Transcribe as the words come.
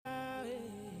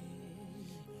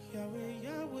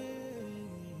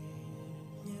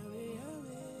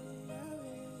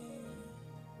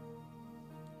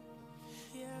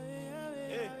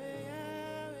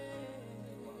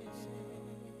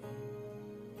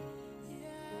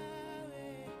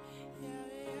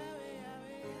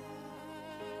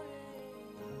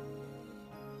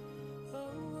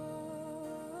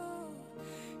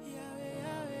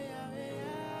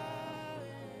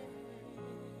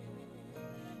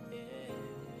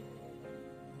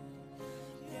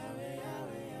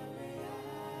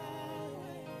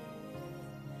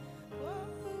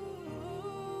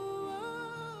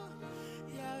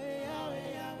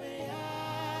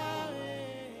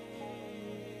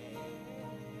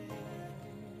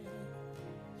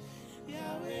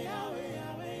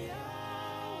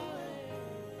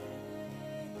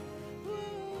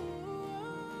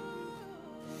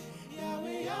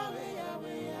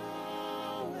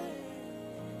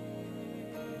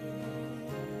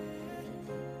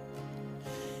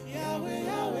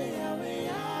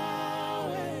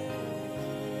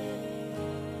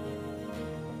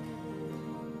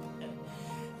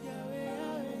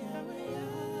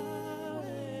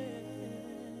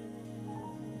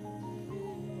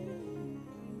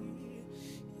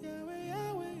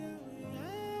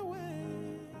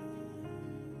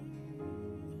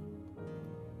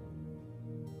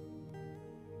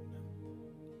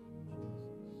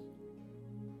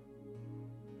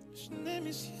His name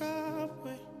is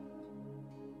Yahweh.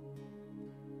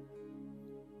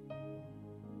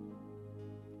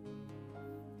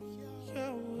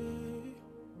 Yahweh.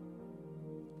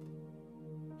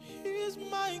 He is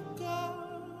my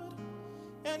God,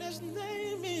 and his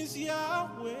name is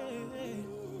Yahweh.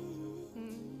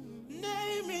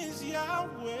 Name is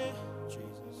Yahweh.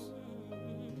 Jesus.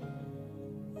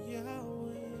 Yahweh.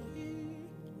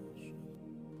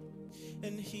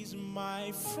 And he's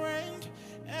my friend,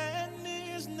 and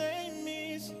his name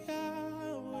is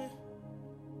Yahweh.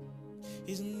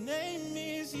 His name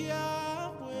is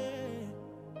Yahweh.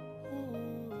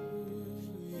 Ooh,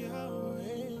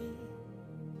 Yahweh.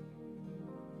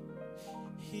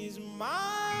 He's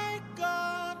my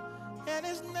God, and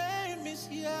his name is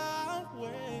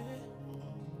Yahweh.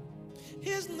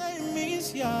 His name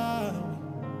is Yahweh.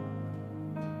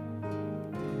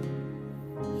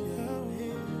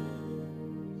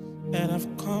 And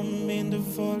I've come in the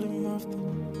volume of the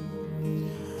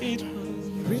it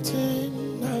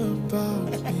written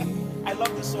about me. I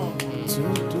love this song. To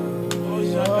do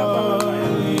your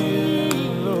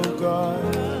will, oh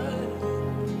God.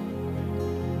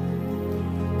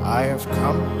 I have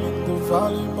come in the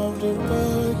volume of the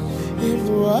book. It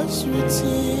was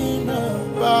written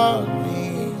about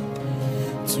me.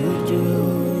 To do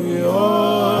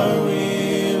your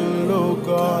will, oh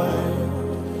God.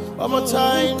 One more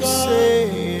time,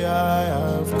 say, I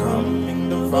have come in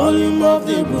the volume of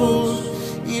the book.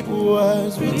 It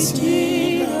was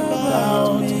written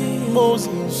about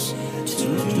Moses to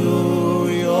do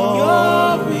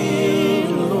your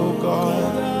will, oh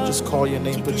God. Just call your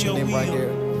name, put your name right here.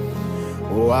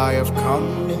 Oh, I have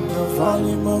come in the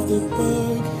volume of the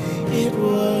book. It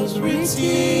was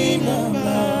written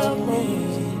about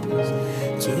Moses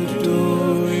to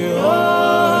do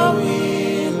your will.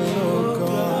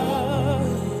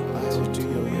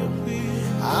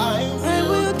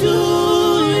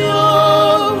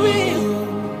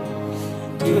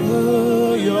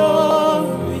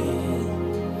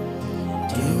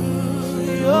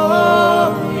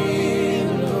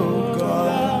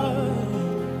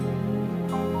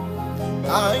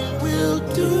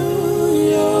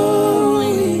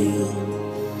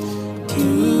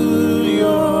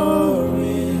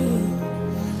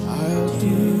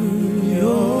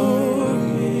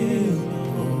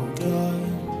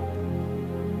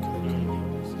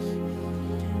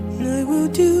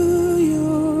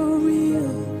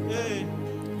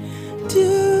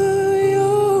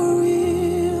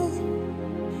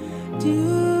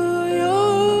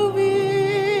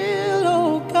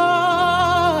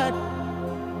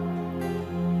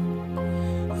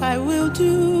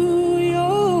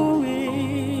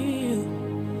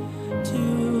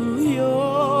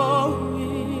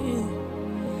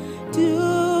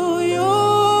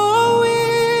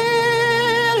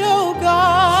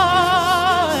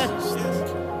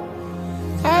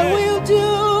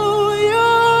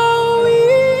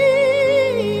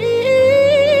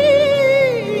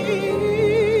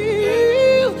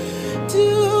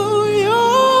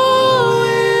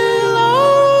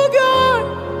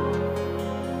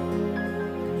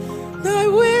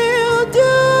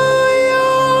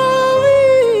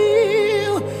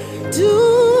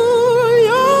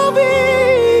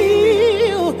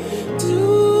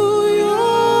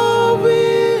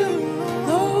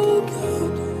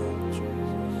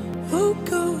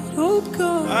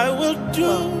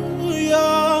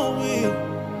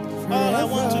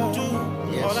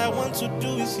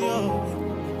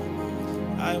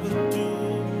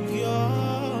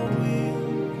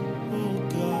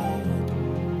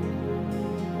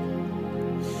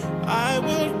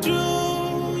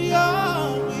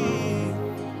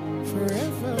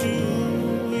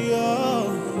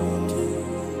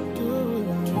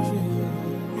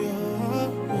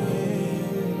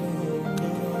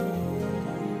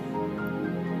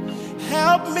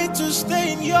 To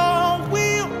stay in your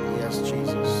will. Yes,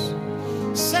 Jesus.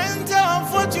 Center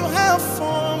of what you have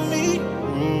for me.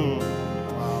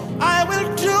 Wow. I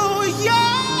will do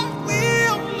your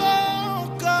will,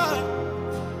 Lord God.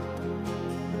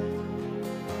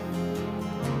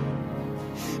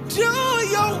 Do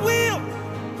your will.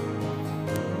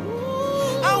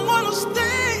 I want to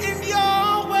stay in your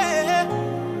way.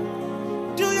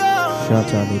 Do your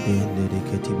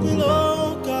will,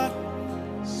 Lord God.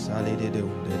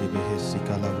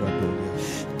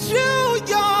 Do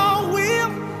your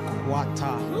will.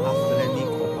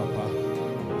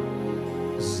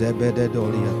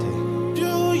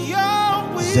 Do your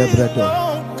will,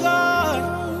 oh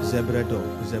God.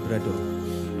 Zebredo.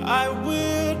 I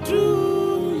will do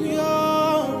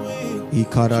your will.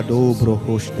 Ikarado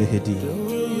brohosh dehedi. Do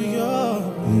your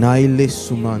Naile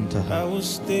Sumanta. I will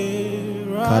stay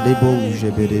right Kadebo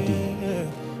Jebededi. here.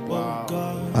 Oh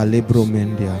God, Alebro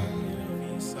Mendia.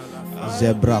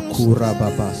 Zebra Kura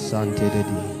Baba Sante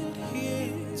Dedi.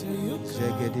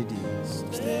 Zegedidi.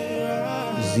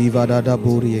 Zivadada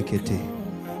Buriekete.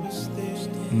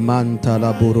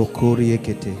 Mantala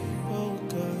Borokoriekete.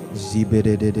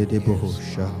 Zibede de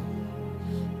Bohosha.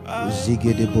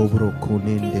 Zigede Bobro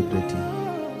Konen de Breti.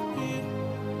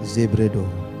 Zebredo.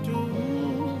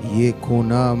 Ye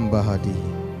Konam Bahadi.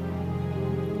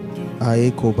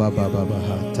 Aeko Baba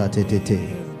Babaha Tatetete.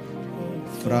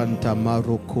 Franta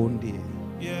Marokondi.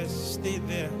 yes, stay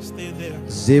there, stay there,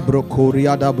 Zebro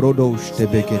Koriada Brodosh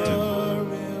Tebekete.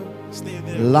 stay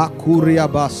there. La Kuria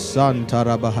Basanta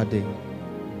Rabahade.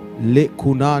 Le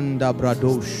Kunanda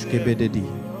Bradosh Kebededi.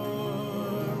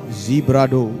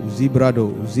 Zibrado,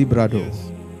 Zibrado, Zibrado.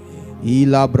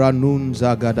 Ila Branun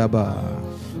Zagadaba.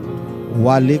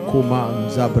 Wale Kuman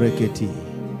Zabreketi.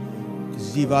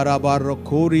 Zivarabaro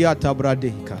Koria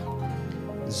Tabradeka.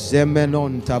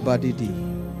 Zemenon Tabadidi.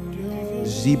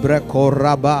 Zibre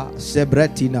Koraba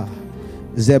Sebretina.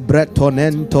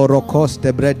 Zebretonento Rokos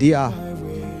Tebredia.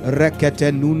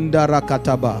 Reketenunda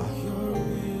Rakataba.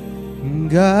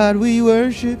 God, we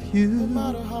worship you.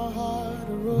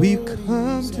 We've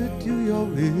come to do your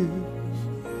will.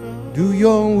 Do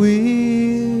your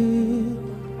will,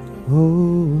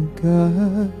 oh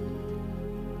God.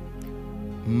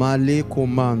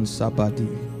 Malekoman Sabadi.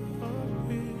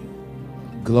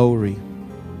 Glory,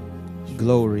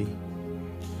 glory,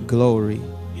 glory,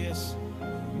 Yes,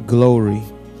 glory,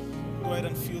 go ahead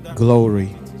and feel that.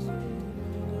 glory.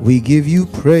 We give you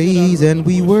praise and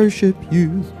we worship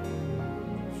you.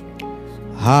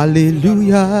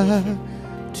 Hallelujah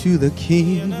to the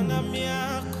King.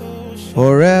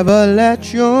 Forever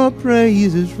let your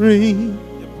praises ring.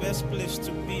 The best place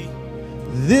to be.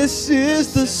 This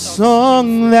is the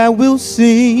song that we'll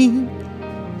sing.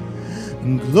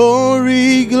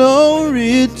 Glory,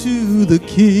 glory to the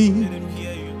King. Let him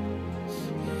hear you.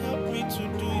 Help me to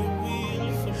do your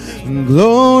will for me.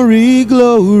 Glory,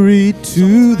 glory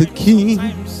to the King.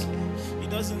 Sometimes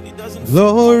it doesn't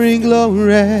Glory,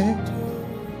 glory.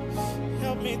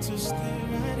 help me to stay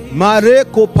right here.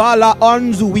 Mareko Pala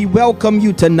Anzu, we welcome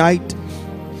you tonight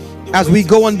as we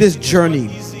go on this journey,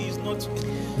 Easy is not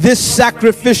this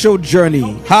sacrificial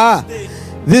journey,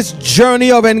 this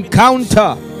journey of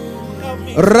encounter.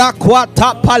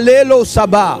 Rakwata Palelo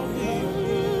Sabah.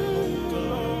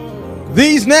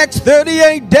 These next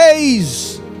 38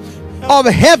 days of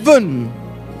heaven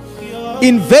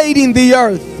invading the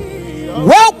earth.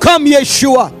 Welcome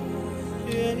Yeshua.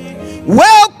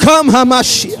 Welcome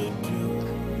Hamashiach.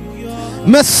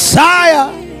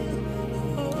 Messiah.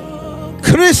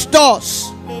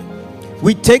 Christos.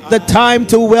 We take the time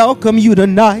to welcome you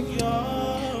tonight.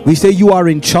 We say you are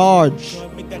in charge.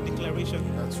 make that declaration.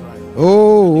 That's right.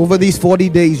 Oh, over these 40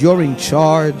 days, you're in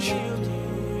charge.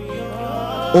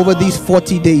 Over these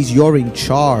 40 days, you're in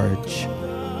charge.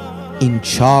 In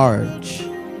charge.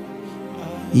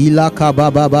 Ilaka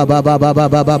ba ba ba ba ba ba ba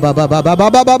ba ba ba ba ba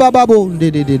ba ba ba ba ba bo.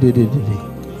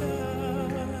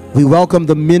 We welcome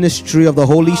the ministry of the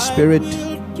Holy Spirit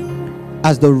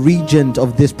as the regent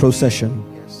of this procession.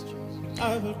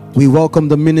 We welcome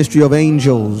the ministry of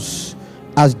angels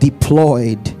as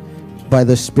deployed by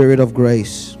the Spirit of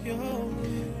grace.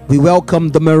 We welcome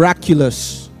the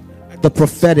miraculous, the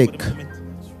prophetic.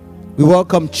 We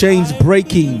welcome chains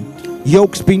breaking,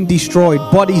 yokes being destroyed,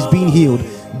 bodies being healed,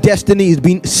 destinies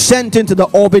being sent into the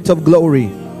orbit of glory.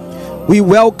 We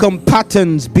welcome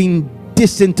patterns being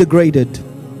disintegrated.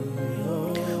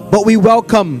 But we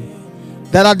welcome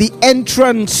that at the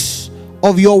entrance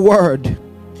of your word,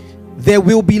 there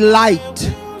will be light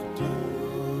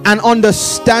and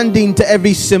understanding to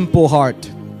every simple heart.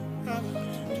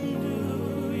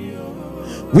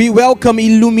 We welcome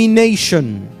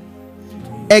illumination,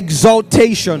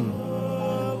 exaltation,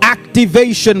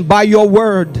 activation by your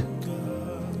word.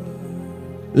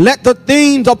 Let the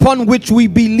things upon which we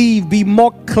believe be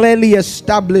more clearly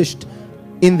established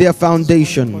in their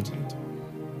foundation.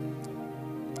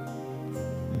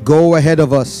 Go ahead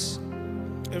of us.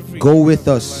 Go with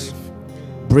us.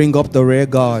 Bring up the rear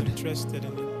guard. Interested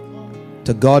in it.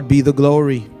 To God be the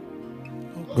glory.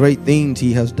 Great things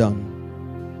he has done.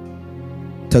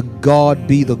 To God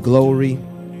be the glory.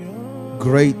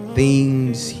 Great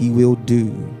things he will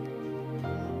do.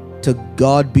 To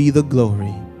God be the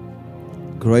glory.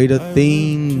 Greater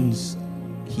things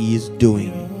he is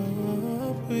doing.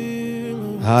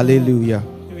 Hallelujah.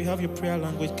 If we have your prayer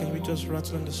language, can we just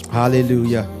rattle on the spirit?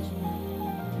 Hallelujah.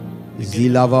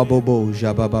 Zilava bobo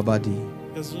jabababadi.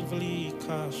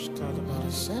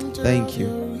 Thank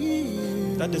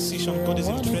you. That decision, God is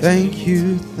interested. Thank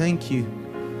you. Thank you.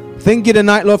 Thank you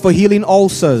tonight, Lord, for healing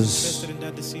ulcers. In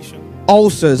that decision.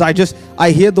 Ulcers.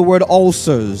 I hear the word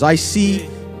ulcers. I see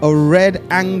a red,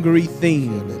 angry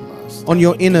thing on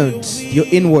your innards, your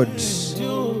inwards.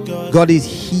 God is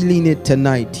healing it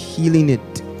tonight. Healing it.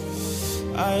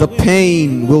 The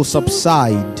pain will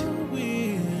subside.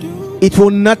 It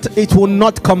will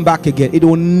not come back again. It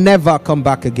will never come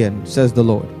back again, says the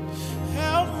Lord.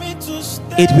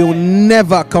 It will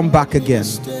never come back again.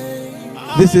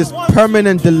 This is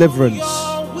permanent deliverance.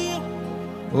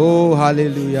 Oh,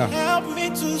 hallelujah.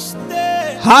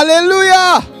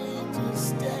 Hallelujah.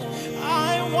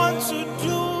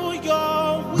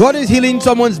 God is healing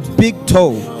someone's big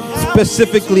toe,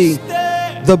 specifically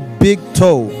the big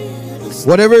toe.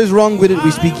 Whatever is wrong with it,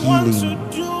 we speak healing.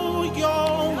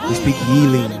 We speak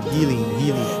healing, healing,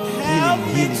 healing, healing,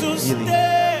 healing, healing.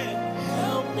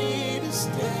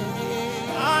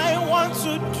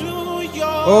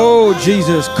 Oh,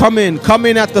 Jesus, come in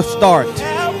at the start.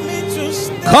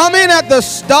 Come in at the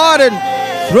start and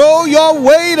throw your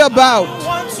weight about.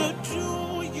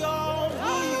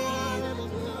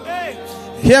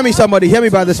 Hear me, somebody. Hear me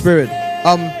by the Spirit.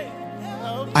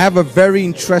 I have a very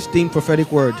interesting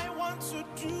prophetic word.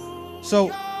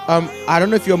 So, I don't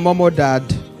know if you're mom or dad,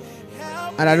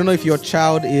 and I don't know if your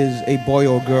child is a boy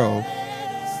or girl,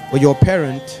 but your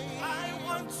parent,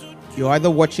 you're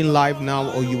either watching live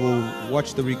now or you will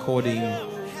watch the recording.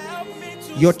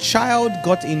 Your child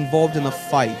got involved in a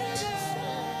fight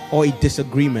or a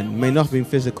disagreement, may not have been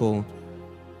physical,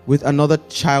 with another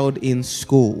child in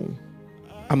school.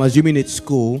 I'm assuming it's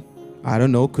school. I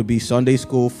don't know, could be Sunday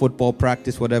school, football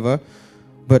practice, whatever.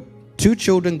 But two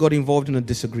children got involved in a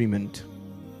disagreement.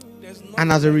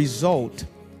 And as a result,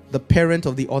 the parent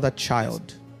of the other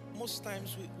child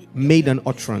made an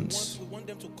utterance.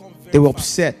 They were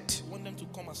upset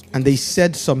and they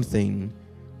said something,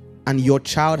 and your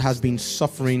child has been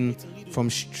suffering from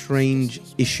strange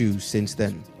issues since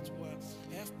then.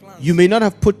 You may not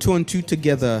have put two and two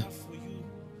together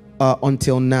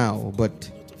until now,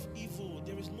 but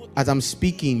as I'm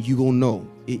speaking, you will know.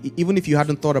 Even if you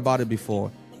hadn't thought about it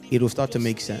before, it will start to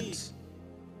make sense.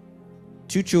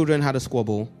 Two children had a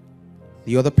squabble.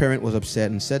 The other parent was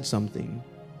upset and said something,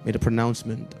 made a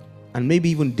pronouncement, and maybe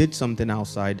even did something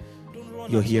outside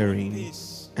your hearing.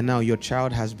 And now your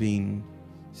child has been,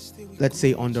 let's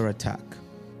say, under attack.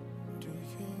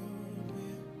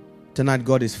 Tonight,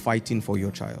 God is fighting for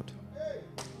your child.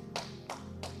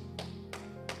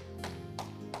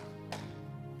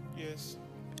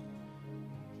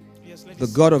 The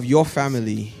God of your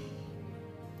family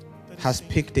has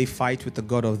picked a fight with the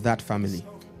God of that family.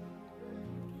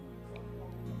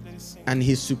 And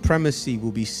his supremacy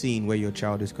will be seen where your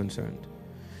child is concerned.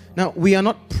 Now, we are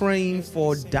not praying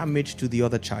for damage to the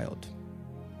other child,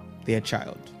 their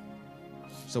child.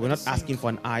 So we're not asking for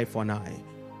an eye for an eye.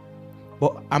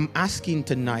 But I'm asking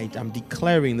tonight, I'm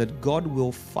declaring that God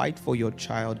will fight for your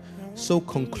child so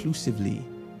conclusively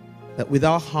that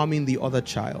without harming the other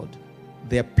child,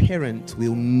 their parent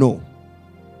will know.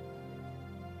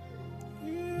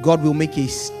 God will make a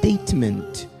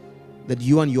statement that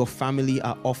you and your family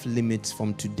are off limits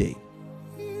from today.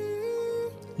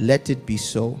 Let it be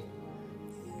so.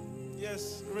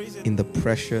 Yes, raise it. In the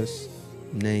precious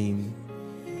name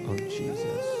of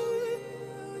Jesus.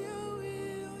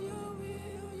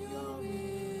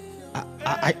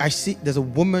 I see there's a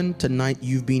woman tonight,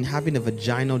 you've been having a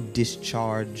vaginal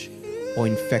discharge or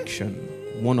infection,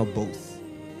 one or both,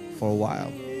 for a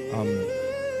while.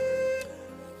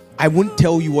 I won't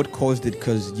tell you what caused it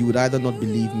because you would either not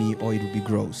believe me or it would be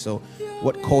gross. So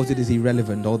what caused it is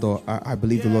irrelevant, although I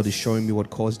believe the Lord is showing me what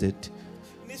caused it.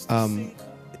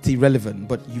 It's irrelevant,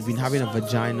 but you've been having a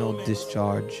vaginal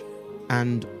discharge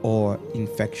and or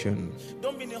infection.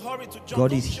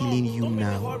 God is healing you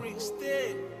now.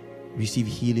 Receive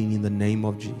healing in the name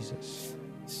of Jesus.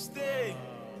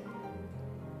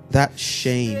 That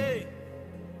shame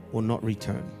will not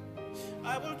return.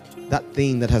 That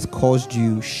thing that has caused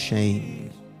you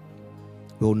shame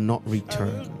will not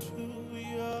return.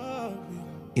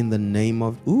 In the name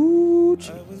of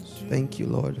Jesus. Thank you,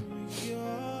 Lord.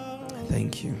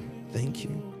 Thank you. Thank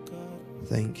you.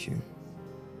 Thank you.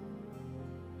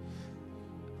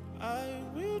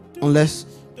 Unless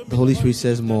the Holy Spirit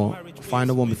says more,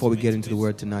 final one before we get into the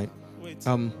word tonight.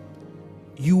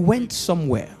 You went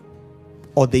somewhere,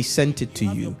 or they sent it to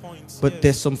you, but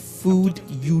there's some food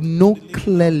you know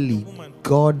clearly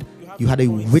God, you had a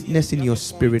witness in your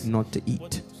spirit not to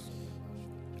eat.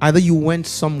 Either you went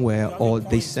somewhere or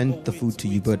they sent the food to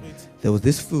you, but there was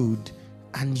this food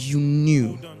and you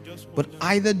knew, but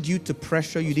either due to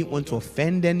pressure, you didn't want to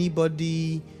offend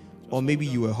anybody, or maybe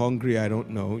you were hungry, I don't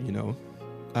know,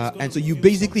 and so you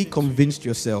basically convinced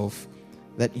yourself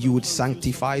that you would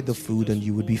sanctify the food and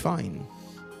you would be fine.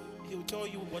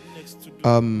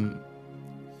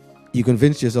 You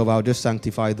convinced yourself, I'll just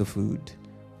sanctify the food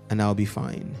and I'll be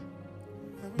fine.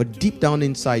 But deep down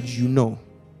inside, you know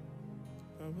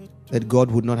that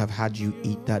God would not have had you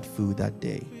eat that food that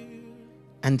day.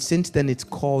 And since then, it's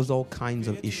caused all kinds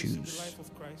of issues,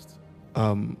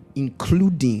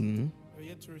 including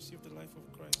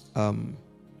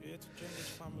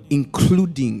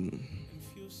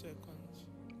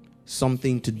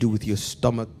something to do with your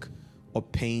stomach or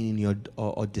pain in your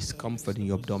or discomfort in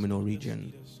your abdominal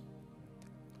region.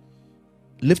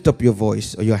 Lift up your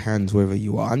voice or your hands wherever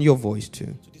you are, and your voice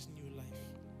too.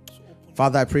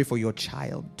 Father, I pray for your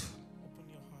child.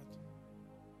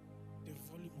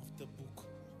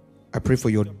 I pray for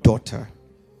your daughter.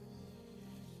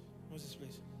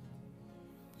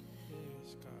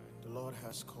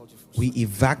 We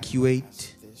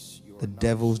evacuate the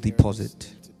devil's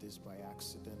deposit.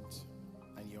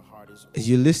 As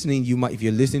you're listening, if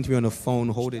you're listening to me on a phone,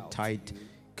 hold it tight,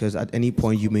 because at any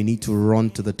point you may need to run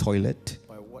to the toilet,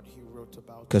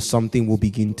 because something will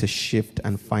begin to shift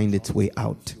and find its way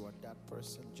out.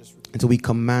 And so we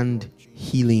command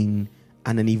healing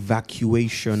and an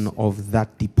evacuation of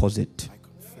that deposit.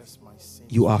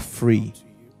 You are free,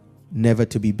 never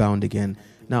to be bound again.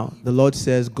 Now, the Lord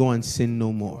says, go and sin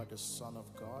no more.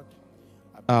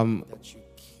 And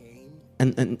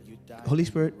Holy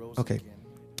Spirit, okay.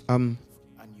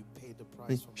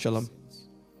 Shalom.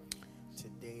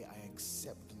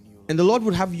 And the Lord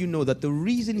would have you know that the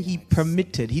reason he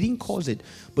didn't cause it,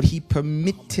 but he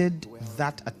permitted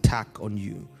that attack on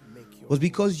you was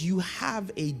because you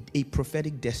have a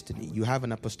prophetic destiny. You have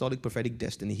an apostolic prophetic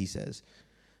destiny, he says.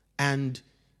 And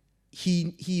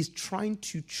he is trying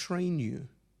to train you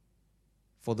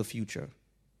for the future.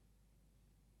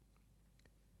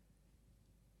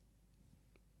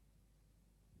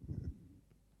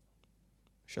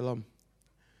 Shalom.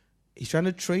 He's trying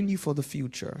to train you for the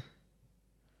future.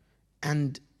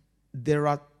 And there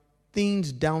are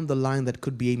things down the line that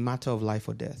could be a matter of life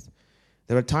or death.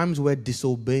 There are times where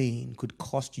disobeying could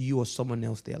cost you or someone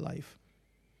else their life.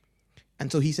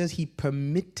 And so he says he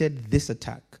permitted this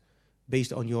attack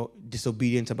based on your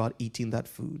disobedience about eating that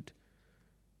food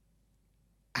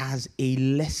as a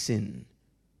lesson,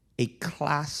 a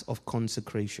class of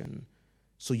consecration,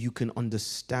 so you can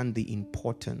understand the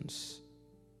importance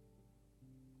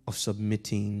of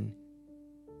submitting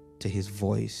to his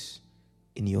voice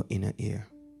in your inner ear.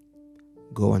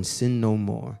 Go and sin no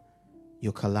more.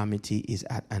 Your calamity is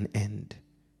at an end,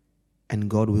 and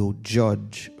God will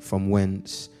judge from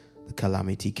whence the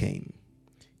calamity came.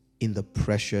 In the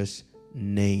precious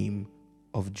name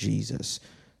of Jesus.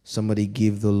 Somebody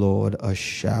give the Lord a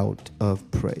shout of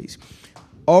praise.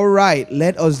 All right,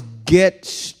 let us get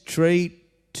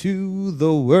straight to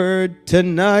the word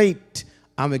tonight.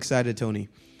 I'm excited, Tony.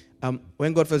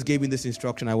 When God first gave me this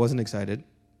instruction, I wasn't excited.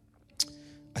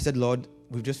 I said, Lord,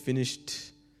 we've just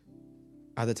finished,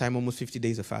 at the time, almost 50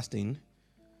 days of fasting.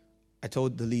 I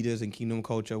told the leaders in Kingdom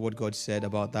Culture what God said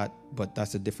about that, but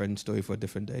that's a different story for a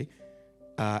different day.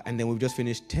 And then we've just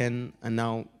finished 10 and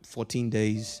now 14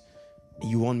 days.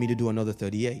 You want me to do another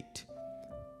 38.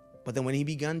 But then when he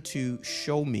began to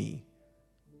show me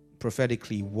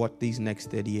prophetically what these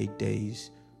next 38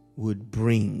 days would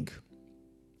bring,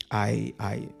 I'm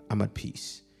at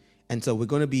peace. And so we're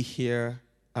going to be here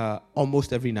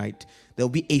almost every night. There'll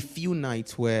be a few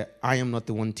nights where I am not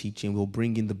the one teaching. We'll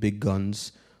bring in the big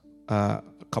guns, a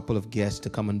couple of guests to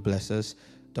come and bless us.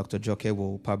 Dr. Joke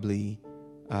will probably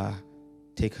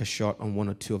take a shot on one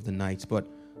or two of the nights. But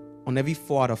on every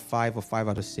 4 out of 5 or 5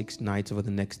 out of 6 nights over the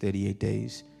next 38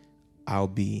 days, I'll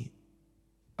be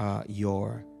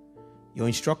your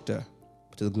instructor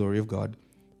to the glory of God.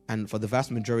 And for the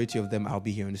vast majority of them, I'll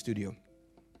be here in the studio.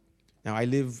 Now, I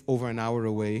live over an hour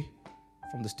away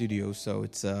from the studio, so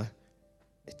it's a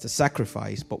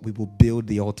sacrifice, but we will build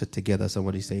the altar together.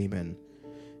 Somebody say amen.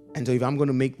 And so if I'm going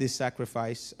to make this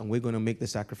sacrifice, and we're going to make the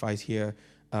sacrifice here,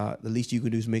 the least you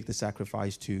can do is make the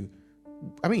sacrifice to,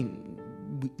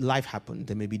 life happened.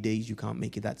 There may be days you can't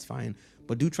make it, that's fine.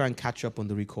 But do try and catch up on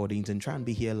the recordings and try and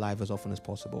be here live as often as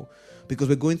possible. Because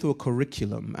we're going through a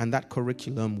curriculum, and that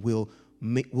curriculum will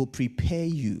prepare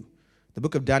you. The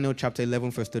book of Daniel chapter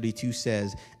 11 verse 32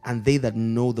 says, and they that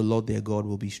know the Lord their God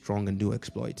will be strong and do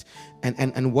exploits.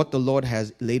 And what the Lord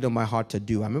has laid on my heart to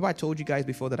do. I remember I told you guys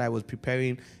before that I was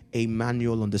preparing a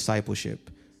manual on discipleship.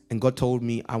 And God told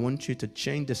me, I want you to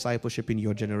change discipleship in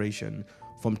your generation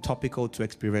from topical to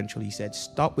experiential. He said,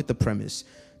 start with the premise.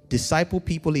 Disciple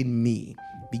people in me,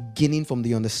 beginning from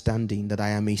the understanding that I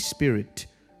am a spirit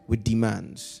with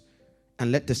demands.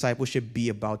 And let discipleship be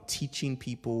about teaching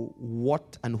people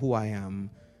what and who I am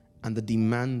and the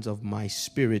demands of my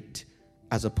spirit,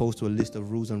 as opposed to a list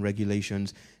of rules and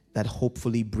regulations that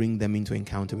hopefully bring them into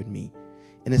encounter with me.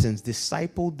 In a sense,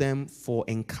 disciple them for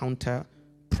encounter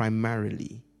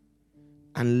primarily,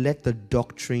 and let the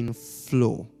doctrine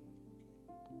flow.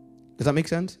 Does that make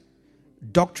sense?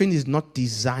 Doctrine is not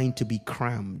designed to be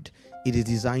crammed. It is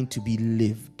designed to be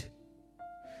lived.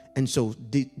 And so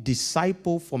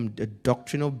disciple from the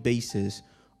doctrinal basis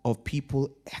of people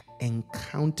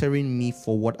encountering me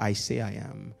for what I say I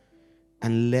am,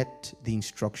 and let the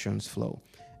instructions flow.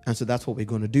 And so that's what we're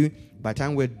going to do. By the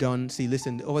time we're done, see,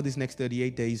 listen, over these next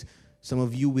 38 days, some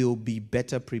of you will be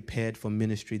better prepared for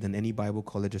ministry than any Bible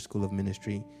college or school of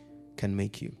ministry can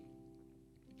make you.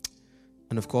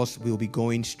 And of course, we'll be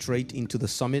going straight into the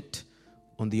summit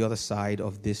on the other side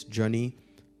of this journey.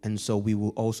 And so we will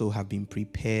also have been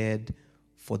prepared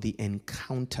for the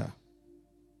encounter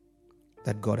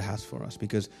that God has for us,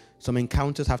 because some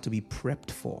encounters have to be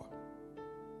prepped for.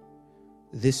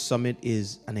 This summit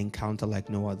is an encounter like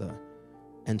no other.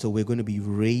 And so we're going to be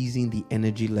raising the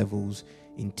energy levels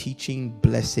in teaching,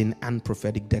 blessing, and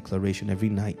prophetic declaration every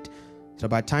night. So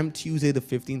by the time Tuesday, the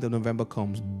 15th of November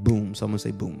comes, boom, someone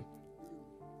say boom.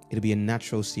 It'll be a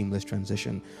natural, seamless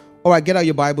transition. All right, get out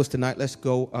your Bibles tonight. Let's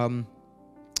go.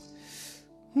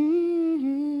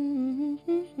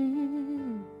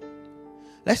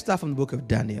 Let's start from the book of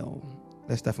Daniel.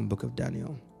 Let's take,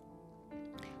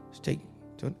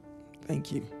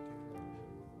 thank you.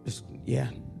 Just,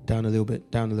 down a little bit,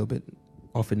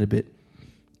 off in a bit.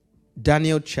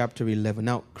 Daniel chapter 11.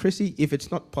 Now, Chrissy, if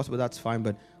it's not possible, that's fine,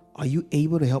 but are you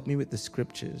able to help me with the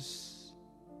scriptures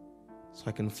so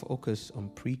I can focus on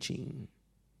preaching?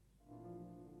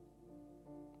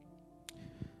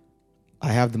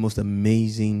 I have the most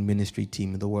amazing ministry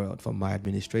team in the world, from my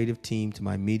administrative team to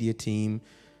my media team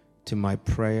to my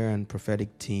prayer and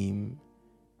prophetic team.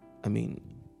 I mean,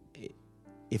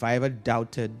 if I ever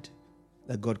doubted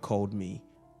that God called me,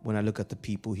 when I look at the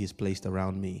people He's placed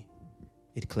around me,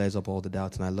 it clears up all the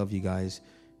doubts. And I love you guys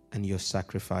and your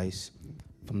sacrifice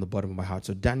from the bottom of my heart.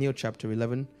 So Daniel chapter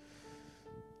 11.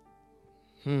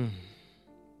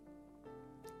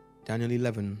 Daniel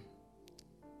 11.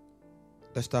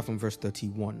 Let's start from verse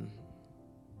 31.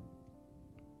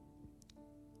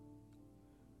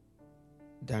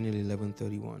 Daniel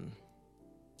 11:31.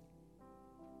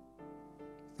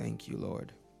 Thank you,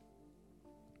 Lord.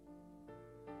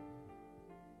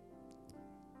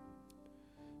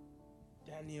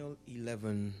 Daniel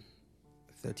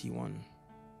 11:31.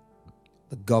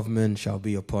 The government shall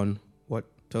be upon what,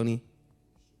 Tony?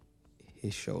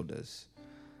 His shoulders.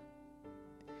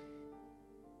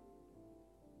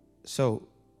 So,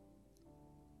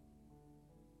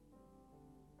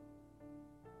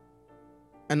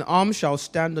 an arm shall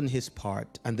stand on his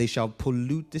part, and they shall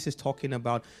pollute. This is talking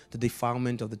about the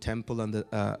defilement of the temple and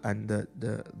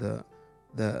the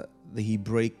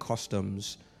Hebraic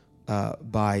customs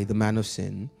by the man of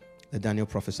sin that Daniel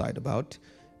prophesied about,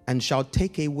 and shall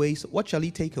take away. So what shall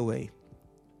he take away?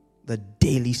 The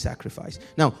daily sacrifice.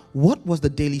 Now, what was the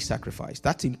daily sacrifice?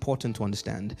 That's important to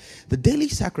understand. The daily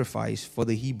sacrifice for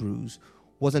the Hebrews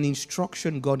was an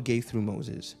instruction God gave through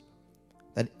Moses,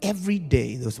 that every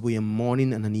day there was to be a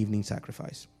morning and an evening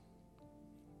sacrifice.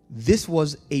 This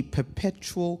was a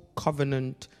perpetual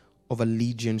covenant of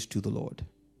allegiance to the Lord.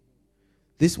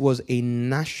 This was a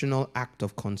national act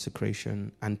of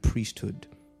consecration and priesthood.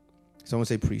 Someone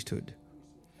say priesthood.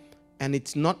 And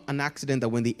it's not an accident that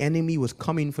when the enemy was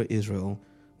coming for Israel,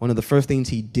 one of the first things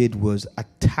he did was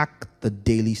attack the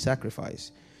daily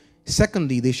sacrifice.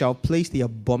 Secondly, they shall place the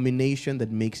abomination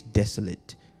that makes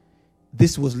desolate.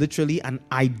 This was literally an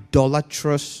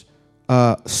idolatrous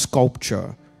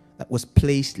sculpture that was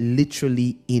placed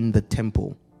literally in the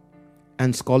temple.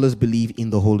 And scholars believe in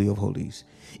the Holy of Holies.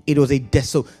 It was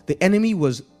so the enemy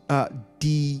was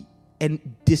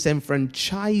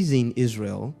disenfranchising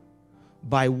Israel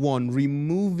by, one,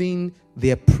 removing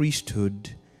their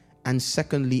priesthood, and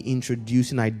secondly,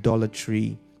 introducing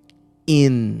idolatry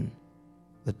in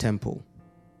the temple,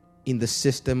 in the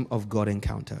system of God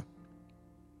encounter.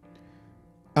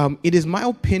 It is my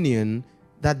opinion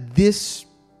that this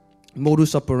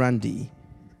modus operandi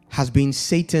has been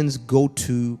Satan's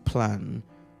go-to plan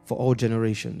for all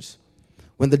generations.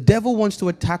 When the devil wants to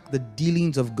attack the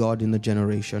dealings of God in a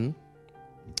generation,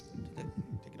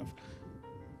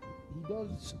 he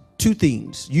does two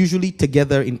things, usually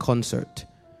together in concert.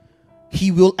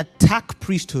 He will attack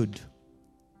priesthood.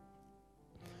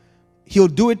 he'll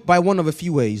do it by one of a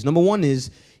few ways. Number one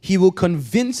is he will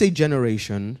convince a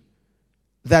generation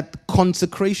that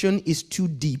consecration is too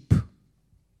deep,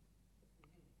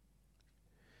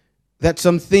 that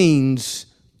some things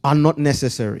are not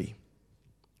necessary,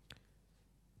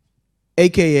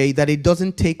 aka that it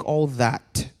doesn't take all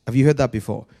that. Have you heard that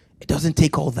before? It doesn't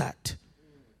take all that.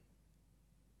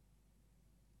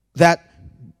 That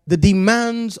the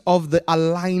demands of the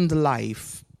aligned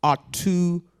life are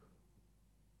too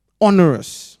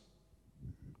onerous.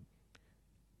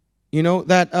 You know,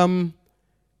 that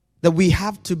we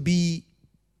have to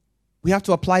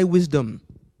apply wisdom.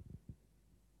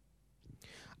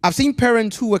 I've seen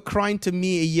parents who were crying to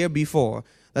me a year before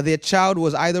that their child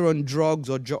was either on drugs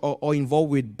or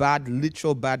involved with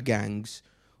literal bad gangs,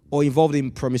 or involved in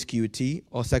promiscuity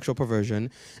or sexual perversion.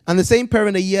 And the same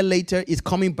parent a year later is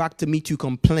coming back to me to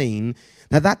complain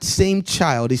that that same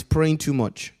child is praying too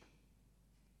much,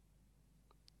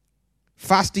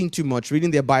 fasting too much,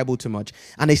 reading their Bible too much.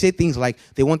 And they say things like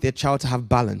they want their child to have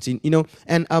balance. You know,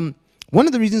 and one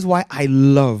of the reasons why I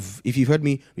love, if you've heard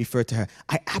me refer to her,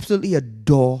 I absolutely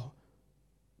adore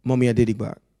Mommy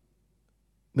Adedigba,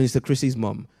 Minister Chrissy's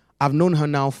mom. I've known her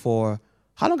now for,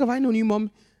 how long have I known you,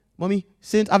 Mommy?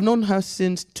 I've known her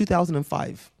since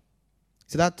 2005.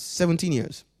 So that's 17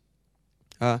 years.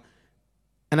 And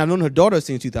I've known her daughter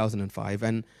since 2005.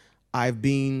 And I've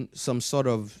been some sort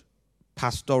of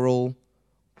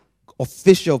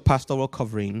official pastoral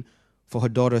covering for her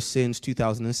daughter since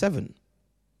 2007.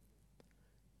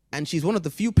 And she's one of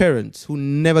the few parents who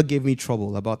never gave me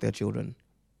trouble about their children.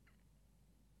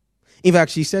 In fact,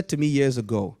 she said to me years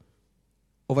ago,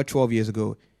 over 12 years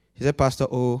ago, she said, Pastor,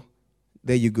 oh,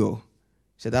 there you go.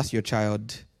 She said, that's your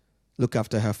child. Look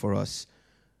after her for us.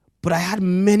 But I had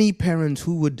many parents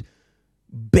who would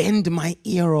bend my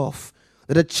ear off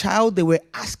that a child they were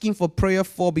asking for prayer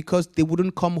for because they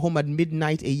wouldn't come home at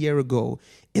midnight a year ago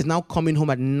is now coming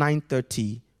home at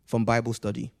 9:30 from Bible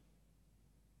study.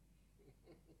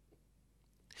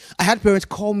 I had parents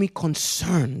call me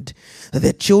concerned that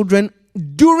their children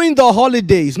during the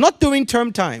holidays, not during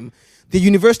term time, the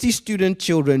university student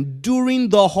children during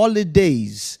the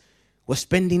holidays were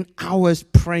spending hours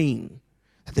praying,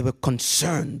 that they were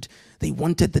concerned. They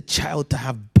wanted the child to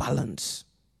have balance.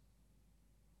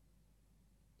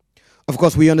 Of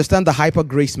course, we understand the hyper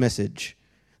grace message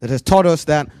that has taught us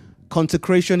that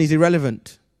consecration is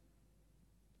irrelevant.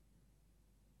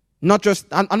 Not just,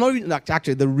 I'm not even,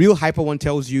 actually, the real hyper one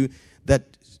tells you that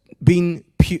being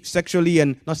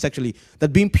that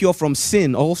being pure from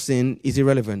sin, all sin, is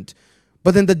irrelevant.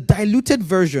 But then the diluted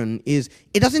version is,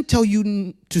 it doesn't tell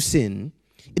you to sin.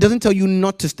 It doesn't tell you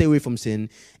not to stay away from sin.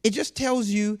 It just tells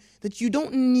you that you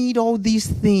don't need all these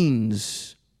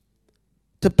things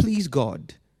to please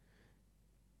God.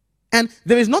 And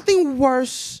there is nothing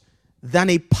worse than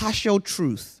a partial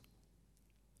truth.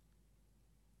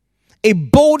 A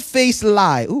bold-faced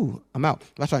lie. Ooh, I'm out.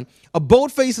 That's fine. A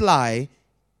bold-faced lie,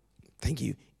 thank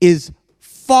you, is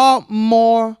far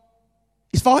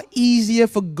easier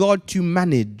for God to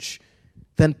manage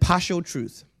than partial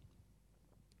truth.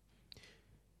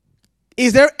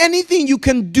 Is there anything you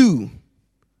can do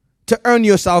to earn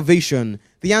your salvation?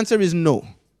 The answer is no.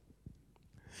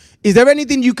 Is there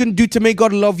anything you can do to make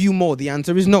God love you more? The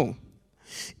answer is no.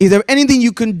 Is there anything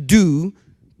you can do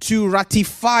to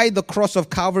ratify the cross of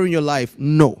Calvary in your life?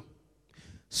 No.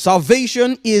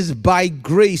 Salvation is by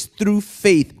grace through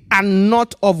faith and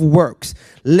not of works,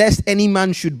 lest any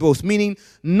man should boast. Meaning,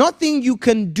 nothing you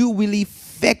can do will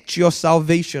affect your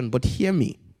salvation. But hear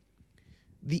me.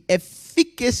 The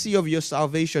efficacy of your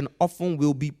salvation often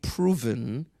will be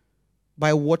proven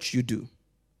by what you do.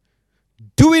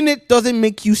 Doing it doesn't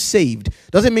make you saved,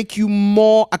 doesn't make you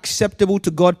more acceptable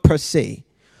to God per se.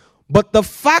 But the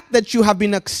fact that you have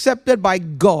been accepted by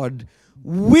God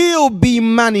will be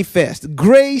manifest.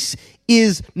 Grace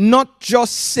is not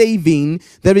just saving.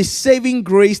 There is saving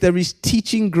grace, there is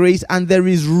teaching grace, and there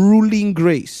is ruling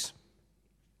grace.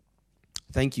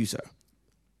 Thank you, sir.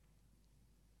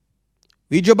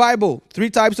 Read your Bible. 3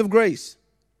 types of grace: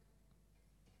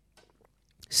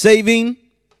 saving,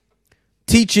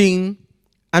 teaching,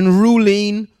 and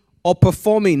ruling or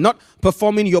performing. Not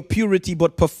performing your purity,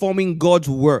 but performing God's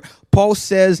work. Paul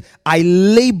says, I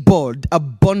labored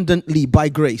abundantly by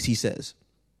grace, he says.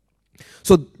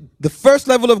 So the first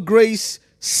level of grace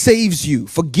saves you,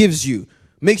 forgives you,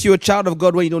 makes you a child of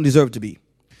God when you don't deserve to be.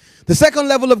 The second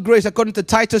level of grace, according to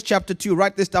Titus chapter 2,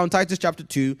 write this down, Titus chapter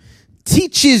 2,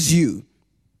 teaches you.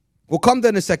 We'll come there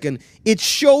in a second. It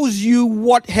shows you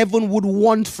what heaven would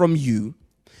want from you.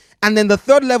 And then the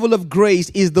third level of grace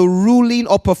is the ruling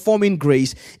or performing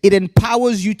grace. It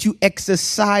empowers you to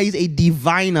exercise a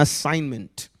divine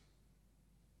assignment.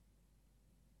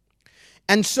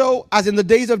 And so, as in the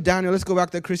days of Daniel, let's go back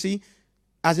there, Chrissy.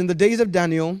 As in the days of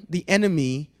Daniel, the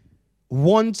enemy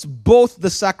wants both the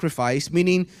sacrifice,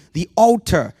 meaning the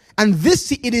altar, and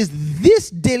it is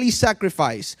this daily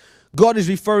sacrifice God is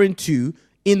referring to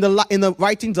in the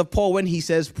writings of Paul when he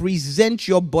says, present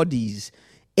your bodies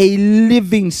a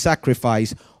living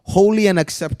sacrifice, holy and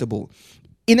acceptable.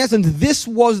 In essence, this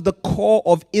was the core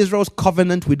of Israel's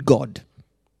covenant with God.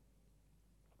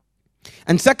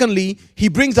 And secondly, he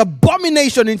brings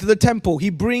abomination into the temple. He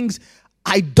brings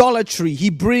idolatry. He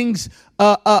brings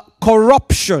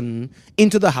corruption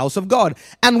into the house of God.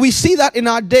 And we see that in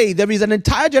our day. There is an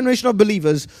entire generation of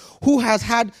believers who has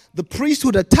had the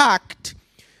priesthood attacked,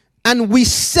 and we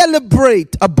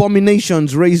celebrate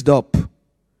abominations raised up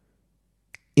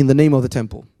in the name of the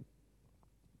temple.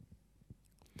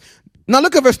 Now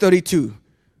look at verse 32.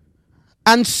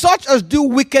 And such as do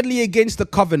wickedly against the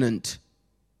covenant,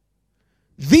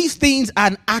 these things are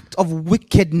an act of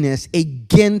wickedness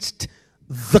against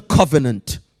the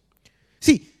covenant.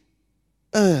 See,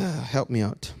 help me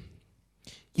out.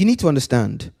 You need to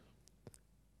understand.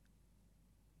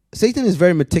 Satan is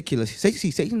very meticulous.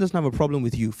 See, Satan doesn't have a problem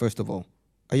with you, first of all.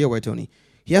 Are you aware, Tony?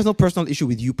 He has no personal issue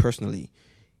with you personally.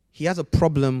 He has a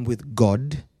problem with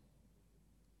God,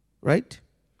 right?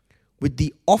 With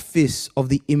the office of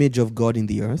the image of God in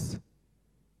the earth,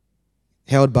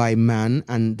 held by man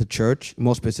and the church,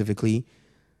 more specifically,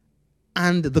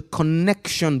 and the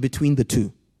connection between the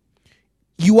two.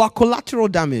 You are collateral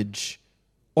damage,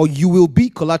 or you will be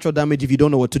collateral damage if you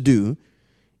don't know what to do,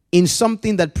 in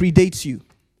something that predates you.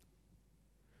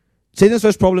 Satan's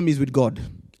first problem is with God,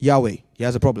 Yahweh. He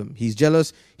has a problem. He's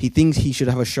jealous. He thinks he should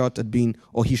have a shot at being,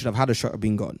 or he should have had a shot at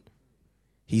being God.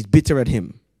 He's bitter at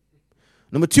him.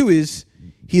 Number two is,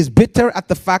 he is bitter at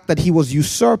the fact that he was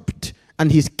usurped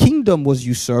and his kingdom was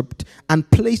usurped and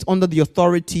placed under the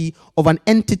authority of an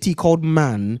entity called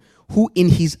man, who in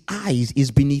his eyes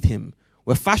is beneath him.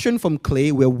 We're fashioned from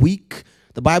clay. We're weak.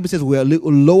 The Bible says we're a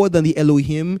little lower than the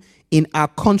Elohim in our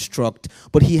construct,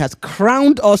 but he has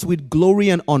crowned us with glory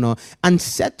and honor and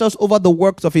set us over the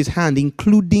works of his hand,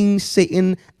 including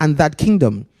Satan and that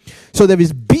kingdom. So there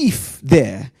is beef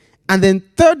there. And then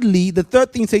thirdly, the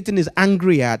third thing Satan is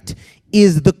angry at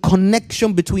is the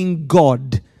connection between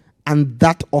God and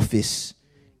that office.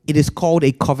 It is called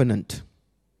a covenant.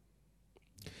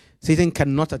 Satan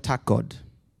cannot attack God.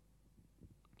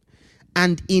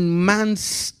 And in man's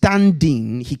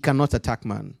standing, he cannot attack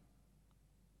man.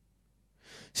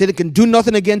 Satan can do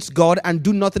nothing against God and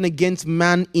do nothing against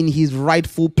man in his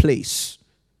rightful place.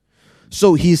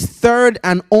 So his third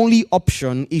and only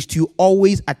option is to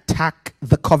always attack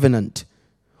the covenant,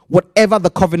 whatever the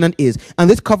covenant is. And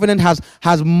this covenant has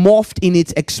morphed in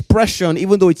its expression,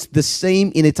 even though it's the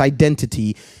same in its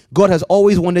identity. God has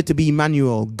always wanted to be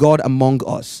Emmanuel, God among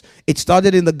us. It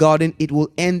started in the garden. It will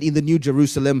end in the New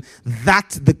Jerusalem.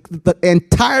 That the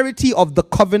entirety of the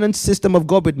covenant system of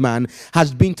God with man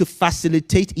has been to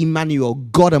facilitate Emmanuel,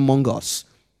 God among us.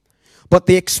 But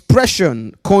the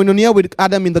expression, koinonia with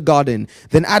Adam in the garden,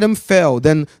 then Adam fell,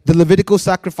 then the Levitical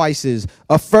sacrifices,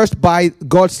 first by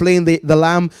God slaying the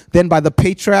lamb, then by the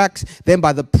patriarchs, then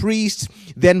by the priests,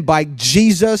 then by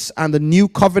Jesus and the new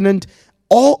covenant.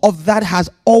 All of that has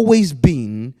always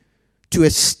been to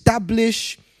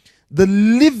establish the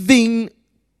living.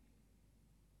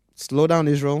 Slow down,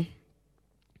 Israel.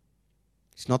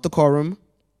 It's not the quorum.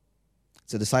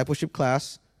 It's a discipleship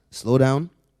class. Slow down.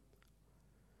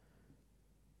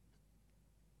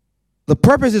 The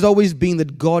purpose has always been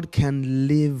that God can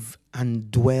live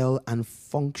and dwell and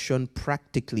function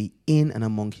practically in and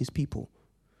among his people.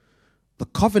 The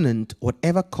covenant,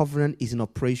 whatever covenant is in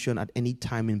operation at any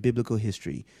time in biblical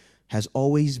history, has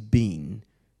always been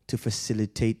to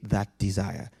facilitate that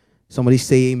desire. Somebody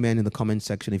say amen in the comment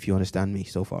section if you understand me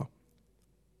so far.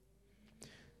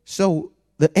 So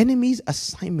the enemy's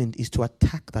assignment is to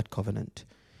attack that covenant.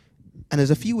 And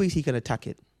there's a few ways he can attack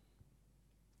it.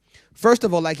 First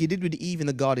of all, like he did with Eve in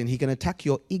the garden, he can attack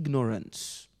your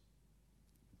ignorance.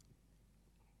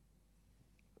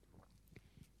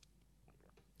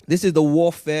 This is the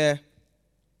warfare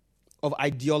of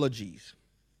ideologies.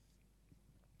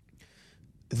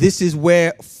 This is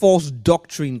where false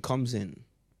doctrine comes in.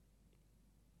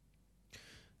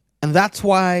 And that's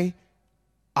why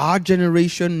our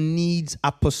generation needs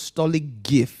apostolic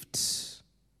gifts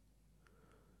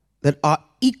that are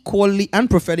equally, and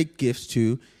prophetic gifts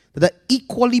too, that are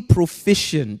equally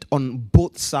proficient on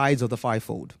both sides of the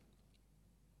fivefold.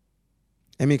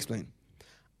 Let me explain.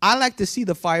 I like to see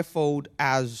the fivefold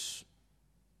as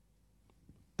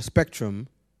a spectrum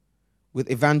with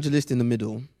evangelist in the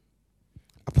middle,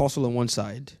 apostle on one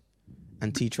side,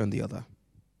 and teacher on the other.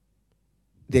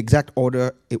 The exact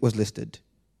order it was listed.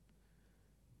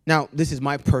 Now, this is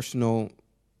my personal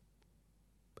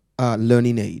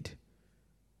learning aid.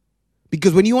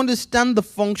 Because when you understand the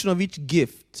function of each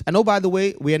gift, and oh, by the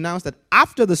way, we announced that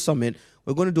after the summit,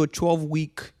 we're going to do a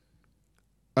 12-week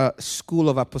school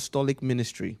of apostolic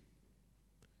ministry.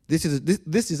 This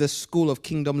is a school of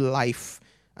kingdom life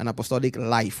and apostolic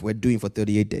life we're doing for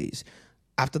 38 days.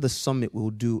 After the summit, we'll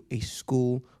do a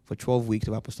school for 12 weeks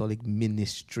of apostolic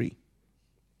ministry.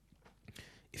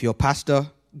 If you're a pastor,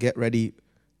 get ready,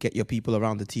 get your people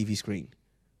around the TV screen.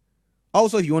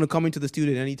 Also, if you want to come into the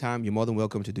studio at any time, you're more than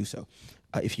welcome to do so.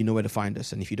 If you know where to find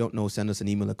us. And if you don't know, send us an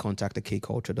email at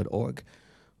contact@kculture.org.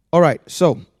 All right,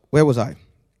 so where was I?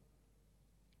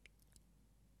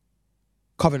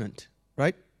 Covenant,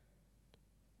 right?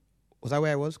 Was that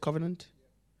where I was? Covenant?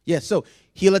 Yes, so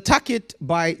he'll attack it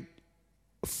by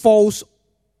false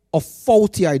or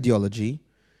faulty ideology.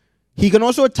 He can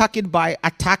also attack it by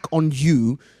attack on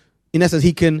you. In essence,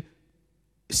 he can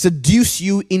seduce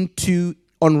you into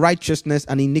unrighteousness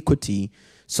and iniquity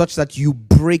such that you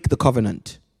break the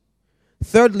covenant.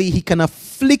 Thirdly, he can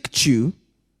afflict you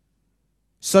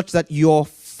such that your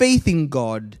faith in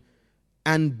God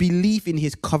and belief in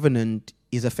his covenant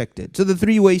is affected. So the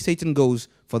three ways Satan goes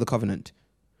for the covenant.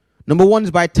 Number one is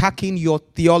by attacking your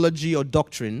theology or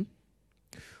doctrine.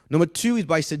 Number two is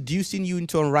by seducing you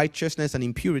into unrighteousness and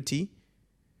impurity.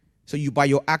 So you, by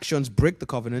your actions, break the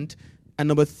covenant. And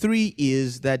number three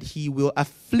is that he will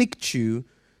afflict you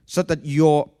so that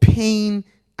your pain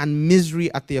and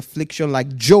misery at the affliction,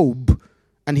 like Job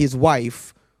and his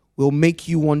wife, will make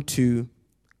you want to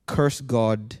curse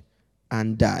God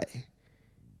and die.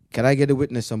 Can I get a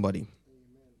witness, somebody?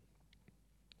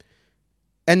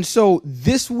 And so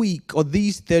this week, or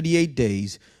these 38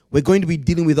 days, we're going to be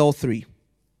dealing with all three.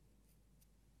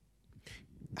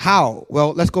 How?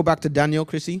 Well, let's go back to Daniel,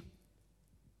 Chrissy.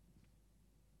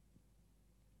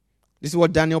 This is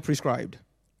what Daniel prescribed.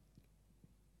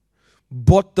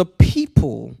 But the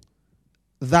people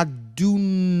that do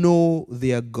know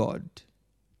their God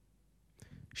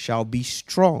shall be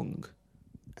strong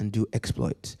and do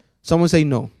exploits. Someone say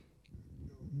no.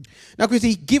 Now,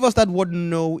 Chrissy, give us that word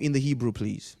 "know" in the Hebrew,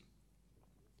 please.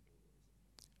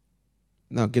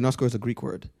 Now, gnosko is a Greek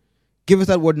word. Give us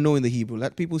that word "know" in the Hebrew.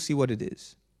 Let people see what it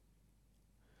is.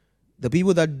 The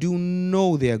people that do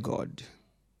know their God.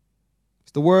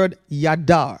 It's the word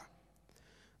yadar.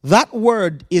 That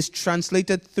word is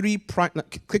translated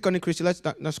click on it, Christy. Let's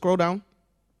scroll down.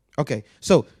 Okay,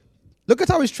 so look at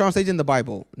how it's translated in the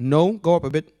Bible. No, go up a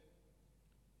bit.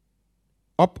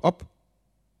 Up.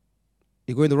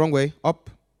 You're going the wrong way. Up.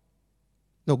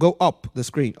 No, go up the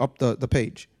screen, up the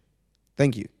page.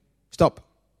 Thank you. Stop.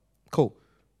 Cool.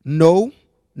 Know,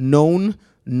 known,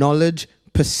 knowledge,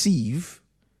 perceive.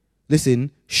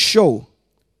 Listen, show,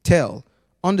 tell,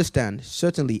 understand,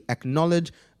 certainly,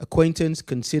 acknowledge, acquaintance,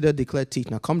 consider, declare, teach.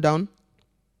 Now come down.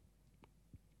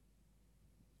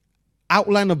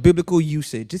 Outline of biblical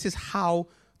usage. This is how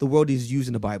the word is used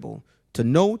in the Bible. To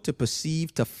know, to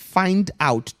perceive, to find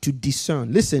out, to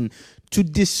discern. Listen, to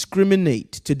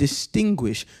discriminate, to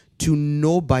distinguish, to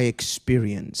know by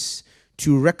experience,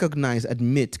 to recognize,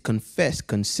 admit, confess,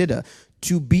 consider,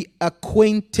 to be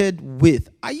acquainted with.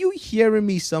 Are you hearing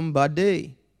me,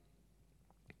 somebody?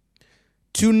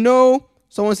 To know,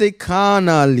 someone say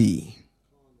carnally.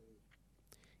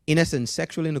 In essence,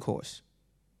 sexual intercourse.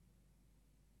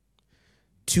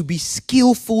 To be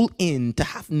skillful in, to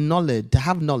have knowledge,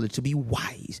 to be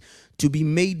wise, to be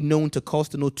made known, to cause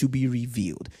to know, to be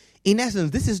revealed. In essence,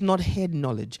 this is not head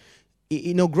knowledge.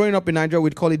 You know, growing up in Nigeria,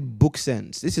 we'd call it book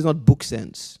sense. This is not book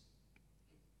sense.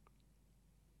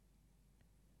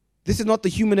 This is not the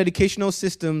human educational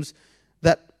systems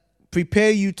that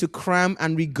prepare you to cram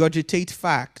and regurgitate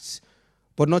facts,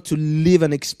 but not to live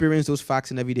and experience those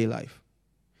facts in everyday life.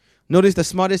 Notice the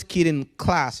smartest kid in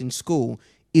class, in school,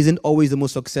 isn't always the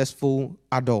most successful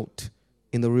adult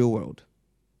in the real world.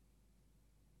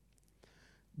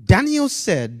 Daniel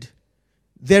said,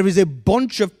 there is a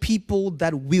bunch of people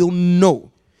that will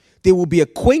know. They will be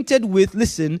acquainted with,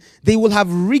 listen, they will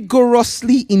have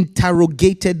rigorously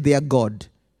interrogated their God.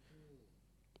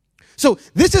 So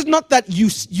this is not that you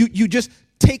just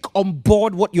take on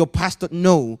board what your pastor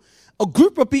knows. A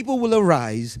group of people will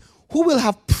arise who will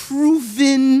have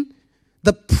proven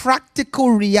the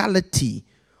practical reality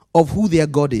of who their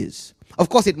God is. Of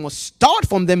course, it must start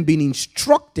from them being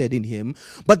instructed in him,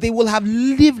 but they will have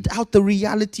lived out the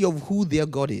reality of who their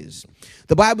God is.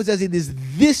 The Bible says it is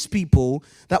this people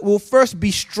that will first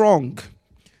be strong.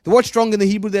 The word strong in the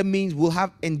Hebrew there means will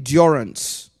have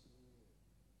endurance,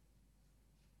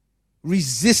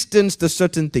 resistance to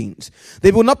certain things.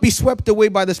 They will not be swept away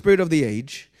by the spirit of the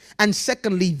age. And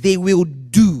secondly, they will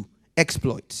do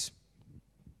exploits.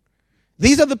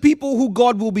 These are the people who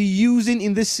God will be using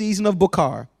in this season of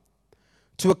Bokar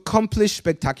to accomplish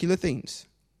spectacular things.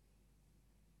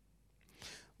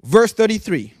 Verse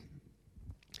 33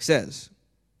 says,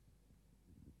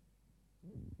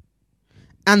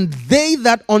 and they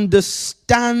that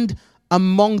understand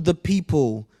among the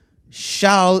people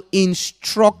shall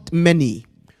instruct many,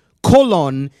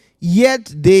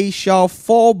 yet they shall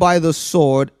fall by the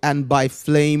sword and by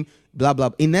flame, blah, blah.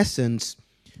 In essence,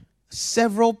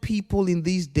 several people in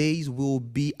these days will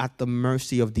be at the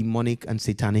mercy of demonic and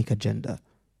satanic agenda.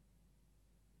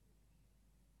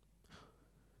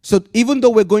 So even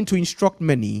though we're going to instruct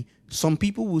many, some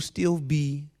people will still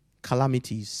be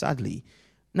calamities, sadly.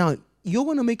 Now, you're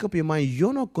going to make up your mind,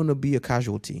 you're not going to be a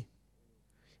casualty,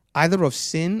 either of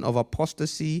sin, of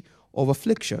apostasy, of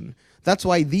affliction. That's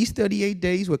why these 38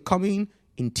 days we're coming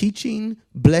in teaching,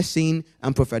 blessing,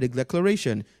 and prophetic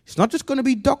declaration. It's not just going to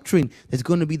be doctrine. It's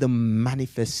going to be the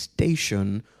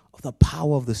manifestation of the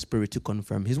power of the Spirit to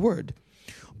confirm his word.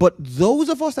 But those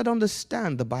of us that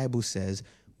understand, the Bible says,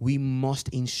 we must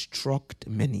instruct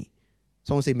many.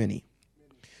 Someone say many.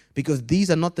 Because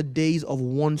these are not the days of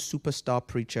one superstar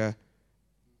preacher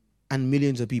and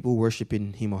millions of people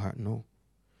worshiping him or her. No.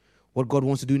 What God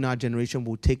wants to do in our generation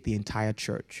will take the entire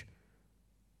church.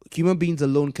 Human beings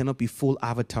alone cannot be full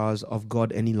avatars of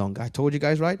God any longer. I told you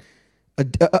guys, right?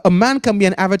 A man can be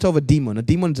an avatar of a demon. A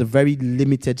demon is a very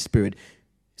limited spirit.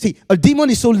 See, a demon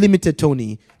is so limited,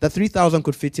 Tony, that 3,000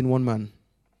 could fit in one man.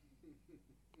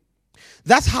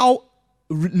 That's how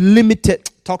limited.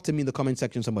 Talk to me in the comment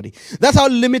section, somebody. That's how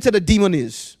limited a demon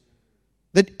is.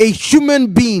 That a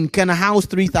human being can house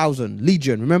 3,000.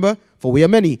 Legion, remember? For we are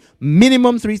many.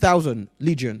 Minimum 3,000.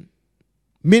 Legion.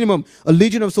 Minimum. A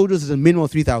legion of soldiers is a minimum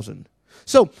of 3,000.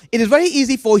 So, it is very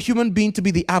easy for a human being to be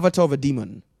the avatar of a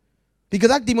demon. Because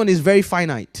that demon is very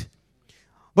finite.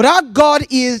 But our God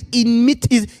is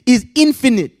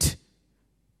infinite.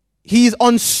 He is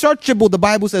unsearchable. The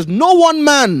Bible says no one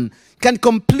man can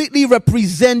completely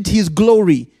represent his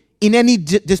glory in any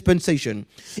dispensation.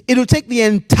 It will take the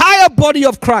entire body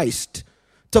of Christ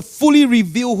to fully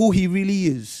reveal who he really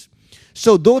is.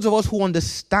 So those of us who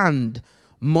understand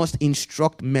must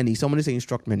instruct many. Somebody say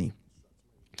instruct many.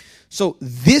 So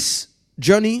this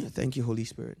journey, thank you, Holy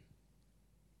Spirit.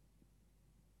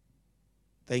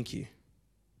 Thank you.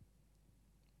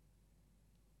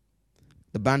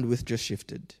 The bandwidth just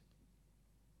shifted.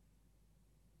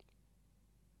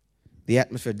 The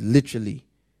atmosphere literally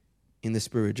in the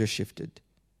spirit just shifted.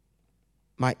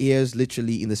 My ears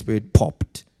literally in the spirit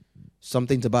popped.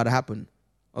 Something's about to happen.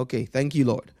 Okay, thank you,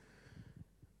 Lord.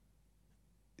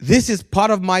 This is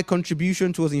part of my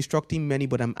contribution towards instructing many,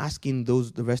 but I'm asking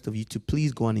the rest of you to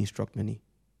please go and instruct many.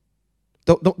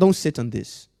 Don't sit on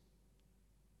this.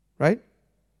 Right?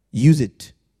 Use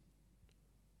it.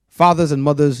 Fathers and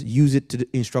mothers, use it to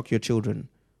instruct your children.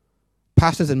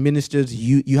 Pastors and ministers,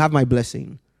 you have my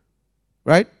blessing.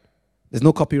 Right? There's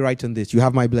no copyright on this. You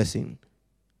have my blessing.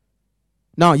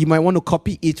 Now, you might want to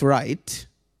copy it right.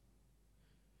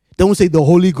 Don't say the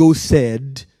Holy Ghost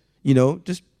said,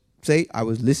 just say, I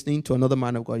was listening to another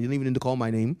man of God. You don't even need to call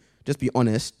my name. Just be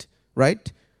honest,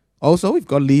 right? Also, if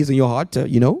God leaves in your heart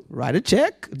to, write a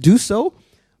check, do so.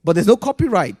 But there's no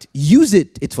copyright. Use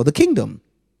it. It's for the kingdom.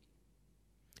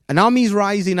 An army is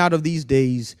rising out of these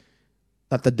days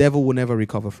that the devil will never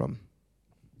recover from.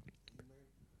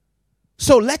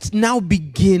 So let's now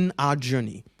begin our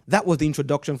journey. That was the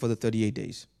introduction for the 38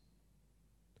 days.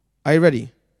 Are you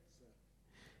ready?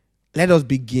 Let us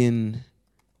begin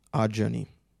our journey.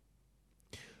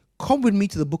 Come with me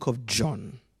to the book of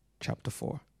John, chapter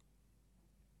 4.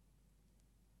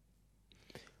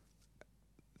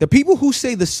 The people who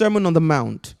say the Sermon on the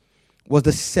Mount was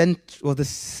the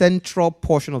central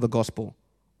portion of the gospel,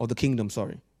 of the kingdom,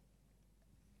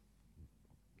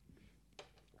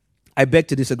 I beg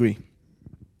to disagree.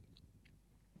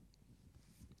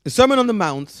 The Sermon on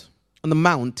the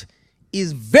Mount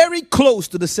is very close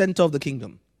to the center of the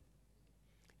kingdom.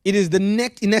 It is in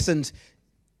essence,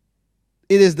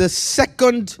 it is the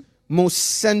second most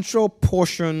central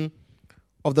portion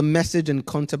of the message and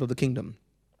concept of the kingdom.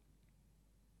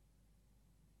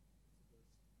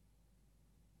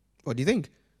 What do you think?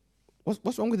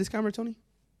 What's wrong with this camera, Tony?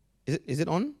 Is it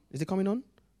on? Is it coming on?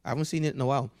 I haven't seen it in a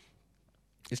while.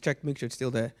 Just check, make sure it's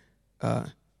still there.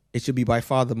 It should be by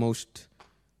far the most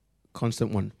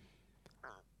constant one.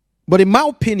 But in my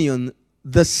opinion,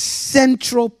 the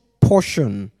central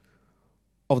portion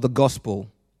of the gospel,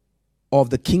 of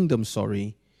the kingdom,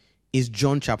 is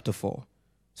John chapter 4.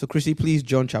 So Chrissy, please,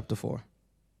 John chapter 4.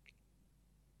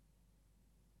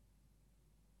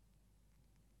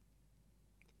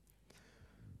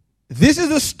 This is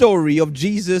the story of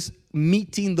Jesus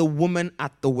meeting the woman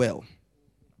at the well.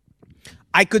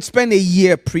 I could spend a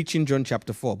year preaching John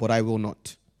chapter 4, but I will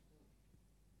not.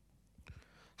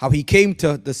 How he came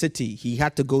to the city, he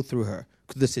had to go through her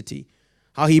to the city.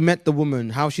 How he met the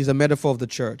woman, how she's a metaphor of the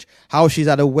church. How she's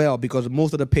at a well because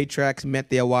most of the patriarchs met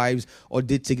their wives or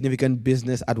did significant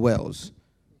business at wells.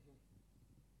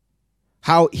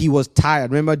 How he was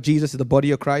tired. Remember, Jesus is the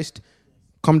body of Christ?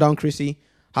 Come down, Chrissy.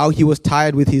 How he was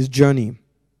tired with his journey.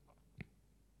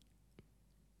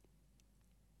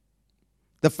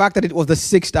 The fact that it was the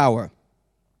 6th hour.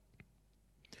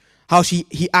 How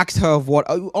he asked her of what,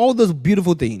 all those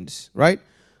beautiful things, right?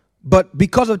 But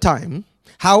because of time,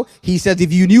 how he says,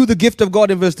 if you knew the gift of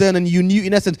God in verse 10, and you knew,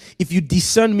 in essence, if you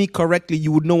discern me correctly,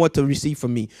 you would know what to receive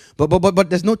from me. But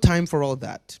there's no time for all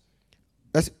that.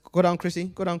 Let's go down, Chrissy.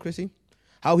 Go down, Chrissy.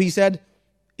 How he said,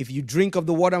 if you drink of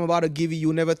the water I'm about to give you,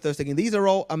 you'll never thirst again. These are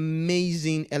all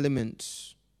amazing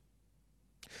elements.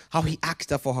 How he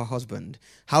asked her for her husband.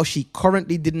 How she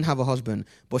currently didn't have a husband,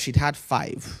 but she'd had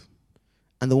 5.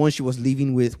 And the one she was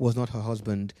living with was not her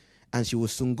husband. And she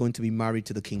was soon going to be married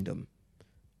to the kingdom.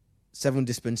 7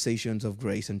 dispensations of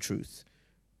grace and truth.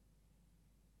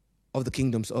 Of the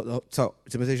kingdoms,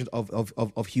 dispensations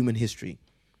of human history.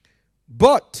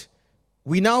 But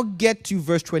we now get to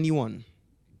verse 21.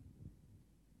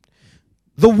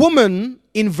 The woman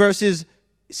in verses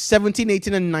 17,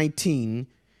 18, and 19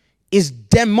 is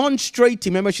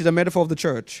demonstrating, remember she's a metaphor of the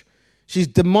church, she's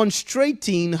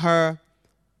demonstrating her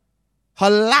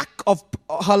lack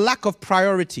of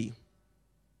priority.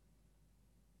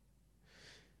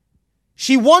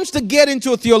 She wants to get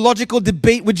into a theological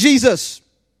debate with Jesus.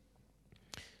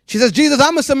 She says, Jesus,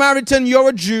 I'm a Samaritan, you're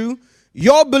a Jew.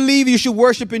 You believe you should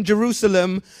worship in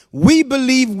Jerusalem. We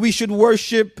believe we should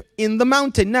worship in the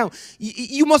mountain. Now,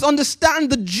 you must understand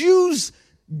the Jews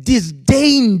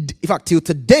disdained, in fact, till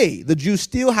today, the Jews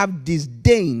still have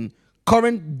disdain,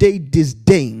 current day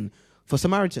disdain for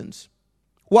Samaritans.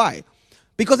 Why?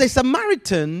 Because a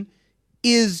Samaritan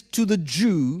is to the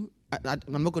Jew, I'm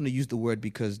not going to use the word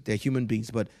because they're human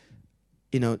beings, but,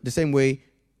 the same way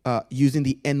using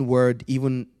the N word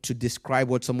even to describe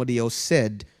what somebody else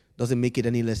said doesn't make it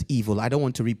any less evil. I don't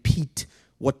want to repeat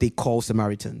what they call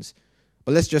Samaritans.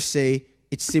 But let's just say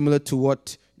it's similar to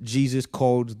what Jesus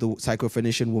called the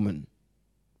Syrophoenician woman.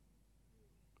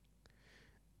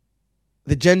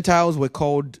 The Gentiles were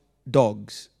called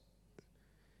dogs.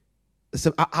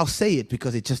 So I'll say it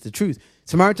because it's just the truth.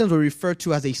 Samaritans were referred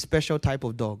to as a special type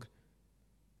of dog.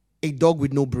 A dog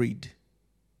with no breed.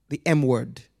 The M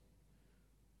word.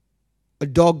 A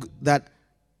dog that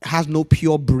has no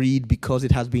pure breed because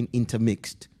it has been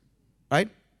intermixed. Right?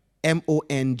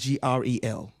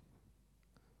 Mongrel.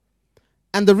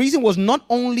 And the reason was not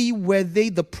only were they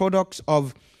the products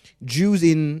of Jews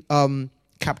in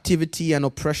captivity and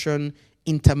oppression,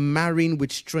 intermarrying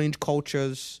with strange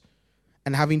cultures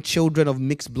and having children of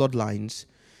mixed bloodlines,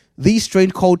 these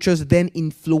strange cultures then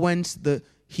influenced the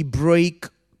Hebraic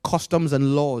customs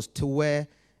and laws to where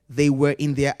they were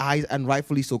in their eyes and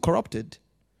rightfully so corrupted.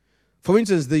 For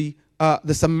instance, the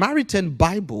Samaritan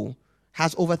Bible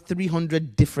has over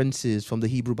 300 differences from the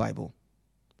Hebrew Bible.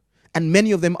 And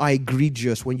many of them are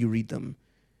egregious when you read them.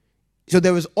 So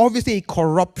there was obviously a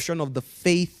corruption of the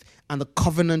faith and the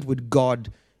covenant with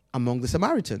God among the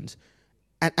Samaritans.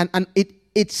 And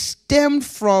it stemmed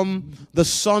from the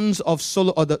sons of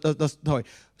Solomon's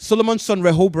son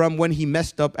Rehoboam when he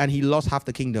messed up and he lost half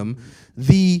the kingdom.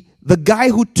 The guy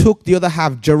who took the other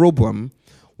half, Jeroboam,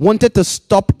 wanted to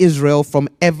stop Israel from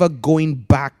ever going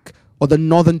back, or the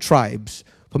northern tribes,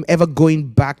 from ever going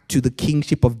back to the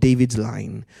kingship of David's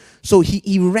line. So he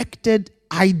erected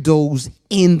idols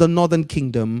in the northern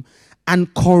kingdom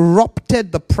and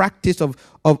corrupted the practice of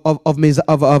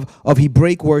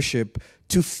Hebraic worship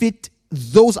to fit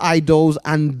those idols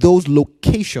and those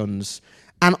locations,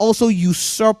 and also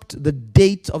usurped the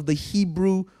date of the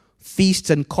Hebrew feasts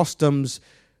and customs.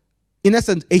 In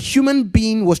essence, a human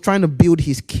being was trying to build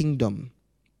his kingdom.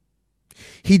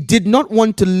 He did not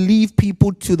want to leave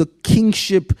people to the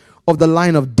kingship of the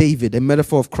line of David, a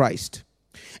metaphor of Christ.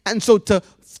 And so to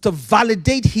to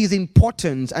validate his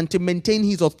importance and to maintain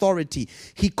his authority,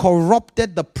 he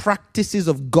corrupted the practices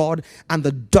of God and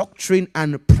the doctrine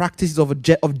and practices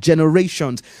of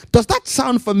generations. Does that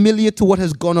sound familiar to what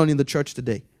has gone on in the church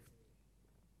today?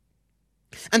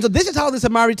 And so this is how the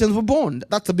Samaritans were born.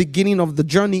 That's the beginning of the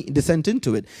journey, descent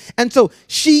into it. And so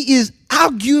she is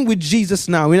arguing with Jesus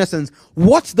now, in essence,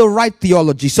 what's the right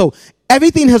theology? So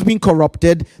everything has been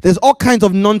corrupted. There's all kinds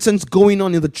of nonsense going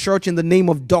on in the church in the name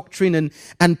of doctrine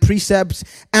and precepts.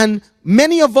 And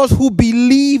many of us who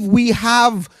believe we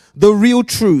have the real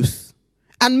truth,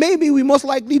 and maybe we most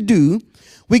likely do,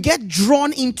 we get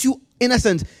drawn into, in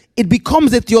essence, it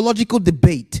becomes a theological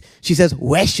debate. She says,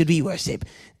 where should we worship?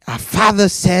 Our father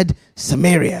said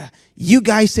Samaria. You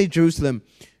guys say Jerusalem.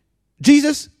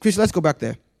 Jesus, Chris, let's go back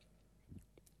there.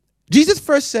 Jesus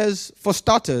first says, for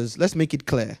starters, let's make it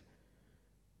clear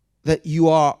that you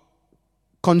are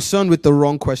concerned with the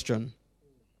wrong question.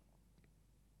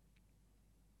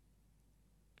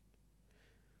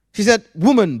 He said,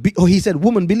 woman,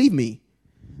 believe me.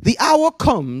 The hour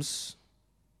comes,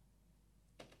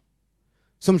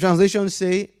 some translations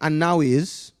say, and now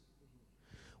is,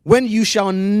 when you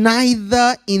shall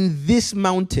neither in this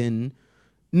mountain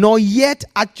nor yet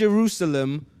at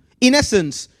Jerusalem, in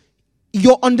essence,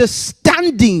 your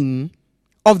understanding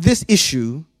of this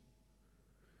issue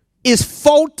is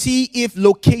faulty if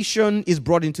location is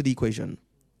brought into the equation.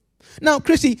 Now,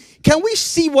 Chrissy, can we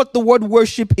see what the word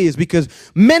worship is? Because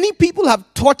many people have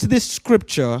taught this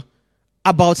scripture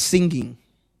about singing.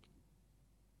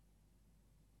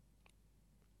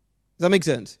 Does that make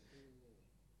sense?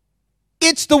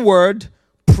 It's the word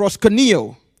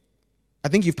proskuneo. I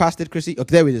think you've passed it, Chrissy.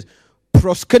 Okay, there it is.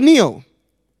 Proskuneo.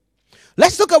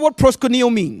 Let's look at what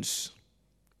proskuneo means.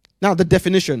 Now, the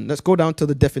definition. Let's go down to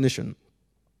the definition.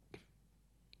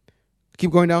 Keep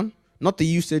going down. Not the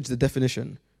usage, the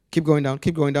definition. Keep going down.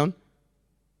 Keep going down.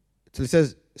 So it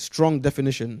says strong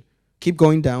definition. Keep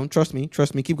going down. Trust me.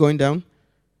 Trust me. Keep going down.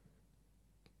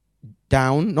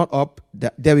 Down, not up.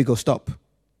 There we go. Stop.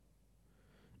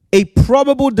 A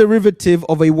probable derivative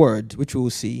of a word, which we will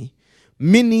see,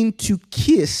 meaning to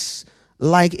kiss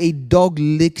like a dog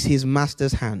licks his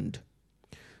master's hand.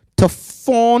 To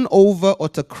fawn over or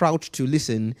to crouch to,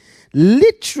 listen,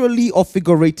 literally or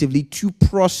figuratively, to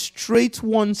prostrate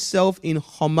oneself in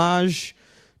homage,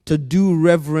 to do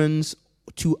reverence,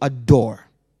 to adore.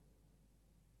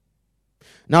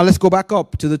 Now let's go back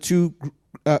up to the two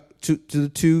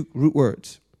root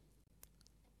words.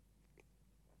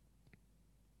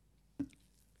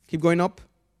 Keep going up.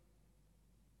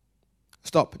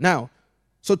 Stop. Now,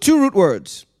 so two root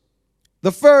words.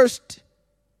 The first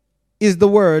is the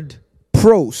word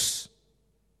pros.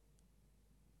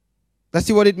 Let's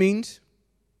see what it means.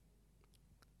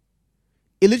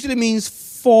 It literally means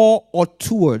for or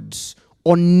towards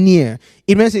or near.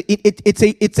 It means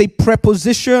it's a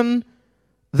preposition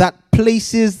that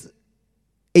places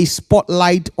a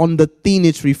spotlight on the thing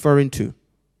it's referring to.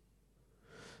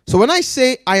 So when I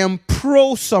say I am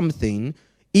pro something,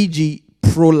 e.g.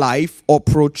 pro-life or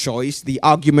pro-choice, the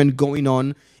argument going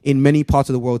on in many parts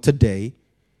of the world today,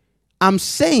 I'm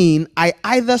saying I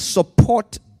either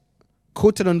support,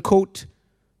 quote unquote,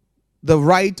 the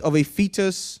right of a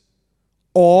fetus,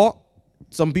 or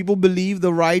some people believe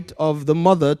the right of the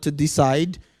mother to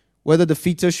decide whether the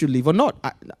fetus should live or not.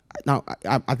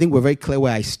 I think we're very clear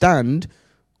where I stand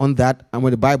on that and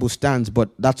where the Bible stands, but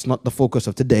that's not the focus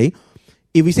of today.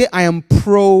 If we say I am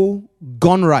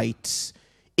pro-gun rights,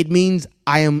 it means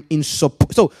I am in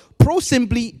support. So pro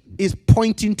simply is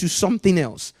pointing to something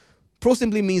else. Pro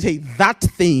simply means, hey, that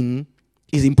thing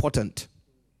is important.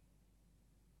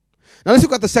 Now let's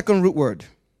look at the second root word.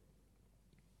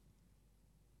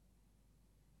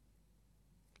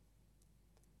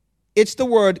 It's the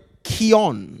word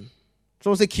kion.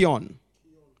 Someone say kion.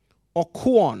 Or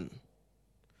kuon.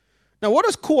 Now what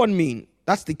does kuon mean?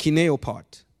 That's the kineo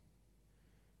part.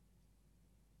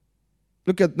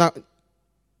 Look at now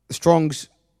Strong's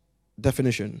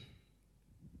definition.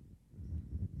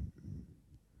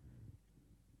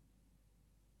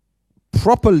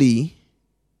 Properly,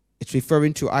 it's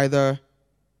referring to either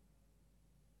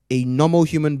a normal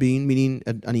human being, meaning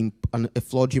a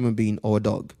flawed human being, or a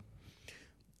dog.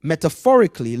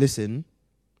 Metaphorically, listen,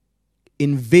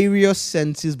 in various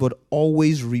senses, but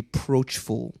always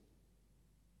reproachful.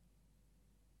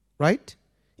 Right?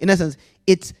 In essence,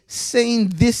 it's saying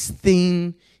this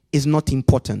thing is not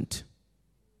important.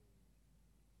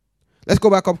 Let's go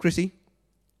back up, Chrissy.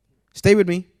 Stay with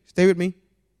me. Stay with me.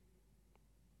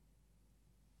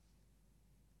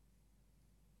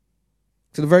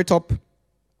 To the very top.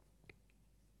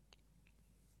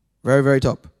 Very, very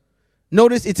top.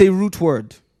 Notice it's a root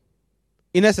word.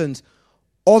 In essence,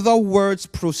 other words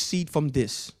proceed from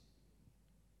this.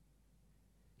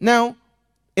 Now,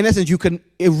 in essence,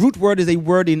 a root word is a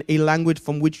word in a language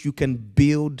from which you can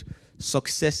build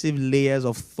successive layers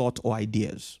of thought or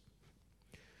ideas.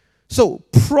 So,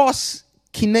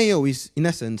 proskineo is, in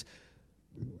essence,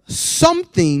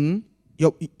 something.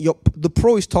 The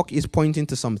pro is pointing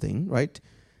to something, right?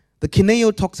 The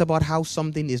kineo talks about how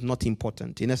something is not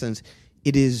important. In essence,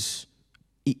 it is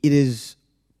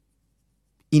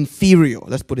inferior.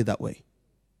 Let's put it that way.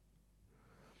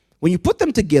 When you put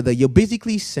them together, you're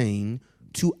basically saying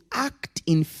to act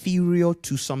inferior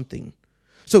to something.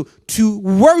 So to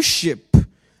worship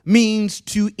means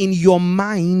to, in your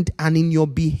mind and in your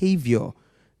behavior,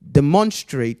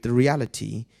 demonstrate the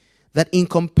reality that in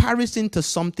comparison to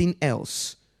something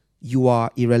else, you are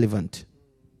irrelevant.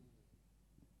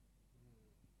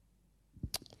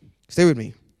 Stay with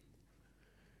me.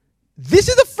 This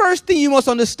is the first thing you must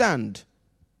understand.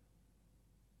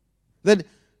 That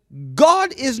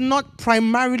God is not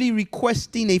primarily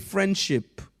requesting a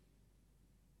friendship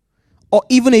or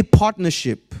even a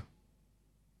partnership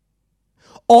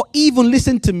or even,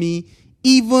 listen to me,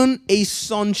 even a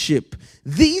sonship.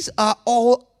 These are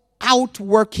all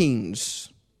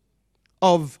outworkings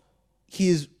of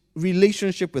his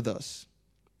relationship with us.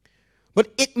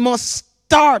 But it must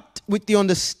start with the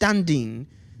understanding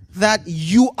that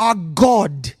you are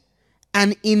God,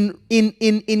 and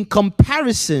in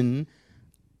comparison,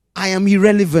 I am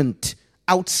irrelevant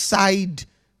outside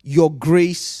your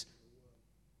grace.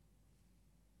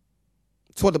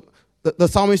 It's what the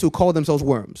psalmists who call themselves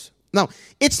worms. Now,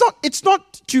 it's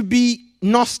not to be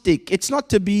Gnostic. It's not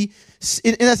to be,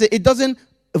 it doesn't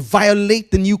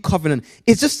violate the new covenant.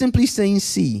 It's just simply saying,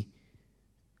 see,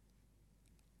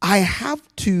 I have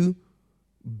to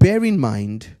bear in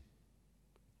mind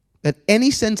that any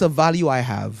sense of value I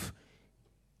have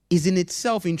is in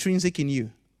itself intrinsic in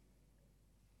you.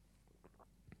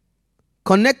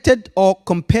 Connected or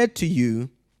compared to you,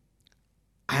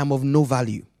 I am of no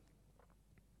value.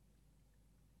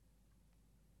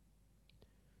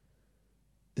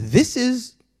 This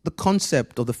is the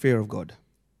concept of the fear of God.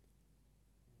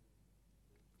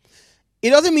 It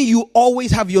doesn't mean you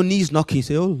always have your knees knocking,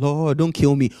 say, oh Lord, don't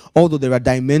kill me. Although there are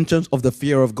dimensions of the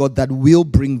fear of God that will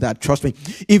bring that. Trust me.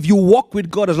 If you walk with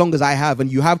God as long as I have,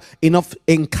 and you have enough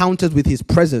encounters with his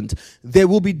presence, there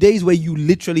will be days where you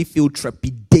literally feel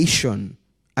trepidation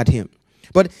at him.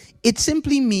 But it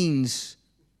simply means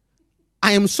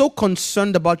I am so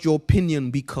concerned about your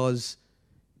opinion because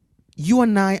you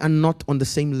and I are not on the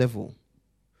same level.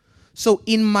 So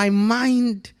in my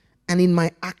mind and in my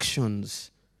actions,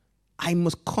 I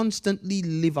must constantly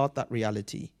live out that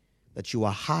reality that you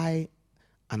are high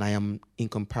and I am, in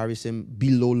comparison,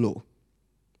 below low.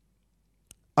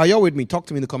 Are y'all with me? Talk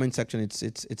to me in the comment section.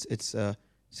 It's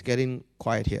getting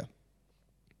quiet here.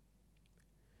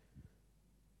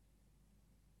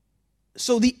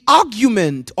 So the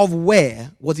argument of where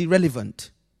was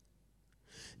irrelevant.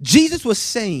 Jesus was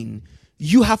saying,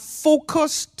 you have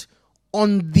focused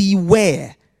on the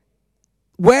where.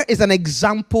 Where is an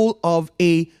example of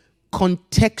a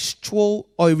contextual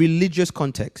or a religious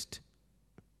context.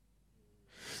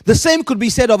 The same could be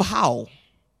said of how.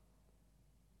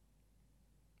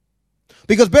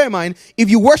 Because bear in mind, if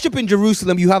you worship in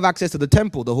Jerusalem, you have access to the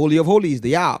temple, the Holy of Holies,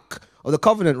 the Ark of the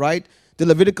Covenant, right? The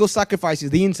Levitical sacrifices,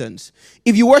 the incense.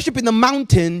 If you worship in the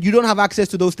mountain, you don't have access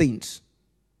to those things.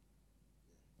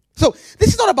 So this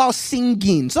is not about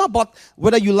singing. It's not about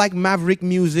whether you like Maverick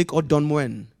music or Don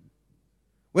Moen.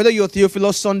 Whether you're a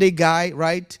Theophilus Sunday guy,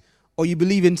 right? Or you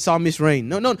believe in Psalmist Rain.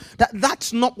 No,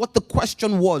 that's not what the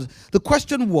question was. The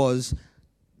question was,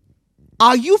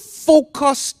 are you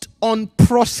focused on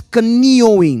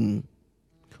proskuneoing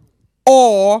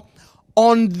or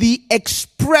on the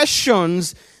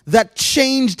expressions that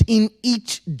changed in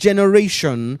each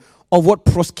generation of what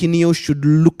proskuneo should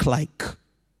look like?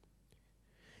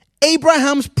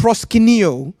 Abraham's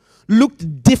proskuneo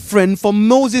looked different from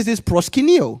Moses'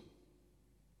 proskuneo.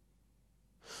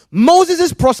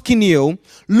 Moses' proskuneo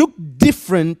looked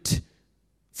different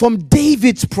from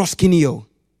David's proskuneo.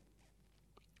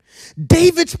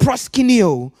 David's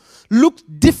proskuneo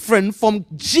looked different from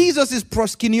Jesus'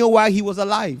 proskuneo while he was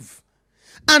alive.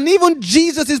 And even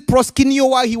Jesus' proskuneo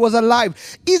while he was alive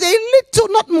is a little,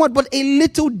 not more, but a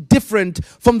little different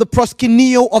from the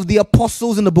proskuneo of the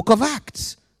apostles in the book of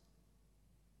Acts.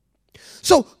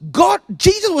 So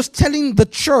Jesus was telling the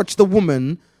church, the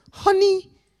woman, honey,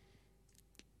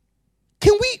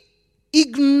 can we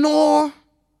ignore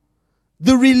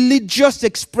the religious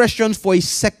expressions for a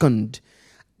second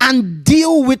and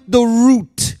deal with the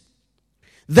root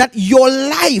that your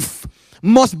life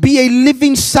must be a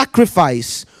living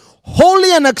sacrifice,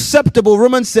 holy and acceptable.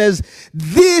 Romans says,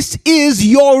 this is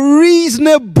your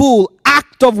reasonable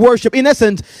act of worship. In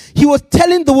essence, he was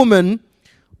telling the woman,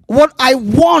 what I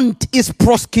want is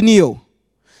proskuneo.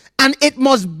 And it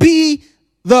must be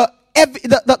the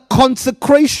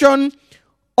consecration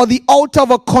or the altar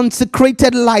of a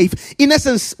consecrated life. In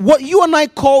essence, what you and I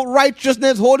call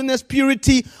righteousness, holiness,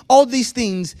 purity, all these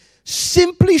things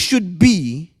simply should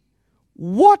be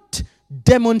what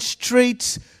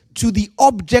demonstrates to the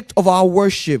object of our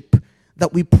worship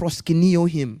that we proskuneo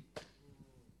him.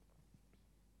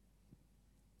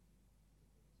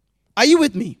 Are you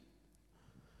with me?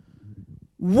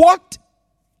 What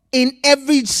in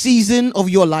every season of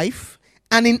your life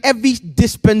and in every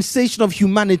dispensation of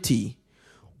humanity,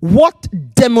 what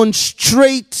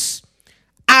demonstrates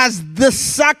as the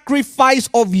sacrifice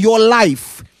of your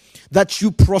life that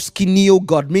you proskuneo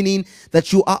God, meaning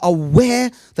that you are aware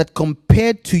that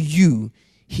compared to you,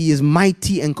 he is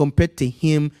mighty, and compared to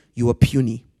him, you are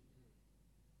puny.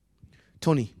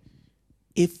 Tony,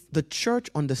 if the church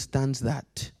understands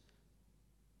that,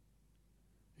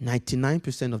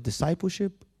 99% of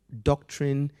discipleship,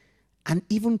 doctrine, and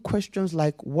even questions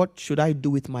like, what should I do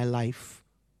with my life?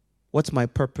 What's my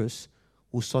purpose?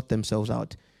 Will sort themselves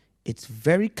out. It's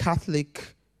very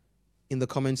Catholic in the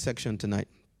comment section tonight.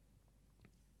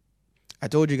 I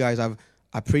told you guys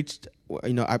I preached, I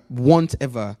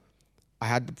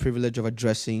had the privilege of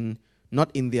addressing, not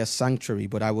in their sanctuary,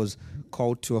 but I was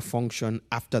called to a function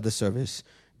after the service.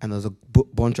 And there was a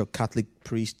bunch of Catholic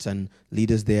priests and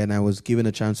leaders there, and I was given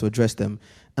a chance to address them.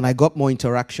 And I got more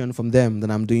interaction from them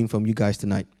than I'm doing from you guys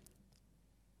tonight.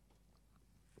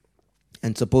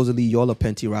 And supposedly you all are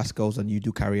Penty rascals and you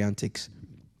do carry antics,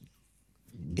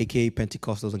 aka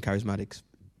Pentecostals and charismatics.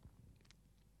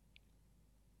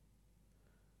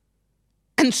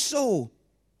 And so,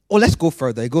 let's go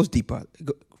further. It goes deeper.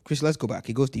 Chris, let's go back.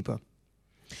 It goes deeper.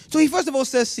 So he first of all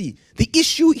says, see, the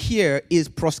issue here is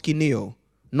proskuneo,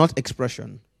 not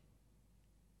expression.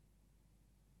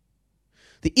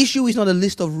 The issue is not a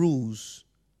list of rules.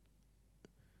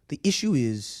 The issue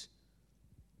is,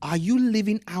 are you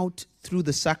living out through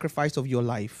the sacrifice of your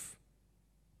life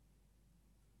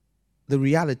the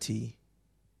reality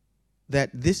that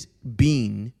this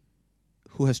being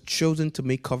who has chosen to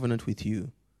make covenant with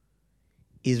you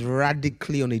is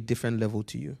radically on a different level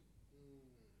to you?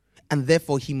 And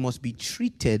therefore, he must be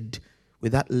treated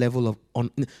with that level of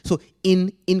so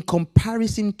in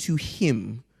comparison to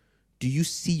him, do you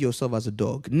see yourself as a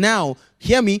dog? Now,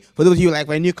 hear me, for those of you like,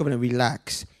 when you come and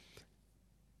relax.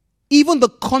 Even the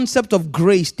concept of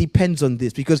grace depends on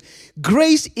this, because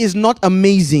grace is not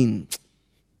amazing.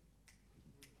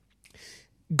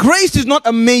 Grace is not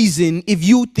amazing if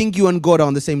you think you and God are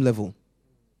on the same level.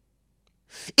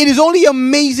 It is only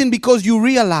amazing because you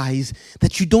realize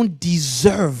that you don't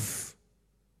deserve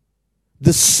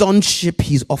the sonship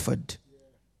he's offered.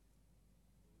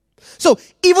 So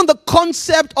even the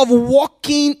concept of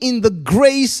walking in the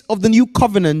grace of the new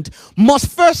covenant must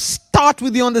first start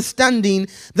with the understanding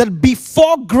that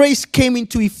before grace came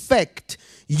into effect,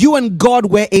 you and God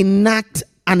were a gnat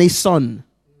and a son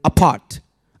apart.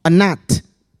 A gnat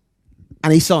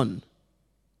and a son.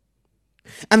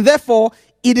 And therefore,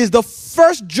 it is the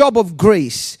first job of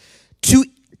grace to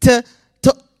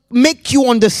make you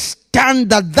understand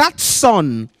that that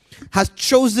son has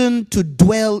chosen to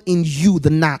dwell in you, the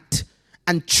gnat,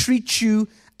 and treat you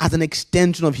as an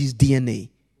extension of his DNA.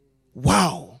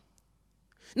 Wow.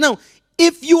 Now,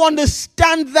 if you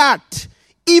understand that,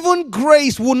 even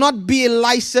grace will not be a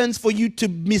license for you to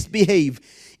misbehave.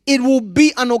 It will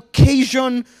be an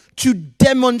occasion to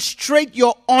demonstrate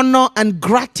your honor and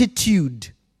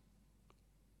gratitude.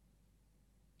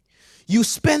 You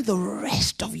spend the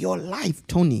rest of your life,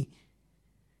 Tony,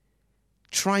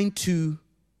 trying to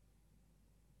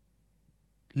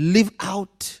live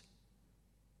out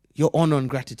your honor and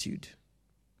gratitude.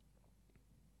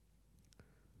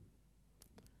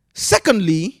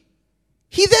 Secondly,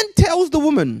 he then tells the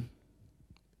woman,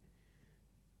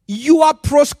 you are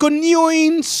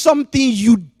proskuneoing something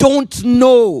you don't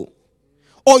know.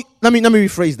 Or let me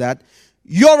rephrase that.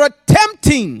 You're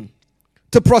attempting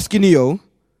to proskuneo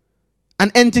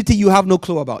an entity you have no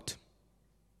clue about.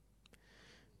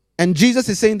 And Jesus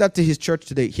is saying that to his church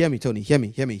today. Hear me, Tony. Hear me,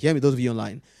 those of you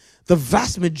online. The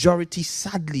vast majority,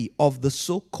 sadly, of the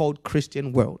so-called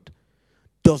Christian world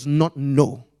does not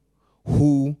know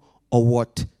who or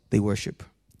what they worship.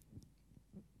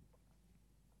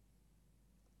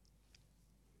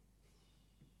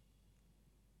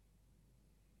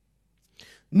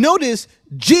 Notice,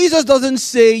 Jesus doesn't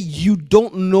say you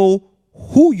don't know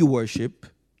who you worship.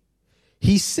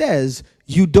 He says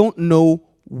you don't know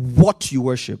what you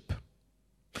worship.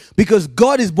 Because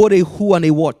God is both a who and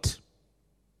a what.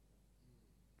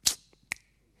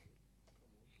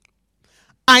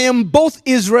 I am both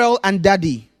Israel and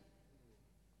daddy.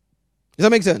 Does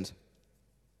that make sense?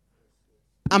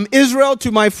 I'm Israel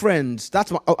to my friends.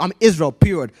 I'm Israel,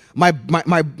 period. My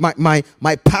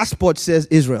passport says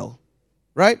Israel.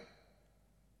 Right?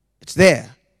 It's there.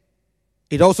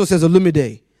 It also says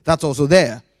Olumide. That's also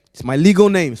there. It's my legal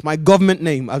name. It's my government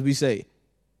name, as we say.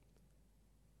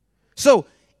 So,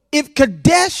 if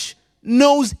Kadesh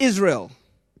knows Israel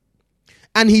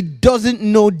and he doesn't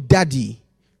know daddy,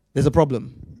 there's a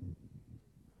problem.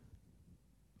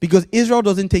 Because Israel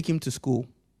doesn't take him to school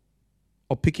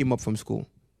or pick him up from school.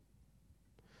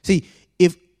 See,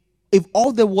 if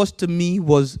all there was to me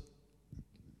was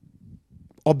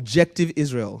objective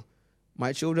Israel,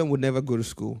 my children would never go to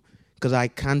school because I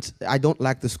don't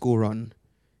like the school run.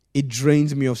 It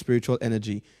drains me of spiritual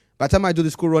energy. By the time I do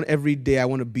the school run every day, I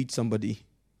want to beat somebody.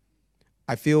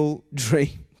 I feel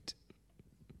drained.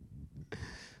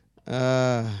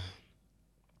 I'm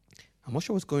not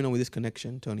sure what's going on with this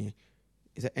connection, Tony.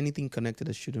 Is there anything connected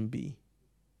that shouldn't be?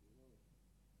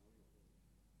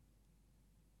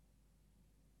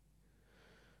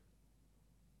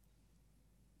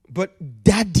 But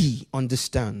daddy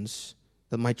understands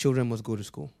that my children must go to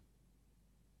school.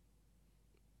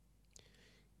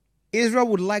 Israel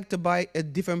would like to buy a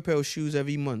different pair of shoes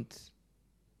every month.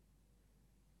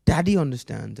 Daddy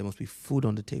understands there must be food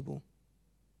on the table.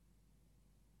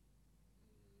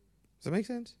 Does that make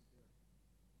sense?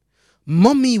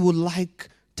 Mommy would like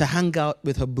to hang out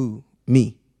with her boo,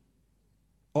 me.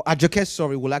 Or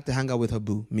Ajoke, would like to hang out with her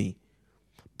boo, me.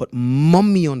 But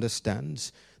mommy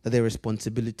understands that there are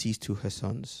responsibilities to her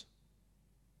sons.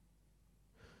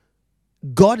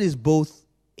 God is both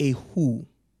a who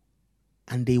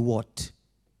and a what.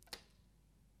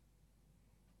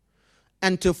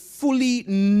 And to fully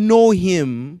know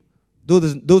him,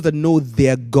 those that know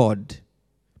their God.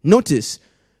 Notice,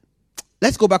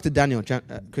 let's go back to Daniel,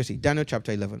 Chrissy, Daniel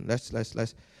chapter 11. Let's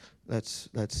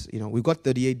we've got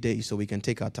 38 days so we can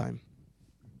take our time.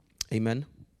 Amen.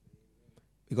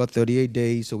 We got 38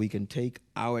 days so we can take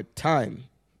our time.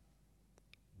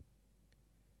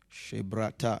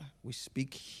 Shebrata. We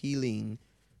speak healing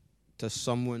to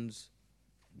someone's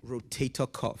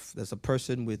rotator cuff. There's a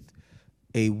person with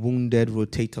a wounded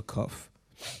rotator cuff.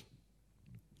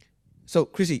 So,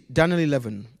 Chrissy, Daniel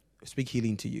 11, speak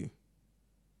healing to you.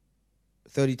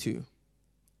 32.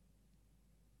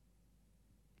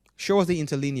 Show us the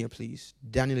interlinear, please.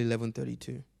 Daniel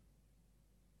 11:32.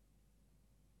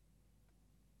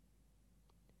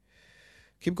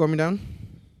 Keep coming down.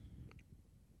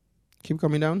 Keep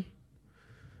coming down.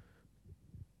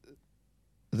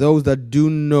 Those that do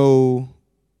know,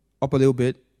 up a little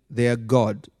bit, their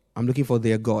God. I'm looking for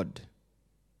their God.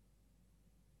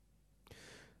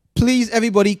 Please,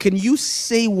 everybody, can you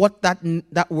say what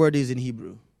that word is in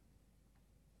Hebrew?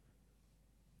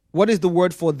 What is the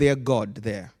word for their God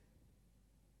there?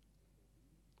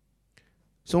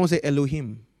 Someone say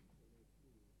Elohim.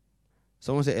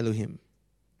 Someone say Elohim.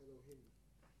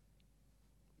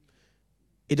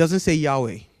 It doesn't say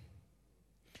Yahweh.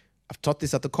 I've taught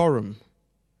this at the quorum.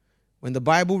 When the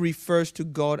Bible refers to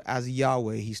God as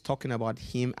Yahweh, he's talking about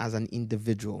him as an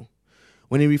individual.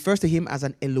 When it refers to him as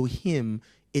an Elohim,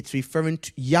 it's referring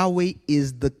to Yahweh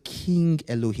is the King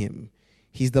Elohim.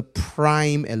 He's the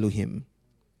prime Elohim.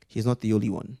 He's not the only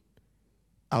one.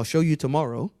 I'll show you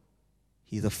tomorrow.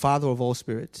 He's the Father of all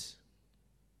spirits.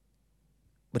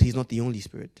 But he's not the only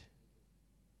spirit.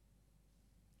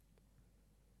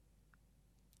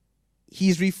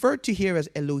 He's referred to here as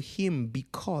Elohim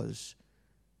because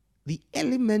the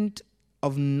element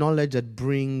of knowledge that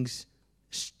brings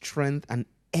strength and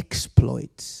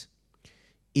exploits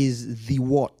is the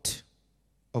what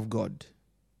of God.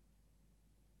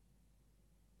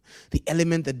 The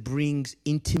element that brings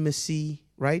intimacy,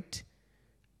 right?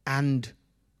 And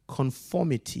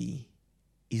conformity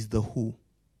is the who.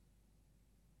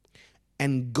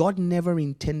 And God never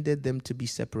intended them to be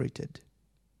separated.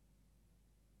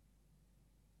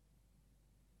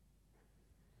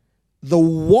 The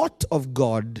what of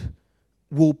God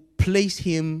will place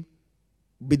him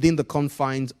within the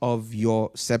confines of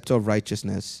your scepter of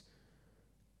righteousness,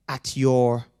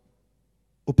 will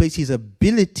place his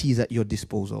abilities at your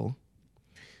disposal.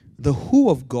 The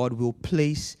who of God will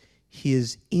place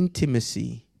his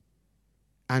intimacy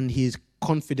and his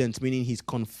confidence, meaning he's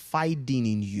confiding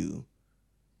in you.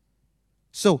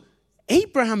 So,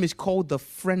 Abraham is called the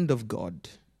friend of God.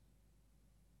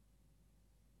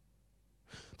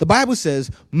 The Bible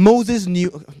says Moses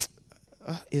knew,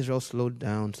 Israel slowed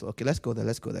down. So, okay, let's go there.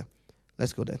 Let's go there.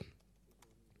 Let's go there.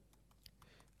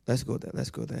 Let's go there. Let's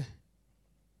go there.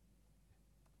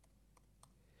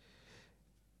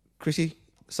 Chrissy,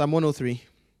 Psalm 103.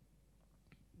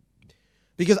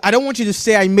 Because I don't want you to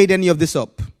say I made any of this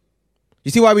up. You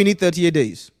see why we need 38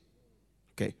 days?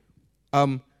 Okay.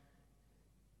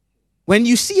 When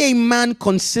you see a man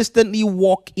consistently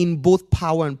walk in both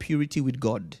power and purity with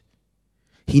God,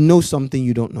 he knows something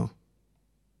you don't know.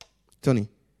 Tony,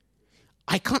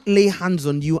 I can't lay hands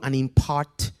on you and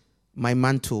impart my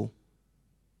mantle.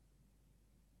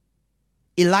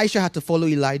 Elisha had to follow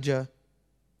Elijah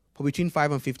for between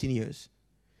 5 and 15 years.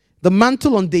 The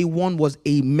mantle on day one was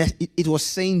it was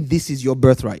saying this is your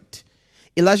birthright.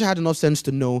 Elijah had enough sense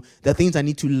to know the things I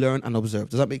need to learn and observe.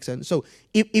 Does that make sense? So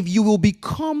if you will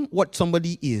become what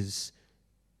somebody is,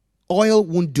 oil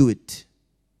won't do it.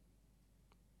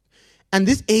 And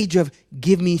this age of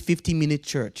give me 15-minute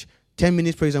church, 10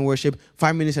 minutes praise and worship,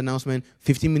 5 minutes announcement,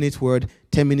 15 minutes word,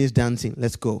 10 minutes dancing,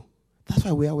 let's go. That's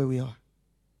why we are where we are.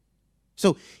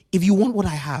 So if you want what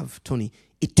I have, Tony,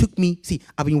 it took me, see,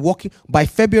 I've been walking, by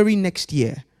February next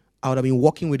year, I would have been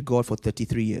walking with God for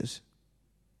 33 years.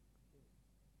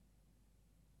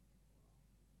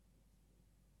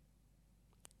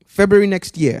 February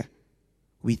next year,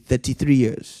 with 33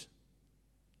 years.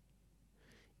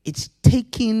 It's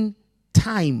taking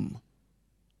time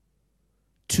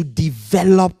to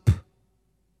develop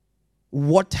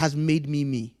what has made me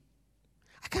me.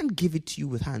 I can't give it to you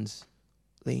with hands,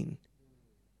 Lane.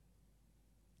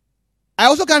 I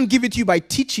also can't give it to you by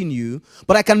teaching you,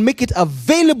 but I can make it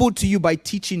available to you by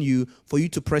teaching you for you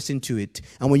to press into it.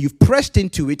 And when you've pressed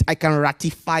into it, I can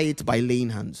ratify it by laying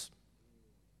hands.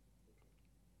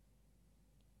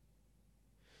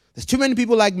 There's too many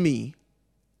people like me.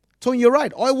 Tony, you're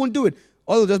right. Oil won't do it.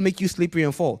 Oil will just make you slippery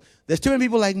and fall. There's too many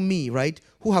people like me, right,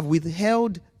 who have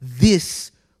withheld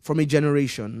this from a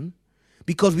generation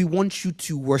because we want you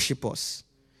to worship us.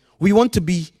 We want to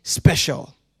be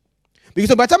special.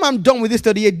 Because by the time I'm done with this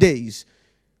 38 days,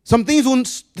 some things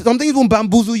won't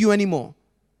bamboozle you anymore.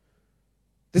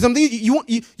 There's some things you won't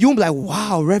be like,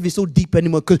 wow, Rev is so deep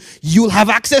anymore, because you'll have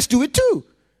access to it too.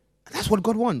 And that's what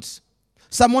God wants.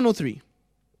 Psalm 103.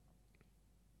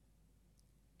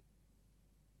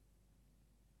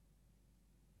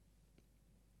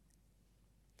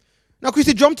 Now,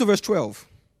 Christy, jump to verse 12.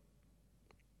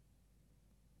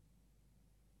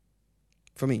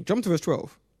 For me, jump to verse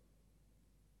 12.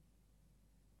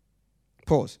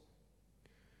 Pause.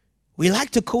 We like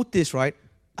to quote this, right?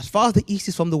 As far as the east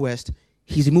is from the west,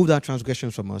 he's removed our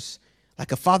transgressions from us.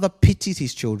 Like a father pities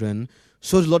his children,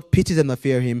 so the Lord pities them that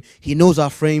fear him. He knows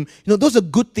our frame. You know, those are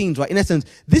good things, right? In essence,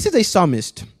 this is a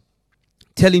psalmist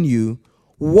telling you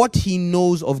what he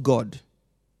knows of God.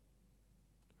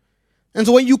 And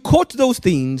so when you quote those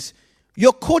things,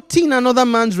 you're quoting another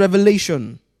man's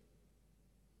revelation.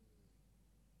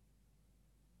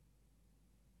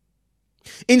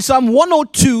 In Psalm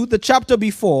 102, the chapter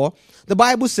before, the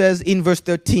Bible says in verse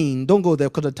 13, don't go there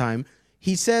because of time,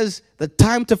 he says, the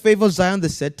time to favor Zion, the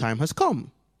said time has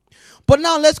come. But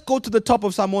now let's go to the top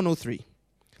of Psalm 103.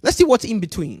 Let's see what's in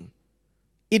between.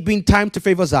 It being time to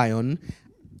favor Zion,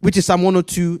 which is Psalm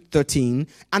 102:13,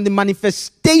 and the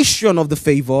manifestation of the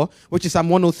favor, which is Psalm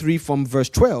 103 from verse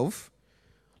 12.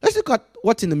 Let's look at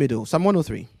what's in the middle. Psalm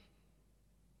 103.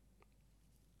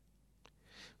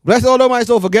 Bless the Lord, O my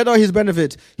soul, forget all his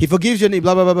benefits. He forgives your need,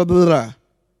 blah, blah, blah, blah, blah, blah.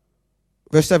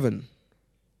 Verse 7.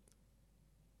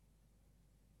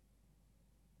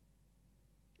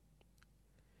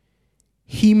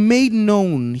 He made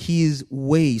known his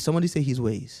ways. Somebody say his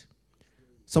ways.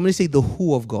 Somebody say the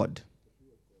who of God.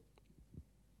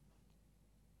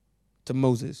 To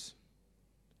Moses.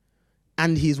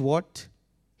 And his what?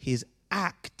 His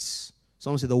acts.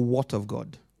 Someone say the what of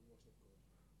God.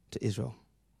 To Israel.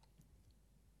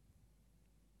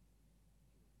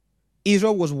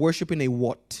 Israel was worshiping a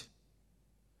what?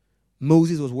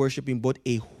 Moses was worshiping both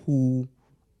a who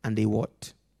and a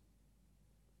what.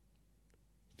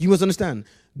 You must understand,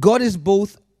 God is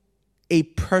both a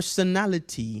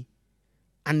personality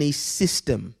and a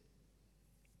system.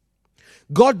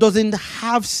 God doesn't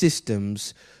have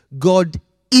systems. God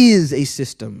is a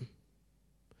system.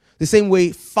 The same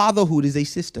way fatherhood is a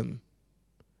system.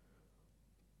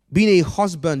 Being a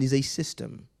husband is a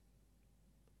system.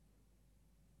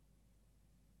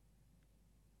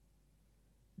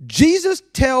 Jesus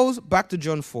tells, back to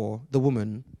John 4, the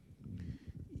woman,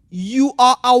 you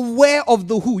are aware of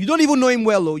the who. You don't even know him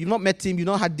well, though. You've not met him. You've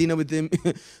not had dinner with him.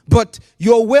 But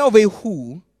you're aware of a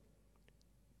who.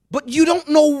 But you don't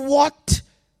know what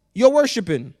you're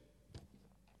worshiping.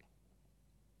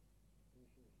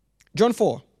 John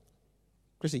 4.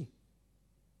 Chrissy.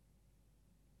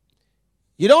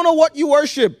 You don't know what you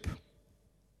worship.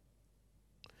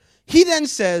 He then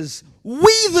says,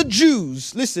 we the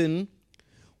Jews, listen,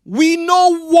 we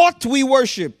know what we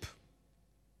worship.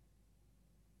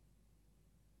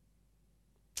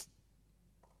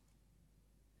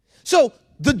 So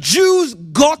the Jews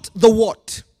got the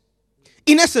what.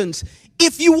 In essence,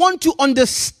 if you want to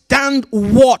understand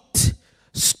what,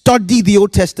 study the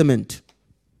Old Testament.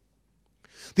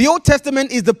 The Old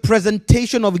Testament is the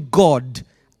presentation of God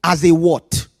as a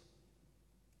what?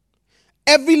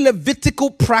 Every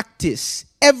Levitical practice,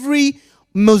 every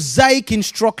Mosaic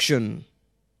instruction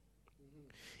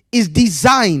is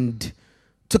designed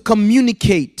to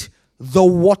communicate the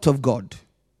what of God.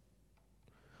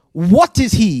 What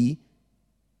is he?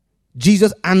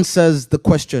 Jesus answers the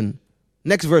question.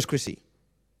 Next verse, Chrissy.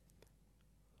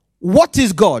 What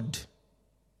is God?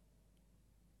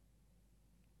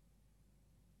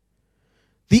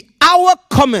 The hour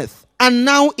cometh, and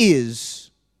now is,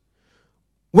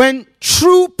 when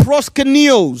true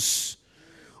proskyneos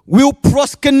will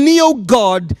proskuneo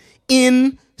God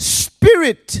in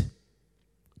spirit.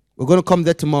 We're going to come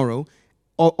there tomorrow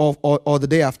or the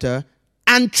day after.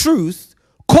 And truth,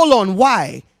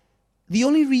 why? The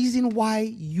only reason why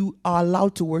you are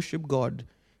allowed to worship God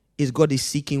is God is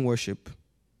seeking worship.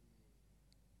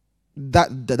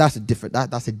 That's a different.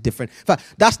 In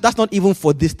fact, that's not even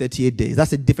for this 38 days.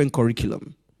 That's a different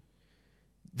curriculum.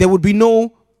 There would be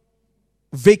no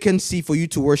vacancy for you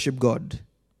to worship God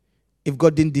if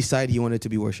God didn't decide he wanted to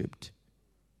be worshipped.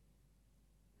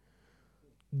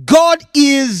 God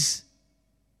is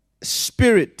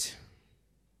spirit.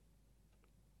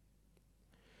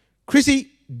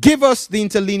 Chrissy, give us the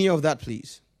interlinear of that,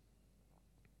 please.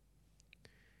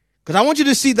 Because I want you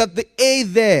to see that the A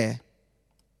there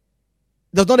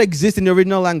does not exist in the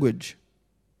original language.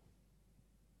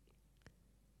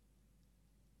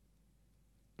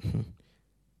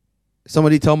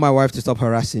 Somebody tell my wife to stop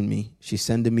harassing me. She's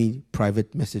sending me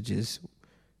private messages.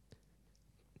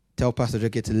 Tell Pastor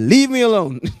Jackie to leave me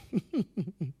alone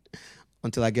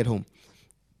until I get home.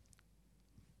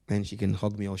 Then she can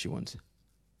hug me all she wants.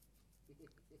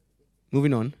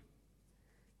 Moving on.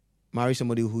 Marry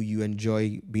somebody who you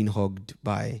enjoy being hugged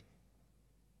by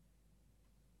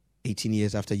 18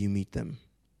 years after you meet them.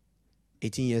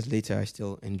 18 years later, I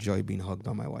still enjoy being hugged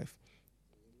by my wife.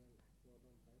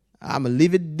 I'm going to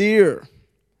leave it there.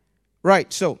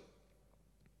 Right, so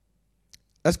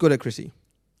let's go there, Chrissy.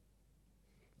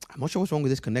 I'm not sure what's wrong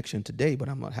with this connection today, but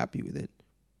I'm not happy with it.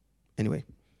 Anyway.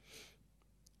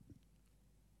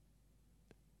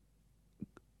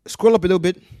 Scroll up a little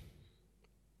bit.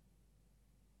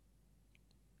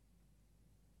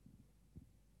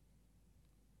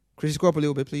 Chrissy, scroll up a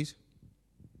little bit, please.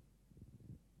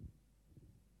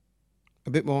 A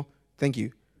bit more. Thank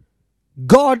you.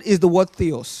 God is the word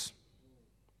theos.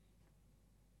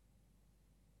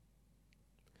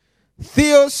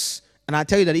 Theos, and I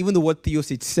tell you that even the word theos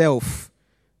itself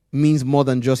means more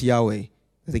than just Yahweh.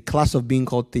 There's a class of being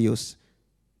called theos,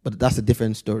 but that's a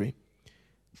different story.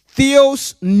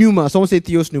 Theos pneuma. Someone say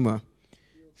theos pneuma.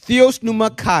 Theos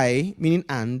pneuma kai, meaning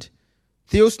and.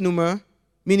 Theos pneuma,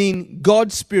 meaning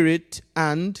God, Spirit,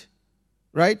 and,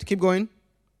 right? Keep going.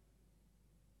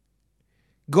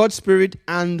 God, Spirit,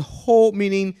 and whole,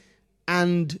 meaning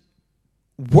and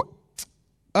what?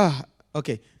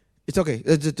 Okay. It's okay.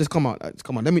 Just come on.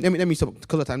 Come on. Let me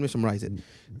color time. Let me summarize it.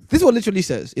 This is what literally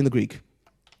says in the Greek.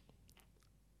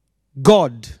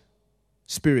 God,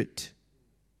 Spirit.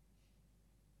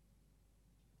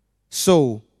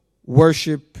 So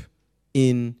worship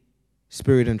in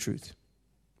spirit and truth.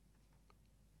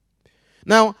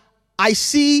 Now, I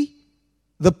see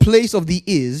the place of the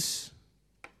is.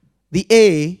 The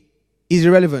A is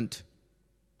irrelevant.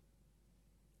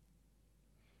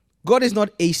 God is not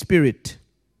a spirit.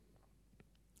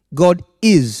 God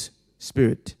is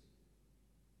spirit.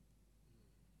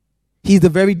 He's the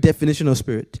very definition of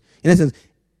spirit. In essence,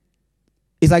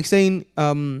 it's like saying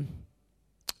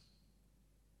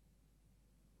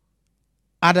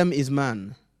Adam is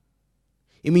man.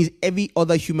 It means every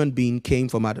other human being came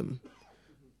from Adam.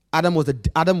 Adam was not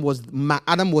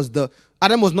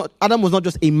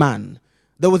just a man.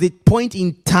 There was a point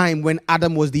in time when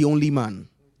Adam was the only man.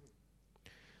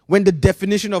 When the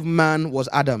definition of man was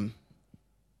Adam.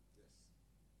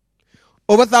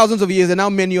 Over thousands of years, there are now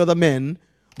many other men,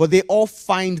 but they all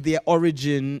find their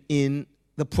origin in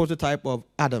the prototype of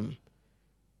Adam.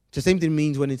 The same thing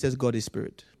means when it says God is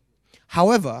spirit.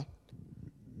 However,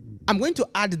 I'm going to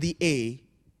add the A.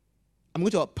 I'm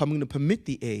going to permit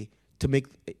the A to make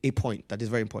a point that is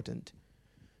very important.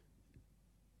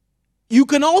 you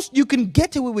can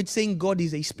get away with saying God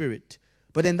is a spirit,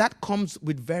 but then that comes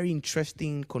with very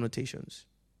interesting connotations.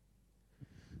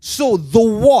 So the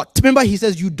what, remember he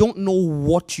says you don't know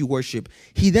what you worship.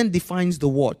 He then defines the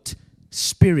what?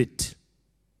 Spirit.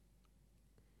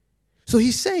 So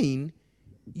he's saying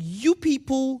you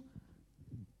people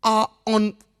are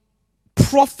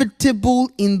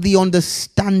unprofitable in the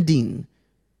understanding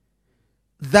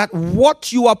that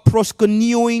what you are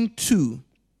proskunioing to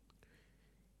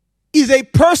is a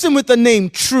person with the name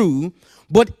true,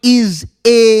 but is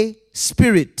a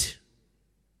spirit.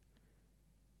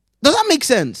 Does that make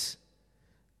sense?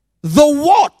 The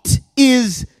what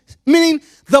is, meaning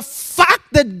the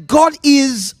fact that God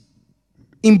is,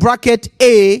 in bracket,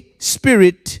 a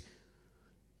spirit,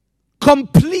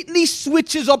 completely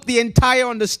switches up the entire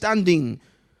understanding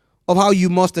of how you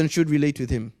must and should relate with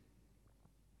him.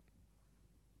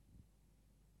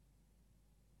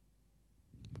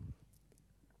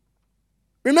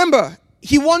 Remember,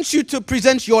 he wants you to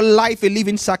present your life a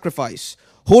living sacrifice,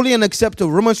 holy and acceptable.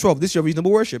 Romans 12, this is your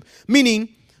reasonable worship. Meaning,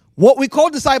 what we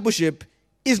call discipleship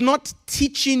is not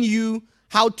teaching you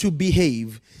how to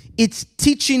behave. It's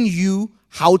teaching you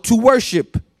how to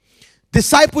worship.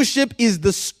 Discipleship is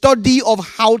the study of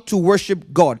how to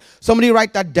worship God. Somebody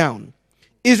write that down.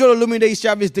 Israel Olumide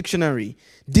Chavez Dictionary.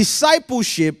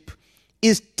 Discipleship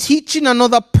is teaching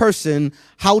another person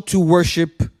how to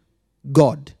worship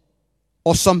God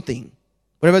or something.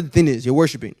 Whatever the thing is you're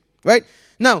worshiping. Right?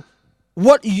 Now,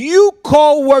 what you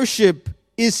call worship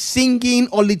is singing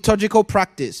or liturgical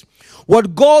practice.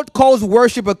 What God calls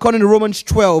worship, according to Romans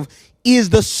 12, is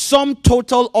the sum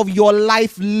total of your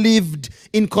life lived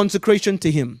in consecration to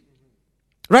him.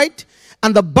 Right?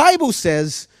 And the Bible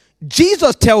says,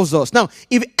 Jesus tells us. Now,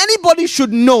 if anybody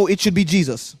should know, it should be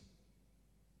Jesus.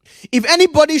 If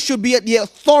anybody should be at the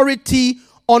authority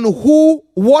on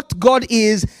what God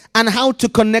is and how to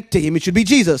connect to him, it should be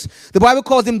Jesus. The Bible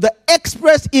calls him the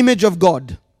express image of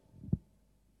God.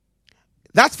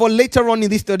 That's for later on in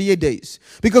these 38 days.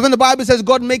 Because when the Bible says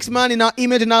God makes man in our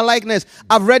image and our likeness,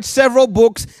 I've read several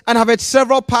books and I've heard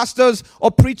several pastors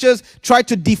or preachers try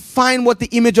to define what the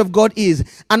image of God is.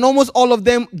 And almost all of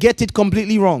them get it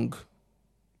completely wrong.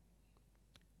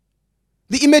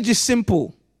 The image is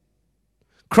simple.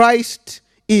 Christ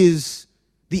is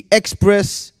the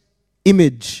express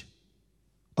image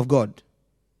of God.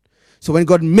 So when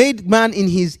God made man in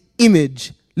his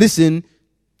image, listen,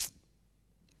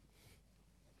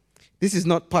 this is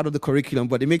not part of the curriculum,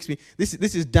 but it makes me, this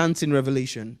is dance in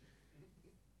Revelation.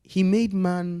 He made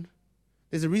man,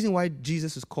 there's a reason why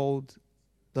Jesus is called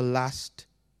the last.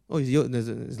 Oh,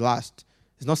 he's last.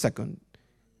 He's not second.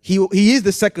 He is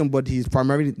the second, but he's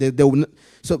primarily,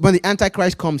 so when the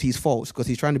Antichrist comes, he's false, because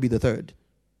he's trying to be the third.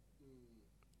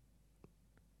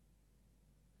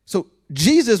 So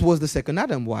Jesus was the second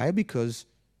Adam. Why? Because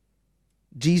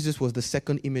Jesus was the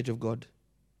second image of God.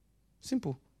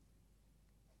 Simple.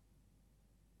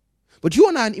 But you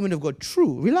and I are an image of God.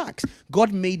 True. Relax.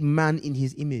 God made man in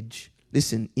his image.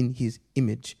 Listen, in his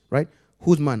image. Right?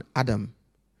 Who's man? Adam.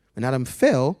 When Adam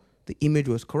fell, the image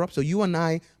was corrupt. So you and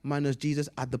I, minus Jesus,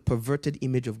 are the perverted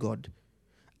image of God.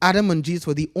 Adam and Jesus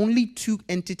were the only two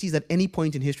entities at any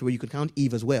point in history, where you could count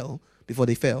Eve as well, before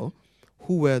they fell,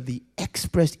 who were the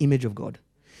express image of God.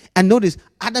 And notice,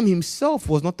 Adam himself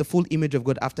was not the full image of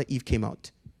God after Eve came out.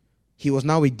 He was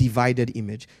now a divided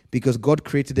image, because God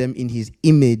created them in his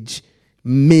image,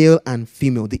 male and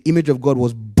female. The image of God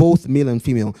was both male and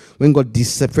female. When God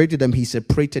separated them, he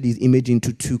separated his image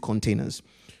into two containers.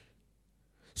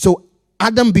 So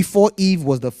Adam before Eve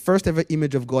was the first ever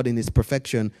image of God in its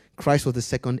perfection. Christ was the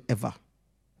second ever.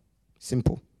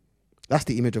 Simple. That's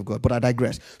the image of God. But I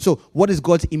digress. So what is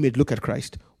God's image? Look at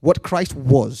Christ. What Christ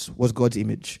was God's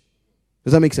image.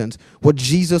 Does that make sense? What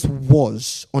Jesus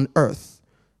was on earth,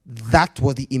 that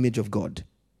was the image of God.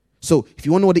 So if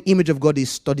you want to know what the image of God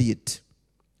is, study it.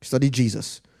 Study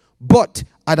Jesus. But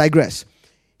I digress.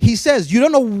 He says, you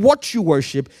don't know what you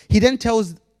worship. He then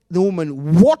tells the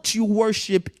woman, what you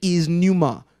worship is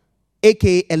Pneuma,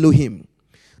 aka Elohim.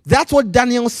 That's what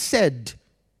Daniel said.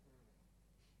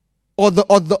 Or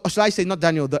should I say not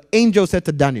Daniel, the angel said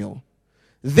to Daniel,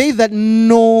 they that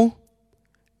know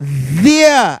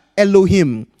their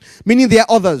Elohim, meaning there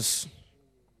are others.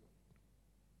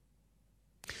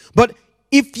 But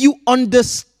if you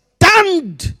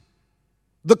understand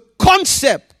the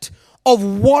concept of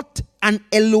what an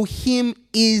Elohim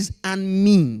is and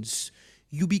means,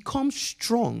 you become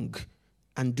strong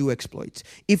and do exploits.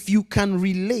 If you can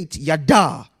relate,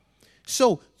 yada.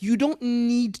 So you don't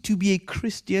need to be a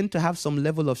Christian to have some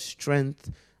level of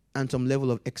strength and some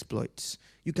level of exploits.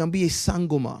 You can be a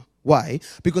sangoma Why?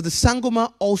 Because the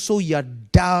Sangoma also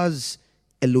yardas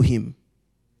Elohim.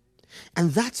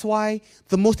 And that's why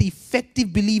the most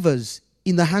effective believers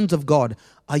in the hands of God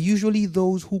are usually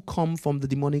those who come from the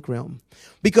demonic realm.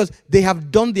 Because they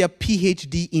have done their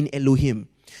PhD in Elohim.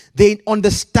 They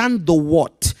understand the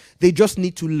what. They just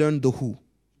need to learn the who.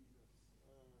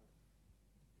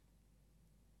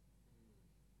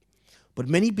 But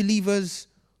many believers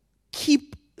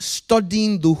keep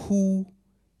studying the who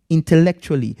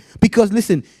intellectually. Because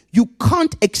listen, you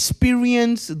can't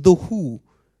experience the who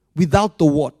without the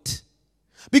what.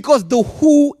 Because the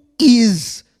who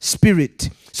is spirit.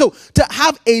 So to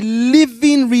have a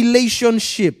living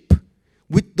relationship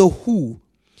with the who,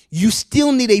 you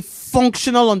still need a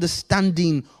functional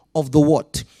understanding of the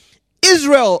what.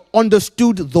 Israel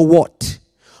understood the what.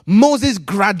 Moses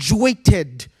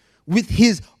graduated with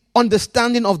his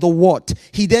understanding of the what.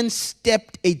 He then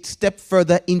stepped a step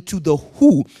further into the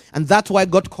who, and that's why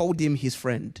God called him his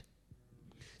friend.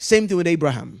 Same thing with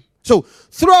Abraham. So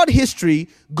throughout history,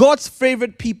 God's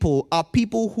favorite people are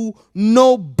people who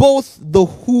know both the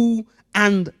who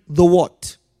and the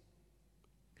what.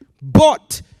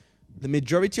 But the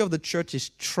majority of the church is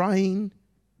trying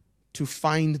to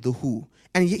find the who.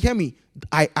 And hear me,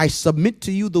 I submit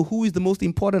to you, the who is the most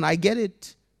important. I get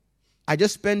it. I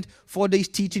just spent 4 days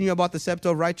teaching you about the scepter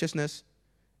of righteousness.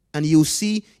 And you'll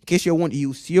see, in case you're wondering,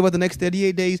 you'll see over the next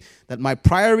 38 days that my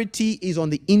priority is on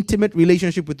the intimate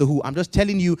relationship with the who. I'm just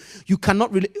telling you, you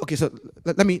cannot really. Okay, so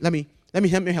let me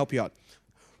help you out.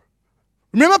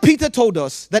 Remember, Peter told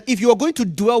us that if you are going to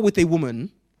dwell with a woman,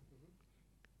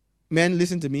 men,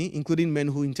 listen to me, including men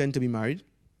who intend to be married.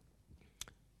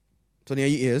 Tony, are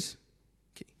you ears?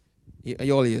 Okay. Are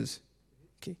you all ears?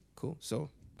 Okay, cool. So,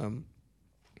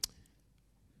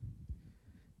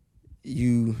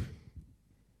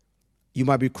 you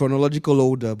might be chronological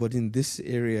older, but in this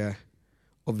area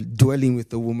of dwelling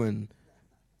with a woman,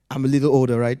 I'm a little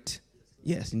older, right?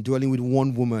 Yes, in dwelling with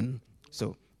one woman.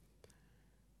 So,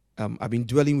 I've been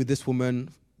dwelling with this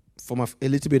woman from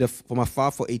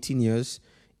afar for 18 years,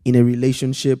 in a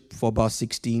relationship for about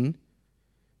 16,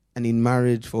 and in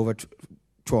marriage for over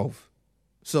 12.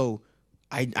 So,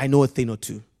 I know a thing or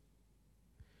two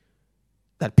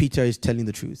that Peter is telling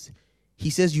the truth. He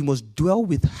says you must dwell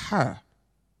with her.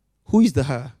 Who is the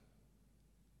her?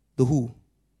 The who?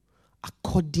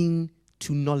 According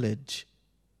to knowledge.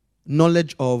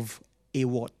 Knowledge of a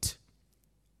what?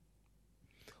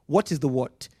 What is the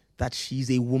what? That she's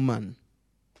a woman.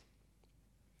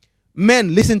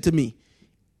 Men, listen to me.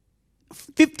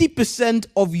 50%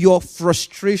 of your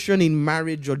frustration in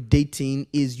marriage or dating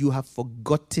is you have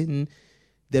forgotten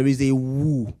there is a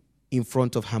woo in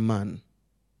front of her man.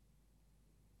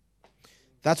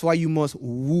 That's why you must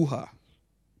woo her.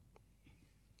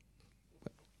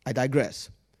 I digress.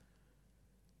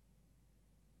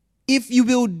 If you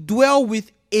will dwell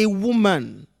with a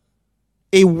woman,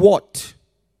 a what?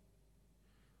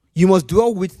 You must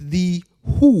dwell with the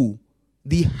who,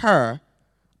 the her,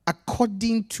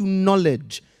 according to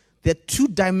knowledge. There are two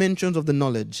dimensions of the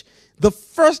knowledge. The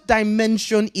first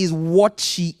dimension is what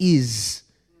she is.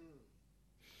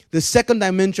 The second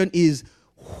dimension is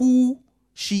who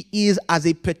she is as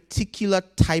a particular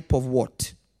type of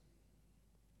what.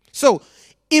 So,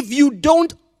 if you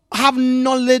don't have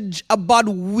knowledge about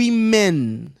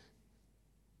women,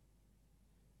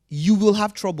 you will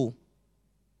have trouble.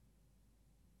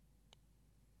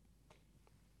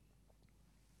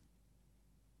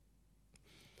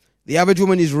 The average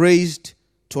woman is raised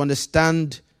to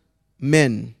understand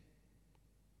men,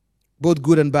 both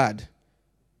good and bad.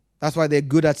 That's why they're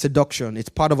good at seduction. It's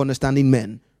part of understanding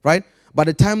men, right? By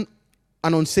the time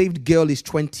an unsaved girl is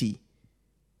 20,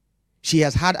 she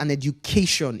has had an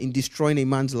education in destroying a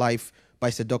man's life by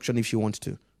seduction if she wants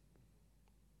to.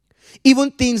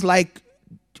 Even things like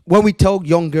when we tell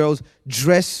young girls,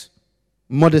 dress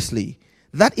modestly,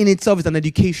 that in itself is an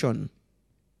education.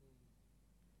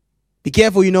 Be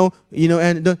careful,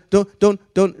 and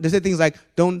don't. They say things like,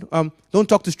 don't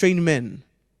talk to strange men.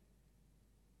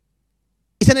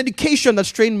 It's an education that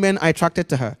strange men are attracted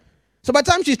to her. So by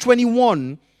the time she's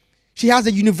 21, she has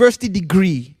a university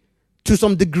degree to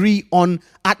some degree on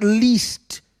at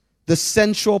least the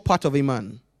sensual part of a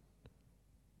man.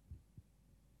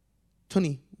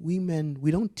 Tony,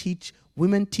 women teach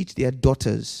their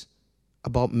daughters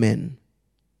about men.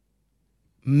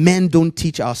 Men don't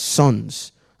teach our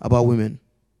sons about women.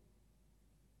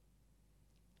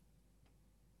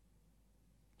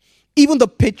 Even the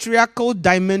patriarchal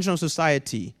dimension of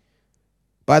society.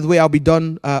 By the way, I'll be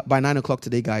done by 9 o'clock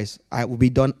today, guys. I will be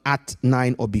done at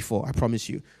 9 or before, I promise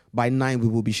you. By 9, we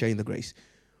will be sharing the grace.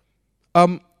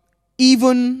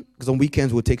 even, because on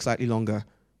weekends will take slightly longer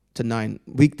to 9.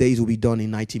 Weekdays will be done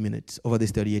in 90 minutes over these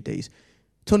 38 days.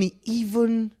 Tony,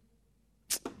 even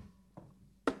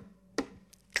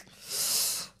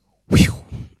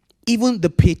the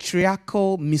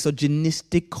patriarchal,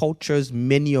 misogynistic cultures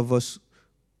many of us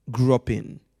grew up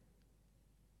in,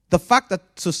 the fact that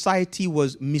society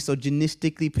was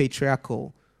misogynistically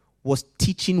patriarchal was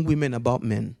teaching women about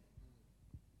men.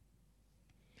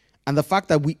 And the fact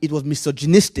that it was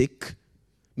misogynistic,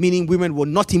 meaning women were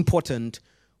not important,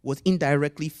 was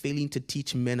indirectly failing to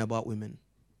teach men about women.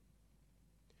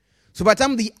 So by the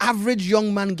time the average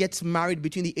young man gets married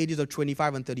between the ages of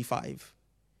 25 and 35,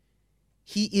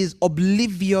 he is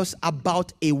oblivious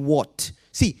about a what.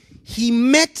 See, he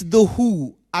met the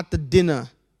who at the dinner.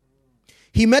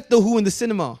 He met the who in the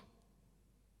cinema.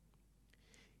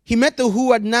 He met the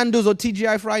who at Nando's or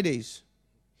TGI Fridays.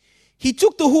 He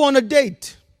took the who on a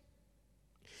date.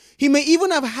 He may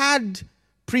even have had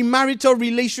premarital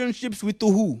relationships with the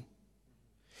who.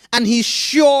 And he's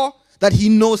sure that he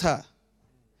knows her.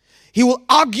 He will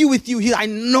argue with you. I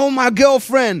know my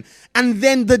girlfriend. And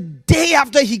then the day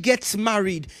after he gets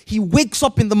married, he wakes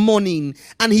up in the morning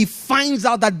and he finds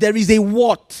out that there is a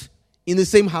what in the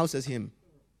same house as him.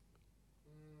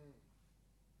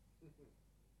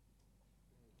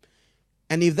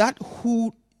 And if that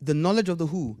who, the knowledge of the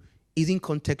who, isn't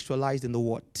contextualized in the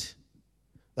what,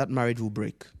 that marriage will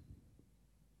break.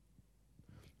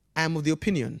 I am of the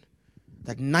opinion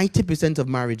that 90% of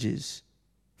marriages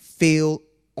fail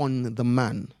on the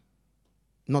man,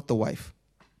 not the wife.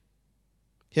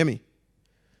 Hear me?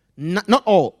 Not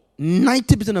all.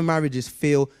 90% of marriages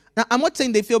fail. Now, I'm not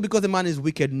saying they fail because the man is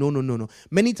wicked. No.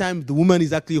 Many times the woman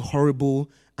is actually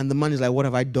horrible and the man is like, what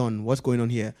have I done? What's going on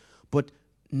here? But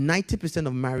 90%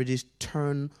 of marriages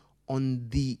turn on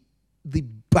the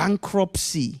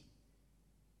bankruptcy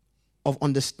of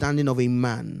understanding of a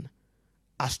man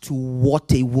as to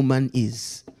what a woman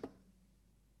is.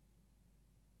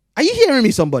 Are you hearing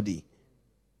me, somebody?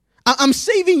 I'm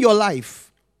saving your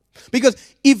life.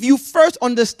 Because if you first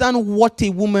understand what a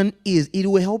woman is, it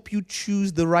will help you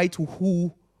choose the right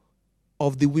who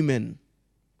of the women.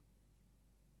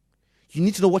 You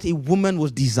need to know what a woman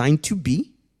was designed to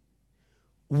be,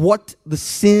 what the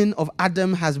sin of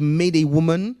Adam has made a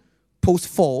woman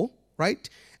post-fall, right?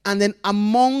 And then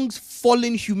amongst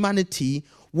fallen humanity,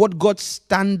 what God's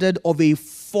standard of a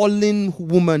fallen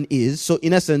woman is. So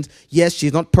in essence, yes,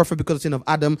 she's not perfect because of the sin of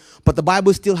Adam, but the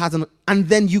Bible still has and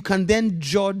then you can then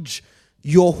judge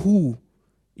your who,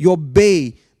 your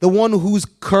bae, the one whose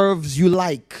curves you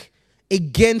like,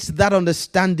 against that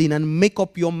understanding and make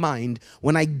up your mind.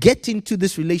 When I get into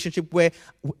this relationship where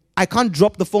I can't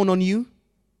drop the phone on you,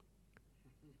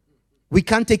 we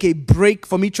can't take a break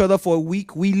from each other for a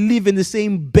week, we live in the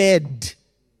same bed.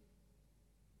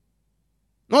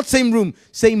 Not same room,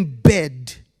 same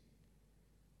bed.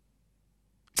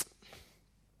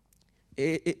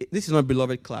 This is not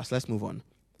beloved class. Let's move on.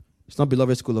 It's not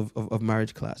beloved school of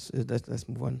marriage class. Let's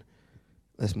move on.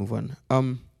 Let's move on.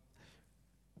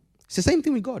 It's the same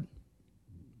thing with God.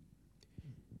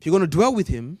 If you're going to dwell with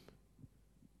him,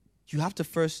 you have to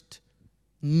first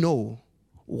know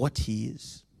what he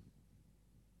is.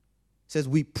 It says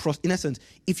in essence,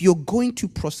 if you're going to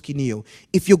proskuneo,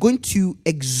 if you're going to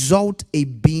exalt a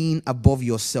being above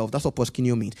yourself, that's what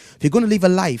proskuneo means. If you're going to live a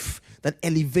life that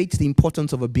elevates the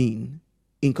importance of a being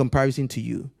in comparison to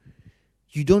you,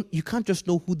 you can't just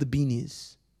know who the being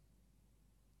is.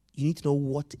 You need to know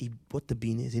what the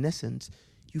being is. In essence,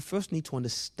 you first need to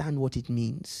understand what it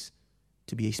means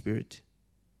to be a spirit.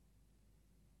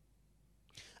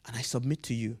 And I submit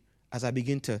to you, as I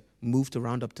begin to move to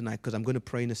round up tonight, because I'm going to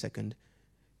pray in a second.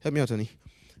 Help me out, Tony.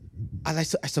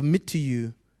 As I submit to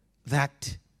you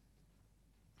that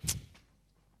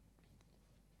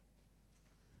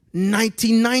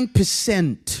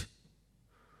 99%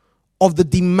 of the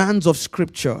demands of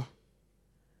Scripture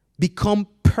become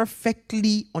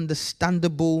perfectly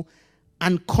understandable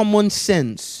and common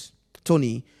sense,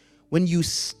 Tony, when you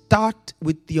start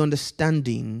with the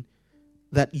understanding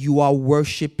that you are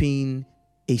worshiping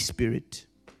a spirit.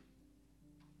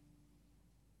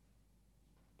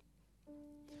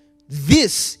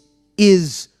 This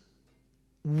is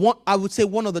what I would say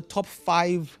one of the top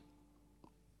 5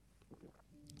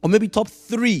 or maybe top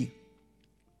 3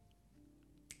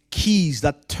 keys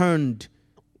that turned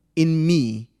in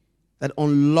me, that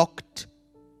unlocked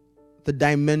the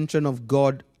dimension of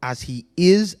God as he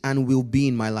is and will be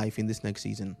in my life in this next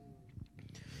season.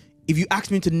 If you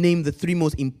ask me to name the 3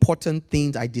 most important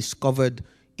things I discovered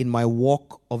in my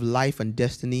walk of life and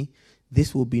destiny,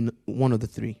 this will be one of the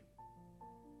 3.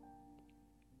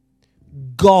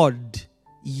 God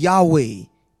Yahweh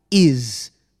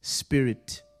is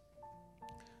spirit.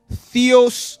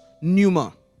 Theos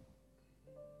pneuma.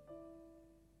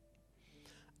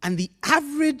 And the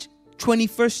average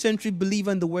 21st century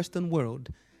believer in the Western world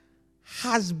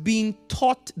has been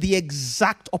taught the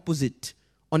exact opposite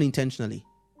unintentionally.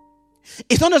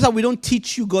 It's not just that we don't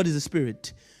teach you God is a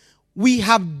spirit. We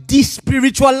have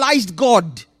despiritualized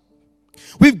God.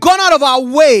 We've gone out of our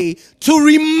way to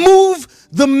remove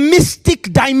the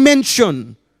mystic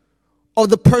dimension of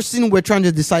the person we're trying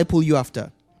to disciple you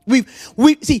after.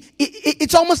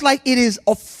 It's almost like it is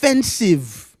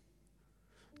offensive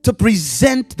to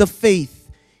present the faith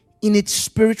in its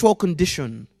spiritual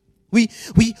condition. We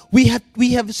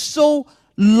have so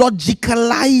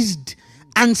logicalized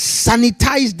and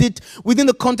sanitized it within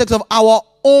the context of our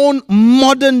own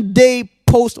modern day,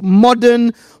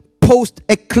 postmodern,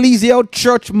 post-ecclesial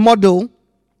church model,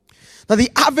 that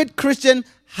the average Christian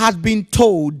has been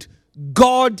told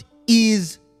God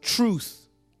is truth.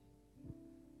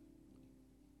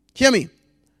 Hear me.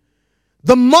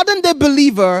 The modern day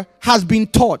believer has been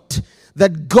taught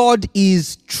that God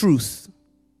is truth.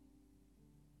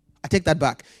 I take that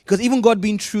back. Because even God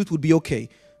being truth would be okay.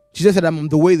 Jesus said, I'm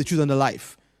the way, the truth, and the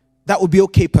life. That would be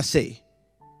okay per se.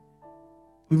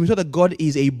 We've been taught that God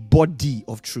is a body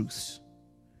of truths.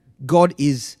 God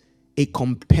is a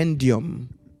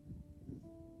compendium.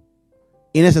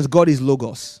 In essence, God is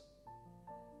Logos.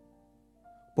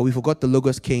 But we forgot the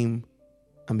Logos came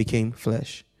and became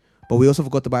flesh. But we also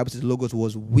forgot the Bible says the Logos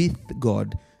was with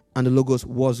God, and the Logos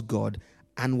was God,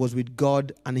 and was with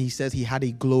God, and he says he had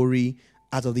a glory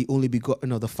as of the only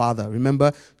begotten of the Father.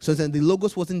 Remember? So then the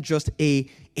Logos wasn't just a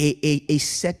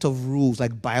set of rules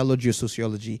like biology or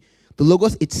sociology. The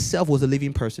Logos itself was a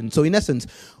living person. So in essence,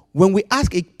 when we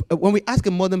ask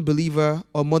a modern believer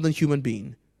or modern human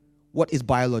being, what is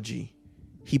biology?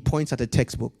 He points at a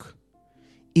textbook.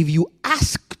 If you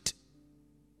asked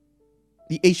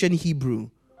the ancient Hebrew,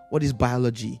 what is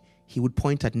biology? He would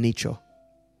point at nature.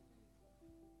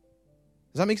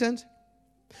 Does that make sense?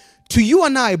 To you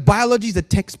and I, biology is a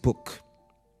textbook.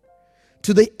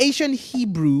 To the ancient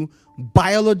Hebrew,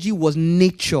 biology was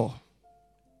nature.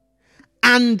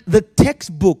 And the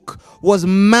textbook was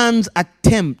man's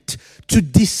attempt to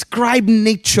describe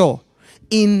nature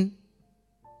in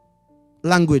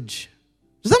language.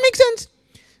 Does that make sense?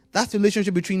 That's the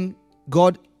relationship between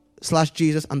God /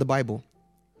 Jesus and the Bible.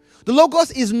 The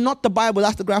Logos is not the Bible,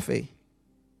 that's the graphe.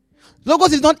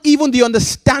 Logos is not even the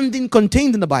understanding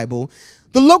contained in the Bible.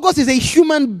 The Logos is a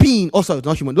human being. Oh, sorry,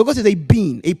 not human. Logos is a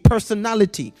being, a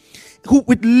personality, who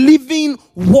with living,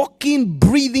 walking,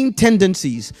 breathing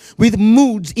tendencies, with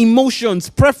moods, emotions,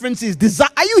 preferences, desire.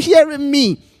 Are you hearing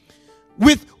me?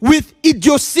 With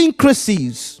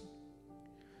idiosyncrasies.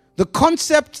 The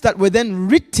concepts that were then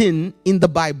written in the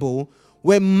Bible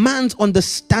were man's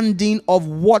understanding of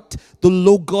what the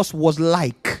Logos was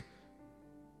like.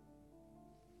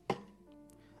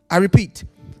 I repeat,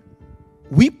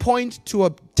 we point to a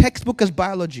textbook as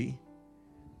biology.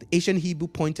 The ancient Hebrew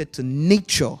pointed to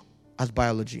nature as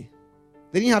biology.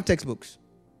 They didn't have textbooks.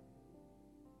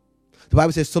 The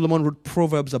Bible says Solomon wrote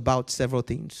proverbs about several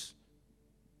things.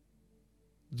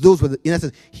 Those were, in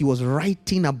essence, he was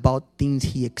writing about things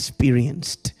he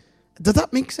experienced. Does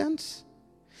that make sense?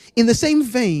 In the same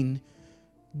vein,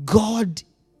 God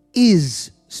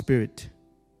is spirit.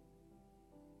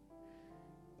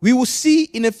 We will see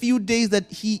in a few days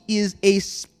that he is a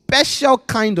special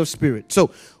kind of spirit.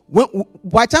 So,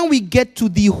 by the time we get to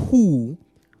the who,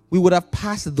 we would have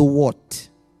passed the what.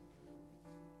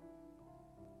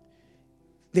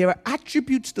 There are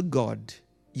attributes to God,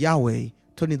 Yahweh,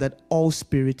 telling that all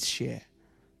spirits share.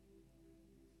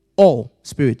 All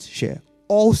spirits share.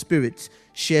 All spirits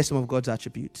share some of God's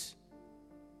attributes.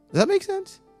 Does that make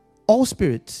sense? All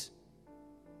spirits.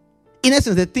 In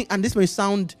essence, the thing, and this may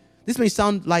sound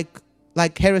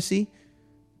like heresy.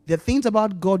 There are things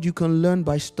about God you can learn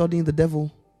by studying the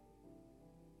devil.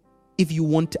 If you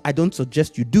want to, I don't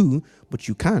suggest you do, but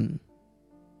you can.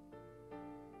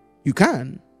 You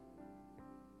can.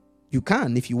 You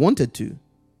can if you wanted to.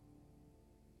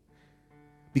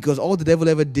 Because all the devil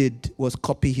ever did was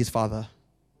copy his father,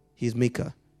 his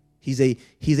maker. He's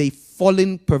a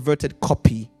fallen, perverted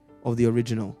copy of the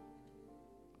original.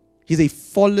 He's a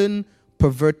fallen,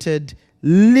 perverted,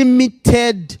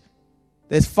 limited.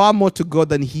 There's far more to God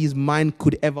than his mind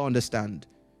could ever understand.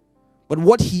 But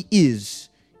what he is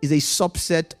a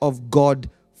subset of God,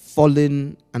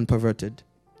 fallen and perverted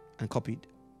and copied.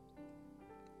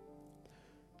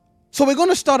 So we're going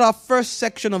to start our first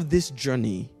section of this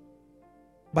journey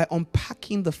by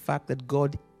unpacking the fact that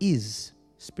God is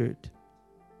spirit.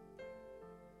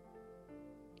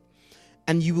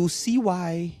 And you will see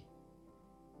why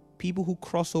people who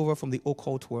cross over from the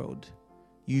occult world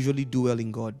usually do well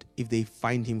in God if they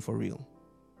find him for real.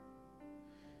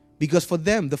 Because for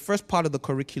them, the first part of the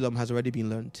curriculum has already been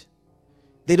learned.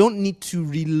 They don't need to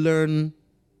relearn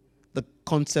the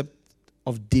concept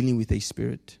of dealing with a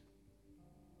spirit.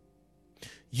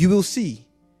 You will see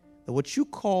that what you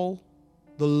call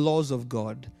the laws of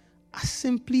God are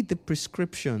simply the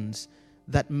prescriptions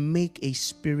that make a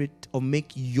spirit or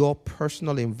make your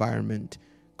personal environment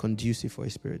conducive for a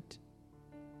spirit.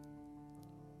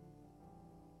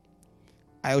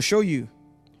 I'll show you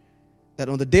that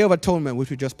on the Day of Atonement, which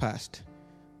we just passed,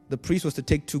 the priest was to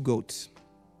take 2 goats.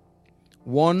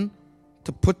 One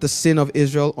to put the sin of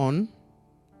Israel on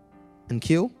and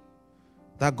kill.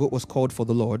 That goat was called for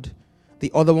the Lord.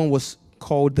 The other one was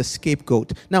called the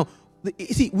scapegoat. Now, you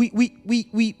see,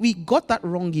 we got that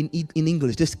wrong in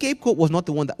English. The scapegoat was not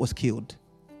the one that was killed.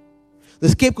 The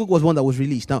scapegoat was one that was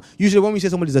released. Now, usually when we say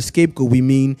somebody is a scapegoat, we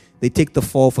mean they take the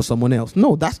fall for someone else.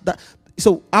 No, that's that.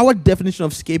 So our definition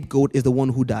of scapegoat is the one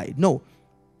who died. No.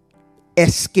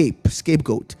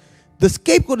 Scapegoat. The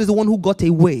scapegoat is the one who got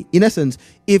away. In essence,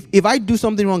 if I do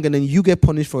something wrong and then you get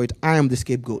punished for it, I am the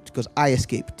scapegoat because I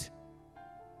escaped.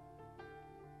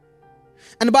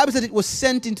 And the Bible said it was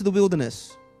sent into the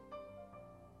wilderness.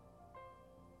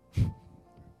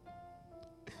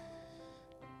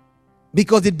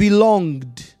 Because it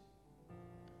belonged.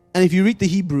 And if you read the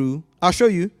Hebrew, I'll show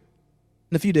you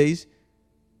in a few days,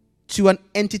 to an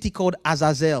entity called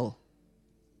Azazel.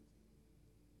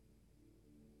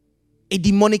 A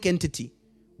demonic entity.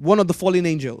 One of the fallen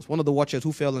angels. One of the watchers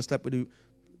who fell and slept with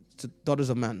the daughters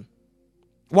of man.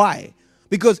 Why?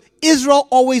 Because Israel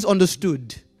always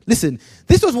understood. Listen,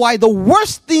 this was why the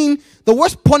worst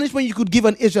punishment you could give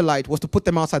an Israelite was to put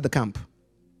them outside the camp.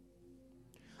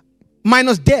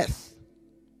 Minus death.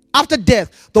 After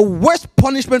death, the worst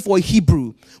punishment for a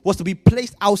Hebrew was to be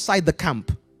placed outside the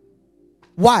camp.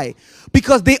 Why?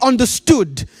 Because they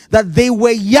understood that they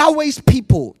were Yahweh's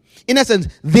people. In essence,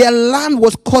 their land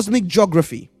was cosmic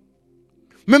geography.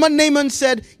 Remember, Naaman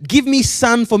said, give me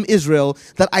sand from Israel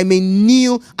that I may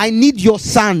kneel. I need your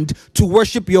sand to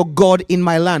worship your God in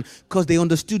my land. Because they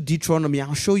understood Deuteronomy.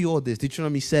 I'll show you all this.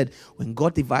 Deuteronomy said, when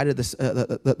God divided the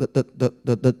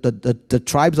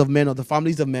tribes of men or the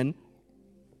families of men,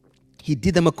 he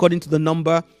did them according to the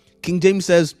number. King James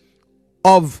says,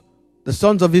 of the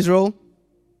sons of Israel,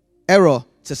 error.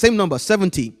 It's the same number,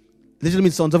 70. Literally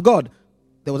means sons of God.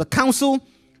 There was a council,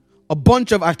 a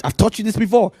bunch of, I've taught you this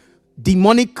before,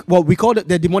 demonic, well, we call it,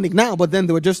 they're demonic now, but then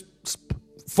they were just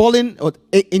fallen or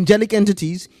angelic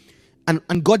entities,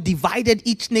 and God divided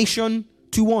each nation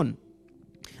to one.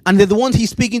 And they're the ones he's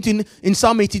speaking to in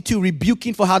Psalm 82,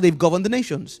 rebuking for how they've governed the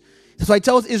nations. So he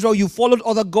tells Israel, you followed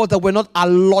other gods that were not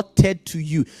allotted to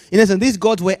you. In essence, these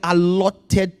gods were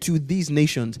allotted to these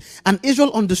nations. And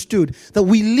Israel understood that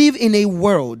we live in a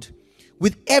world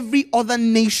with every other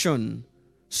nation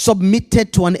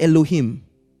submitted to an Elohim.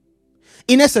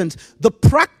 In essence, the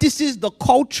practices, the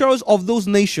cultures of those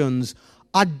nations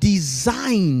are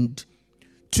designed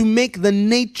to make the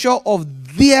nature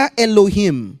of their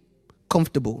Elohim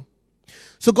comfortable.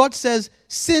 So God says,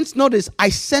 since, notice, I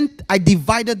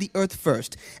divided the earth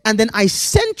first, and then I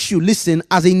sent you, listen,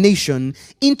 as a nation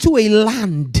into a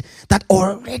land that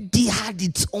already had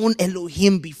its own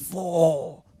Elohim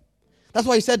before. That's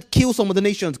why he said, kill some of the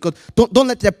nations, because don't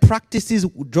let their practices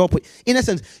drop. In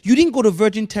essence, you didn't go to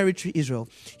virgin territory, Israel.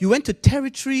 You went to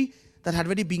territory that had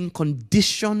already been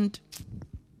conditioned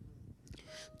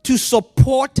to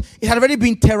support, it had already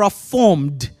been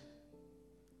terraformed.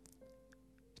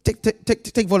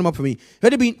 Take volume up for me. It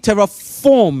had already been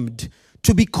terraformed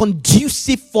to be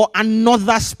conducive for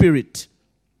another spirit.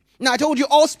 Now, I told you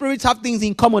all spirits have things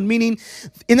in common, meaning,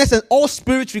 in essence, all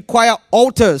spirits require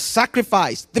altars,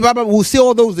 sacrifice. We'll see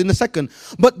all those in a second.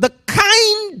 But the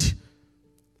kind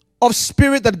of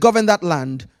spirit that governed that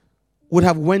land would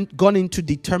have gone into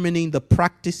determining the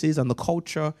practices and the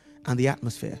culture and the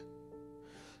atmosphere.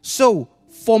 So,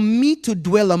 for me to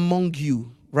dwell among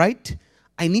you, right,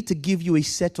 I need to give you a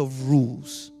set of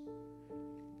rules.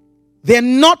 They're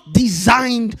not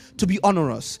designed to be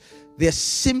onerous. They're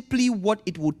simply what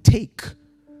it will take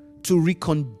to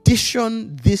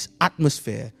recondition this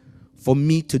atmosphere for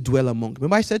me to dwell among.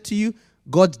 Remember I said to you,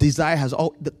 God's desire has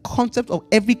the concept of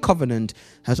every covenant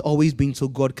has always been so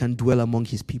God can dwell among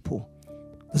his people.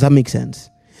 Does that make sense?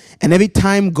 And every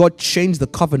time God changed the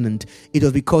covenant, it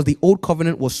was because the old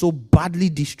covenant was so badly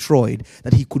destroyed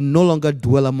that he could no longer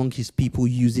dwell among his people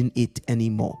using it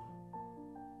anymore.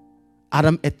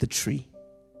 Adam ate the tree.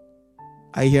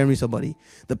 Are you hearing me, somebody?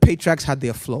 The patriarchs had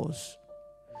their flaws.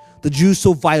 The Jews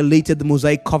so violated the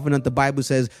Mosaic covenant, the Bible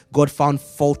says God found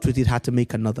fault with it, had to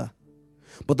make another.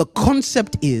 But the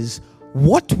concept is,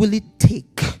 what will it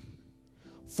take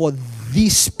for the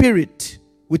Spirit,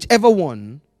 whichever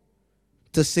one,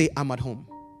 to say, I'm at home?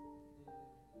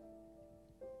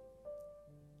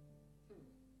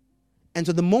 And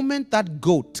so the moment that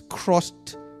goat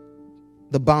crossed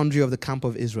the boundary of the camp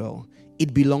of Israel,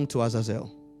 it belonged to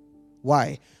Azazel.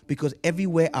 Why? Because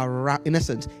everywhere around, in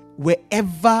essence,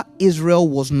 wherever Israel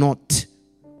was not,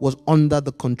 was under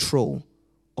the control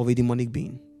of a demonic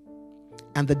being.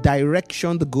 And the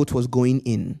direction the goat was going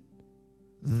in,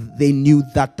 they knew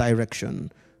that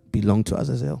direction belonged to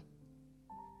Azazel.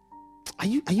 Are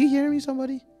you hearing me,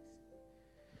 somebody?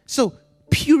 So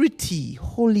purity,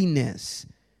 holiness,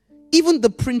 even the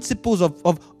principles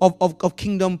of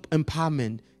kingdom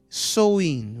empowerment,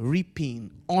 sowing,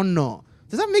 reaping, honor.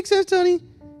 Does that make sense, Tony?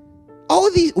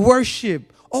 All these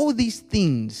worship, all these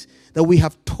things that we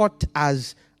have taught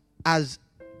as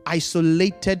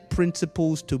isolated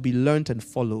principles to be learned and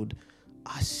followed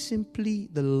are simply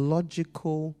the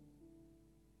logical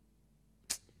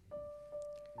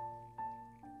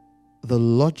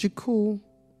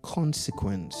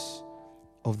consequence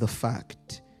of the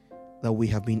fact that we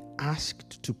have been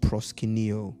asked to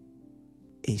proskuneo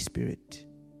a spirit.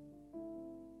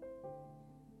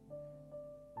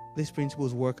 These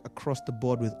principles work across the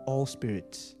board with all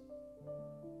spirits.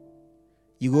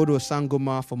 You go to a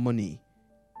Sangoma for money,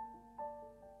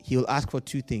 he will ask for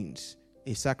two things: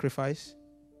 a sacrifice,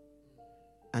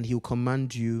 and he will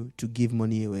command you to give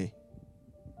money away.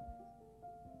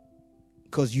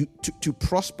 Because to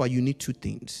prosper, you need two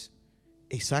things: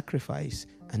 a sacrifice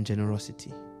and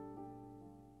generosity.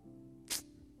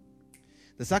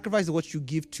 The sacrifice is what you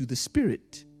give to the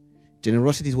Spirit.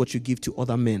 Generosity is what you give to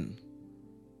other men.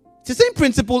 It's the same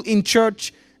principle in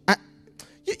church.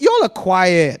 Y'all are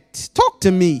quiet. Talk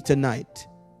to me tonight.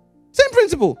 Same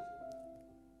principle.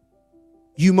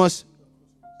 You must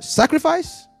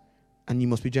sacrifice and you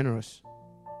must be generous.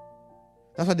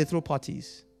 That's why they throw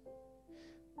parties.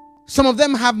 Some of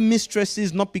them have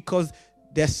mistresses not because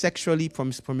they're sexually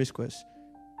promiscuous.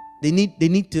 They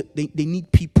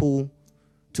need people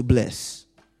to bless.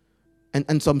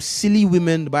 And some silly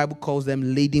women, the Bible calls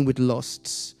them laden with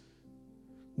lusts,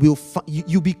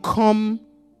 you become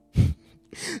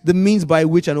the means by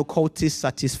which an occultist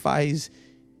satisfies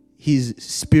his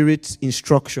spirit's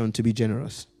instruction to be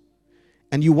generous.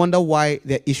 And you wonder why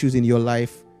there are issues in your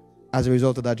life as a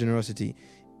result of that generosity.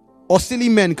 Or silly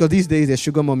men, because these days there's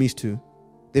sugar mummies too.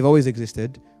 They've always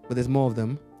existed, but there's more of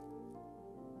them.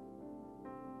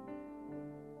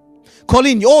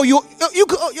 Colin,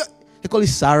 they call it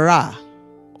Sarah.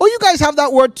 Oh, you guys have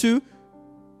that word too?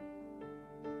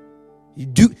 You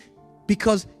do,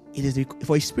 because it is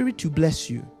for a spirit to bless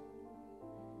you.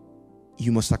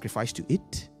 You must sacrifice to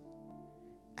it,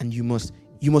 and you must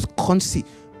concede.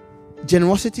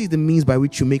 Generosity is the means by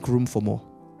which you make room for more.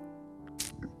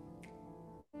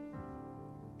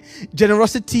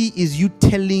 Generosity is you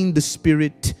telling the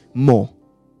Spirit more.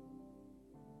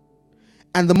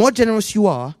 And the more generous you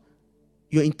are,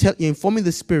 you're informing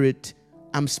the Spirit,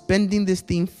 I'm spending this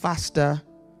thing faster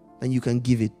than you can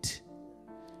give it.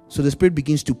 So the Spirit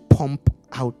begins to pump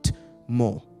out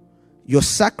more. Your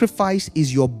sacrifice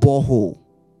is your borehole.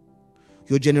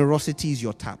 Your generosity is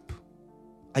your tap.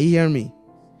 Are you hearing me?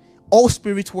 All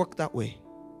spirits work that way.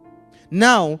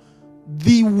 Now,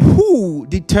 the who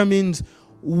determines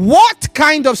what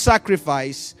kind of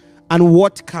sacrifice and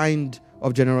what kind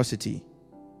of generosity.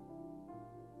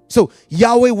 So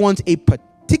Yahweh wants a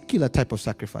particular type of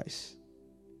sacrifice.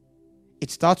 It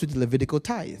starts with the Levitical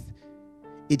tithe.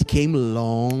 It came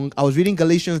long. I was reading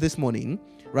Galatians this morning,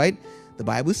 right? The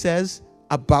Bible says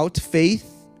about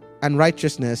faith and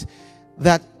righteousness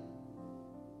that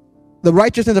the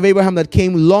righteousness of Abraham that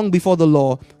came long before the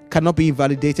law cannot be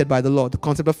invalidated by the law. The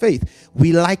concept of faith.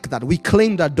 We like that. We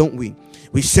claim that, don't we?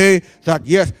 We say that,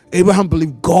 yes, Abraham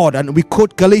believed God. And we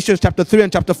quote Galatians chapter 3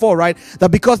 and chapter 4, right?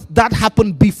 That because that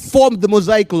happened before the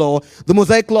Mosaic law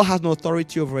has no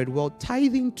authority over it. Well,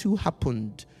 tithing too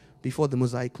happened before the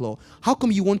Mosaic law. How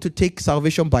come you want to take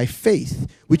salvation by faith,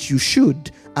 which you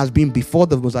should, as being before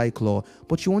the Mosaic law,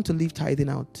 but you want to leave tithing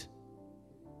out?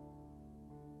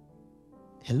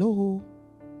 Hello?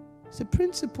 It's a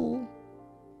principle.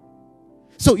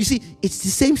 So you see, it's the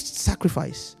same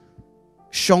sacrifice.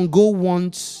 Shango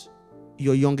wants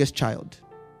your youngest child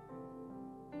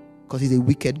because he's a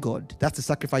wicked god. That's the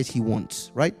sacrifice he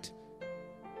wants, right?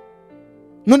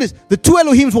 Notice, the two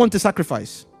Elohims want to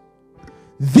sacrifice.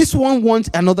 This one wants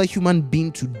another human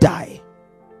being to die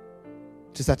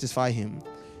to satisfy him.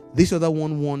 This other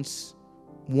one wants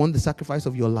one, the sacrifice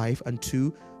of your life, and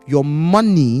two, your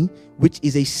money, which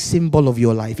is a symbol of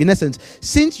your life. In essence,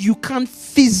 since you can't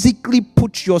physically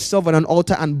put yourself on an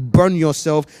altar and burn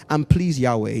yourself and please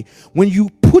Yahweh, when you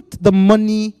put the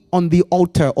money on the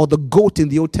altar, or the goat in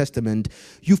the Old Testament,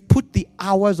 you've put the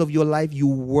hours of your life you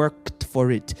worked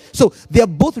for it. So they're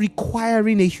both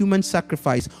requiring a human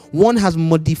sacrifice. One has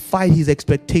modified his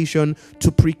expectation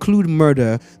to preclude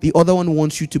murder. The other one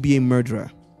wants you to be a murderer.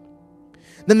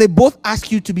 Then they both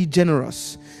ask you to be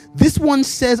generous. This one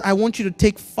says, I want you to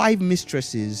take 5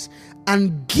 mistresses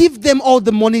and give them all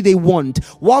the money they want,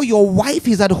 while your wife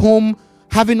is at home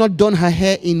having not done her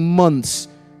hair in months,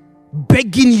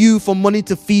 begging you for money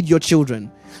to feed your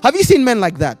children. Have you seen men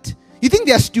like that? You think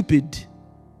they are stupid?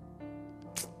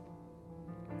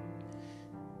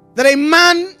 That a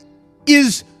man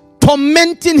is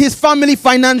tormenting his family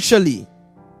financially.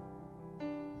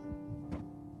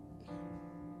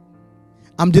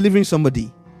 I'm delivering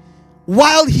somebody.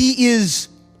 While he is,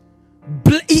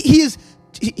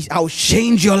 I'll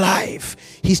change your life.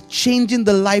 He's changing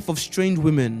the life of strange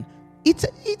women. It's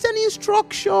an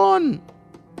instruction.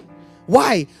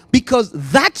 Why? Because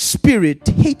that spirit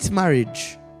hates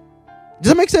marriage.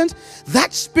 Does that make sense?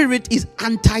 That spirit is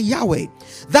anti-Yahweh.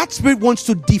 That spirit wants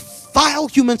to defile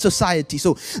human society.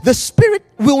 So the spirit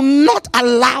will not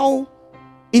allow,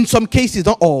 in some cases,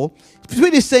 not all, the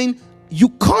spirit is saying, you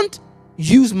can't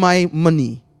use my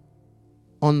money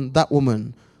on that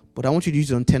woman, but I want you to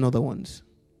use it on 10 other ones.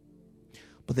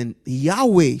 But then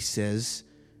Yahweh says,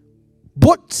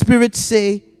 both spirits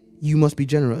say you must be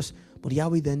generous. But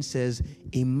Yahweh then says,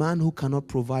 a man who cannot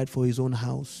provide for his own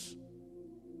house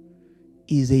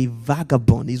is a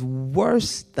vagabond, is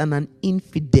worse than an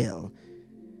infidel,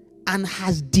 and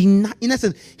has denied. In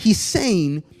essence, he's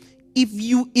saying, if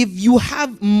you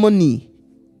have money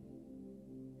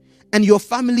and your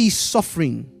family is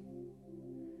suffering,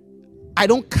 I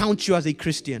don't count you as a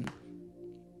Christian.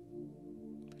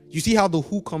 You see how the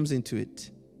who comes into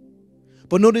it.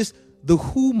 But notice, the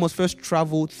who must first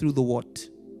travel through the what.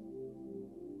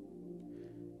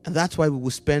 And that's why we will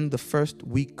spend the first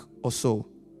week or so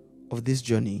of this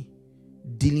journey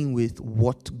dealing with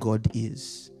what God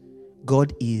is.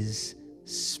 God is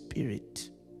spirit.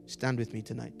 Stand with me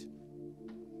tonight.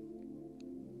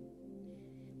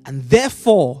 And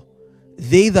therefore,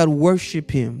 they that worship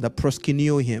him, that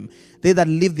proskuneo him, they that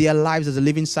live their lives as a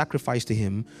living sacrifice to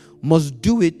him, must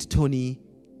do it, Tony,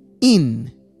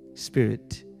 in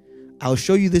spirit. I'll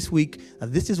show you this week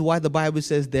that this is why the Bible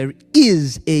says there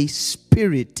is a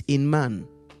spirit in man.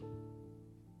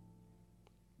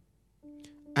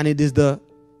 And it is the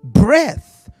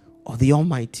breath of the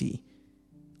Almighty.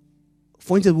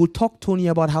 For instance, we'll talk, Tony,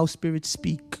 about how spirits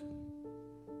speak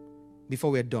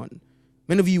before we're done.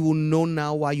 Many of you will know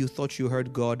now why you thought you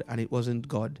heard God and it wasn't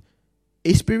God.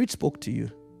 A spirit spoke to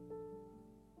you.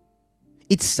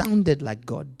 It sounded like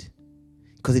God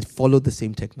because it followed the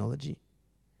same technology,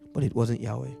 but it wasn't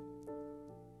Yahweh.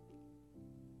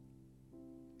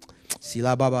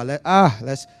 Sila Baba,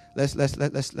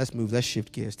 let's move. Let's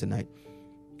shift gears tonight.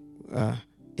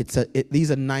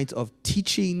 These are nights of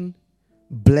teaching,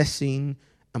 blessing,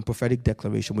 and prophetic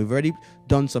declaration. We've already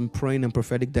done some praying and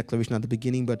prophetic declaration at the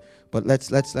beginning, but let's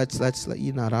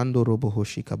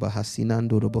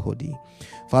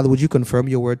Father, would you confirm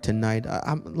your word tonight?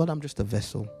 Lord, I'm just a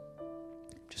vessel,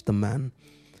 just a man,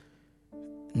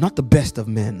 not the best of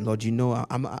men. Lord, you know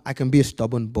I can be a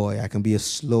stubborn boy. I can be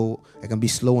slow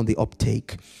on the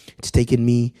uptake. It's taken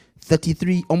me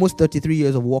almost 33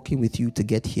 years of walking with you to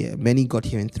get here. Many got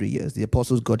here in 3 years. The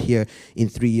apostles got here in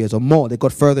 3 years or more. They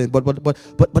got further.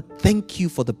 But thank you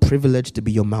for the privilege to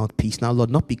be your mouthpiece. Now, Lord,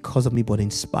 not because of me, but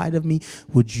in spite of me,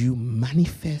 would you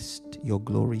manifest your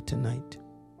glory tonight?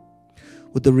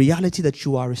 With the reality that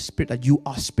you are a spirit, that you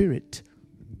are spirit,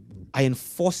 I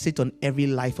enforce it on every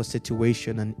life or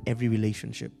situation and every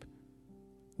relationship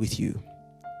with you.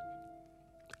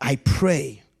 I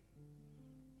pray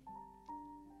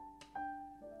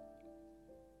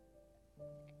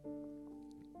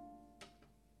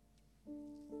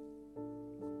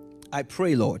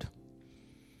Lord,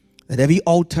 that every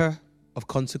altar of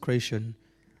consecration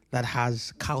that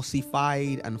has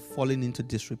calcified and fallen into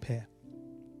disrepair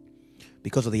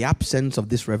because of the absence of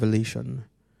this revelation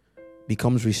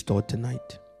becomes restored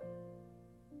tonight.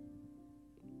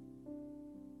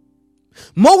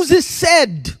 Moses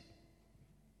said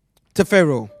to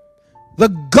Pharaoh, the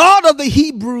God of the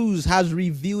Hebrews has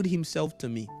revealed himself to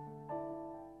me.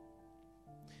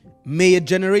 May a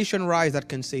generation rise that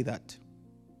can say that.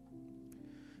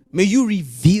 May you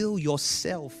reveal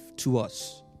yourself to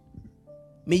us.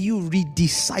 May you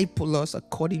redisciple us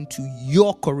according to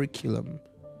your curriculum.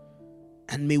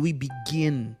 And may we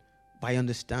begin by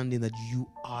understanding that you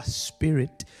are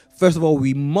spirit. First of all,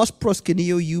 we must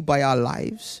proskuneo you by our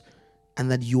lives,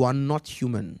 and that you are not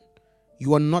human.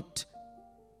 You are not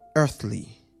earthly.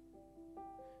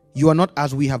 You are not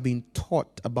as we have been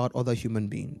taught about other human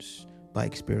beings by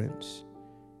experience.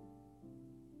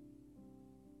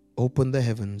 Open the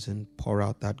heavens and pour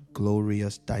out that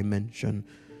glorious dimension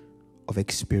of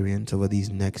experience over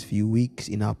these next few weeks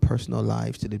in our personal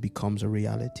lives till it becomes a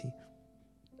reality.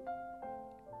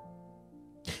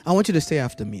 I want you to say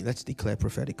after me. Let's declare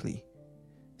prophetically.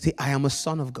 Say, I am a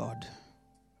son of God.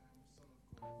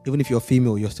 Even if you're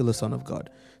female, you're still a son of God.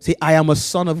 Say, I am a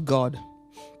son of God.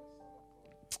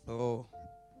 Oh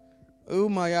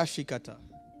Maya Shikata.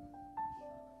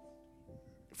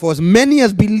 For as many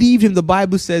as believed him, the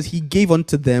Bible says he gave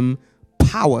unto them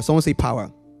power. Someone say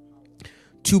power.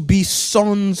 To be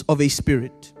sons of a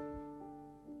spirit.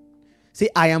 Say,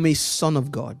 I am a son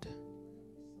of God.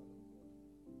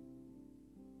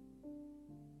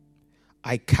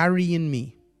 I carry in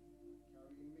me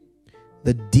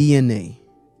the DNA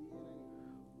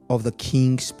of the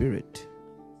King Spirit,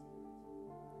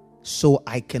 so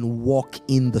I can walk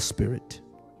in the Spirit.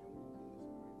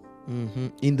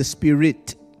 In the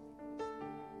Spirit.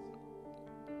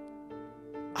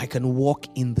 I can walk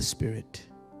in the Spirit.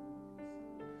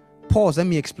 Pause. Let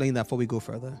me explain that before we go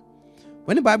further.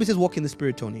 When the Bible says walk in the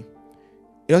Spirit, Tony,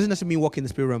 it doesn't necessarily mean walk in the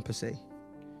Spirit realm per se.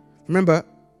 Remember,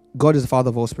 God is the Father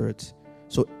of all spirits.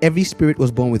 So every spirit was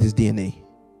born with his DNA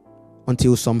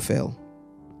until some fell.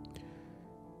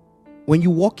 When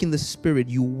you walk in the Spirit,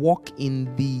 you walk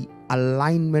in the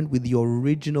alignment with the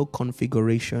original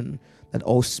configuration that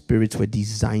all spirits were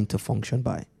designed to function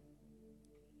by.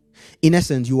 In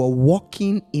essence, you are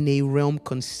walking in a realm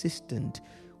consistent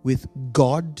with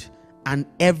God and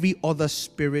every other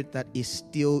spirit that is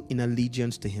still in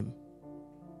allegiance to him.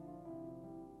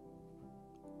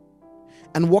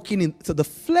 And walking in, so the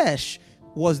flesh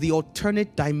was the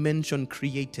alternate dimension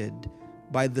created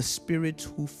by the spirits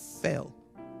who fell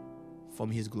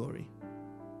from his glory.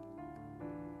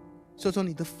 So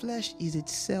Tony, the flesh is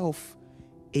itself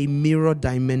a mirror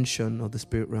dimension of the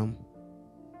spirit realm.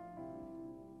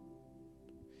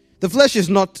 The flesh is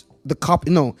not the cup.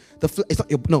 No, it's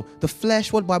not. No, the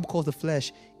flesh. What the Bible calls the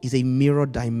flesh is a mirror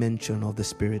dimension of the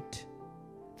spirit.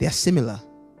 They are similar.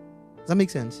 Does that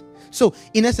make sense? So,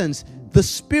 in essence, the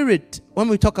spirit. When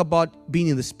we talk about being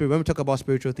in the spirit, when we talk about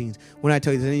spiritual things, when I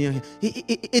tell you,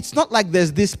 it's not like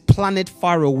there's this planet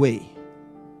far away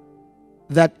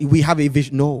that we have a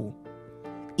vision. No.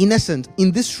 In essence,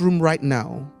 in this room right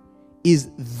now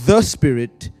is the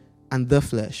spirit and the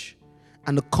flesh.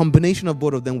 And the combination of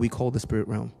both of them we call the spirit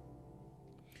realm.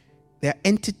 There are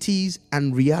entities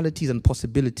and realities and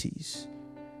possibilities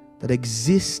that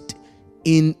exist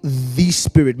in the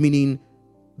spirit, meaning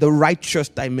the righteous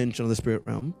dimension of the spirit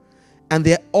realm. And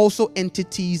there are also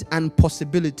entities and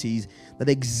possibilities that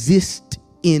exist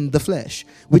in the flesh,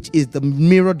 which is the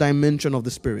mirror dimension of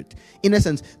the spirit. In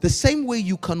essence, the same way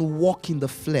you can walk in the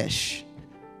flesh,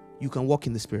 you can walk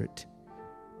in the spirit.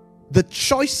 The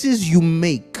choices you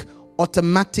make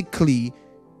automatically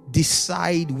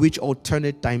decide which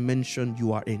alternate dimension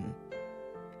you are in.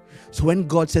 So when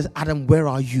God says, Adam, where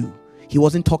are you? He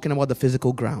wasn't talking about the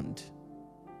physical ground.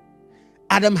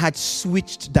 Adam had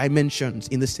switched dimensions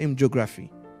in the same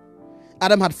geography.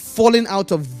 Adam had fallen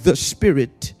out of the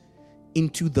spirit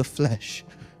into the flesh.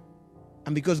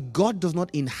 And because God does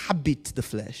not inhabit the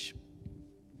flesh,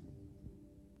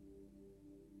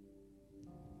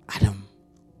 Adam,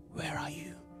 where are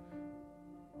you?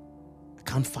 I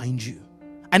can't find you.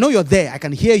 I know you're there. I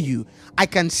can hear you. I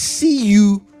can see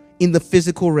you in the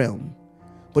physical realm,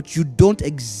 but you don't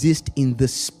exist in the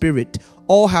spirit.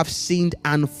 All have sinned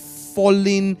and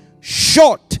fallen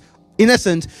short. In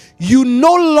essence, you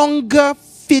no longer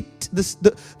fit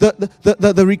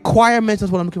the requirements.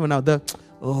 That's what I'm looking for now.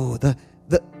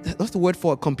 What's the word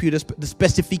for computers? The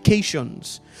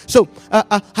specifications. So,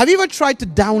 have you ever tried to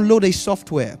download a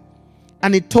software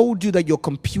and it told you that your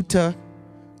computer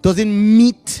doesn't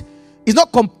meet? It's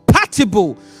not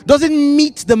compatible. Doesn't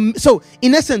meet the. So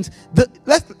in essence,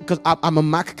 because I'm a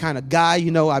Mac kind of guy,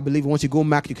 you know. I believe once you go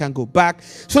Mac, you can't go back.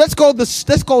 So let's call the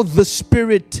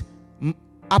spirit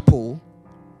Apple,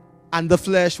 and the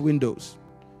flesh Windows.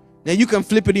 Now you can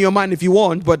flip it in your mind if you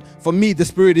want, but for me, the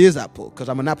spirit is Apple because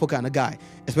I'm an Apple kind of guy,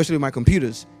 especially with my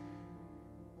computers.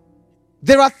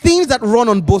 There are things that run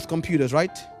on both computers,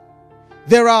 right?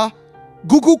 There are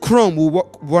Google Chrome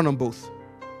will run on both.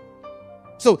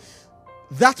 So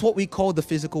that's what we call the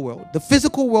physical world. The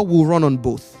physical world will run on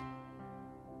both.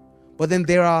 But then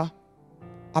there are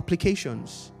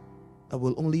applications that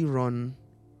will only run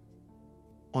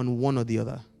on one or the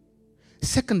other.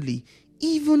 Secondly,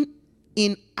 even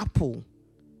in Apple,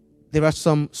 there are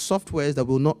some softwares that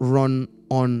will not run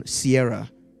on Sierra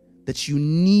that you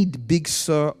need Big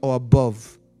Sur or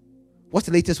above. What's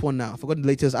the latest one now? I forgot the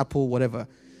latest Apple, whatever.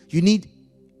 You need,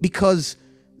 because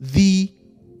the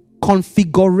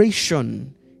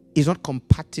configuration is not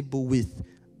compatible with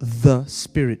the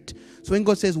Spirit. So when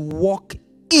God says walk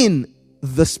in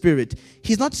the Spirit,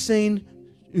 he's not saying,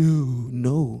 ooh,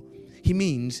 no. He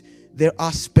means there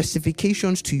are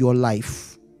specifications to your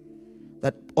life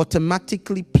that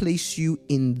automatically place you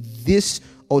in this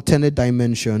alternate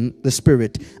dimension, the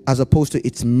Spirit, as opposed to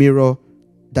its mirror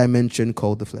dimension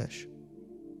called the flesh.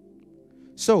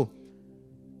 So,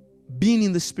 being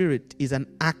in the Spirit is an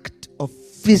act of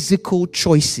physical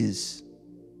choices.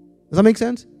 Does that make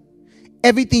sense?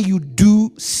 Everything you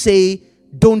do, say,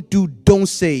 don't do, don't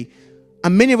say.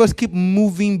 And many of us keep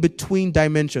moving between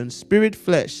dimensions. Spirit,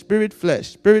 flesh, spirit, flesh,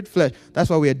 spirit, flesh. That's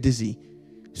why we are dizzy.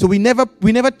 So we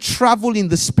never travel in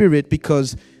the Spirit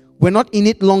because we're not in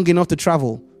it long enough to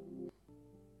travel.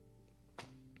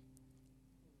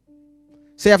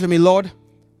 Say after me, Lord,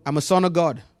 I'm a son of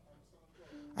God.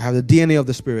 I have the DNA of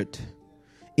the Spirit.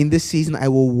 In this season, I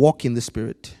will walk in the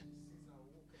Spirit.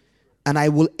 And I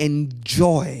will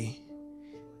enjoy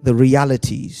the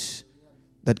realities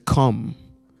that come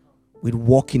with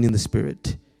walking in the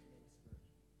Spirit.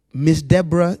 Miss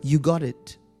Deborah, you got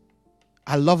it.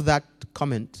 I love that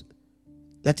comment.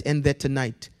 Let's end there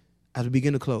tonight as we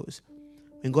begin to close.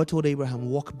 When God told Abraham,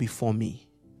 walk before me.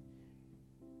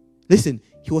 Listen,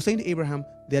 he was saying to Abraham,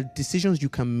 there are decisions you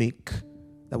can make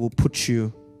that will put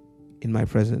you in my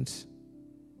presence.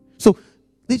 So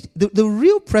the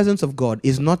real presence of God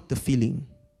is not the feeling.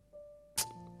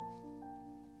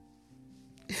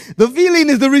 The feeling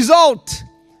is the result.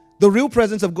 The real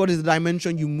presence of God is the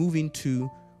dimension you move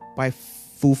into by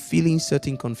fulfilling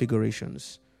certain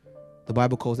configurations. The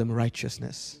Bible calls them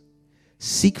righteousness.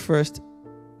 Seek first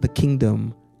the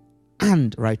kingdom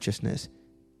and righteousness.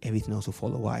 Everything else will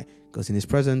follow. Why? Because in his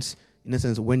presence, in a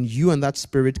sense, when you and that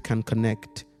Spirit can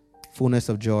connect, fullness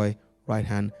of joy, right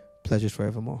hand, pleasures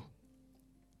forevermore.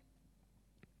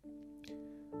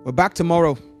 We're back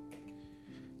tomorrow.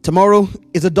 Tomorrow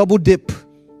is a double dip.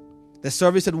 The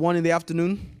service at 1 in the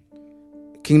afternoon.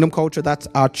 Kingdom Culture, that's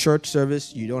our church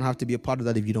service. You don't have to be a part of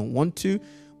that if you don't want to,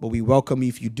 but we welcome you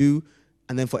if you do.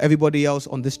 And then for everybody else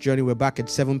on this journey, we're back at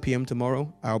 7 p.m.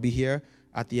 tomorrow. I'll be here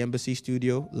at the Embassy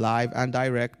Studio, live and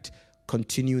direct,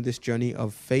 continuing this journey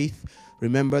of faith.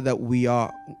 Remember that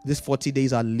these 40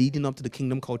 days are leading up to the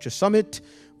Kingdom Culture Summit.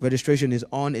 Registration is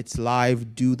on. It's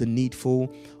live. Do the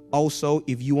needful. Also,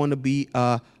 if you want to be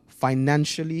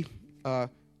financially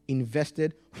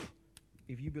invested,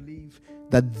 if you believe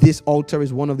that this altar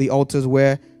is one of the altars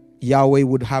where Yahweh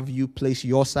would have you place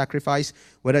your sacrifice,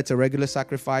 whether it's a regular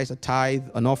sacrifice, a tithe,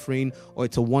 an offering, or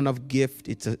it's a one-off gift,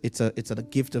 it's a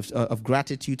gift of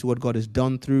gratitude to what God has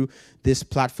done through this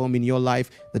platform in your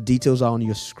life. The details are on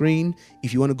your screen.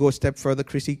 If you want to go a step further,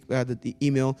 Chrissy, the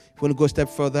email, if you want to go a step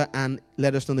further and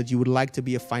let us know that you would like to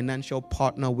be a financial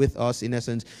partner with us, in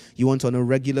essence, you want to on a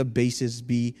regular basis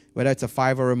be, whether it's a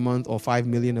 $5 a month or $5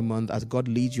 million a month, as God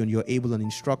leads you and you're able and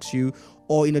instructs you.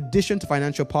 Or in addition to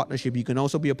financial partnership, you can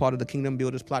also be a part of the Kingdom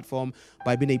Builders platform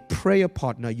by being a prayer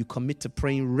partner. You commit to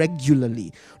praying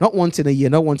regularly, not once in a year,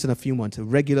 not once in a few months,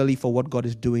 regularly for what God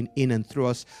is doing in and through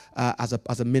us as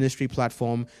a ministry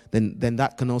platform. Then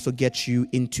that can also get you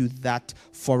into that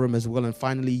forum as well. And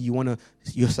finally, your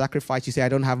sacrifice. You say, I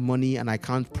don't have money and I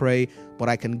can't pray, but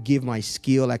I can give my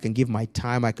skill, I can give my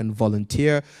time, I can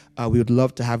volunteer. We would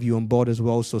love to have you on board as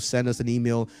well. So send us an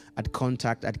email at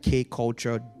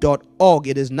contact@kculture.org.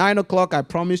 It is 9 o'clock. I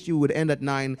promised you would end at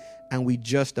 9, and we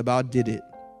just about did it.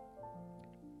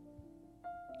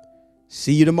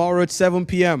 See you tomorrow at 7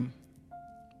 p.m.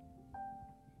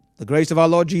 The grace of our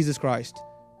Lord Jesus Christ,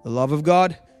 the love of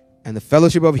God, and the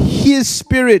fellowship of His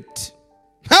Spirit.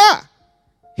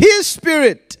 His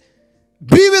Spirit.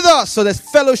 Be with us. So there's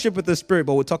fellowship with the Spirit,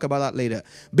 but we'll talk about that later.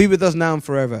 Be with us now and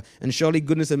forever. And surely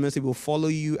goodness and mercy will follow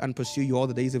you and pursue you all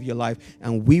the days of your life.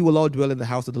 And we will all dwell in the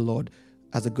house of the Lord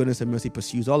as the goodness and mercy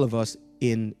pursues all of us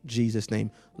in Jesus'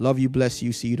 name. Love you, bless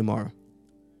you. See you tomorrow.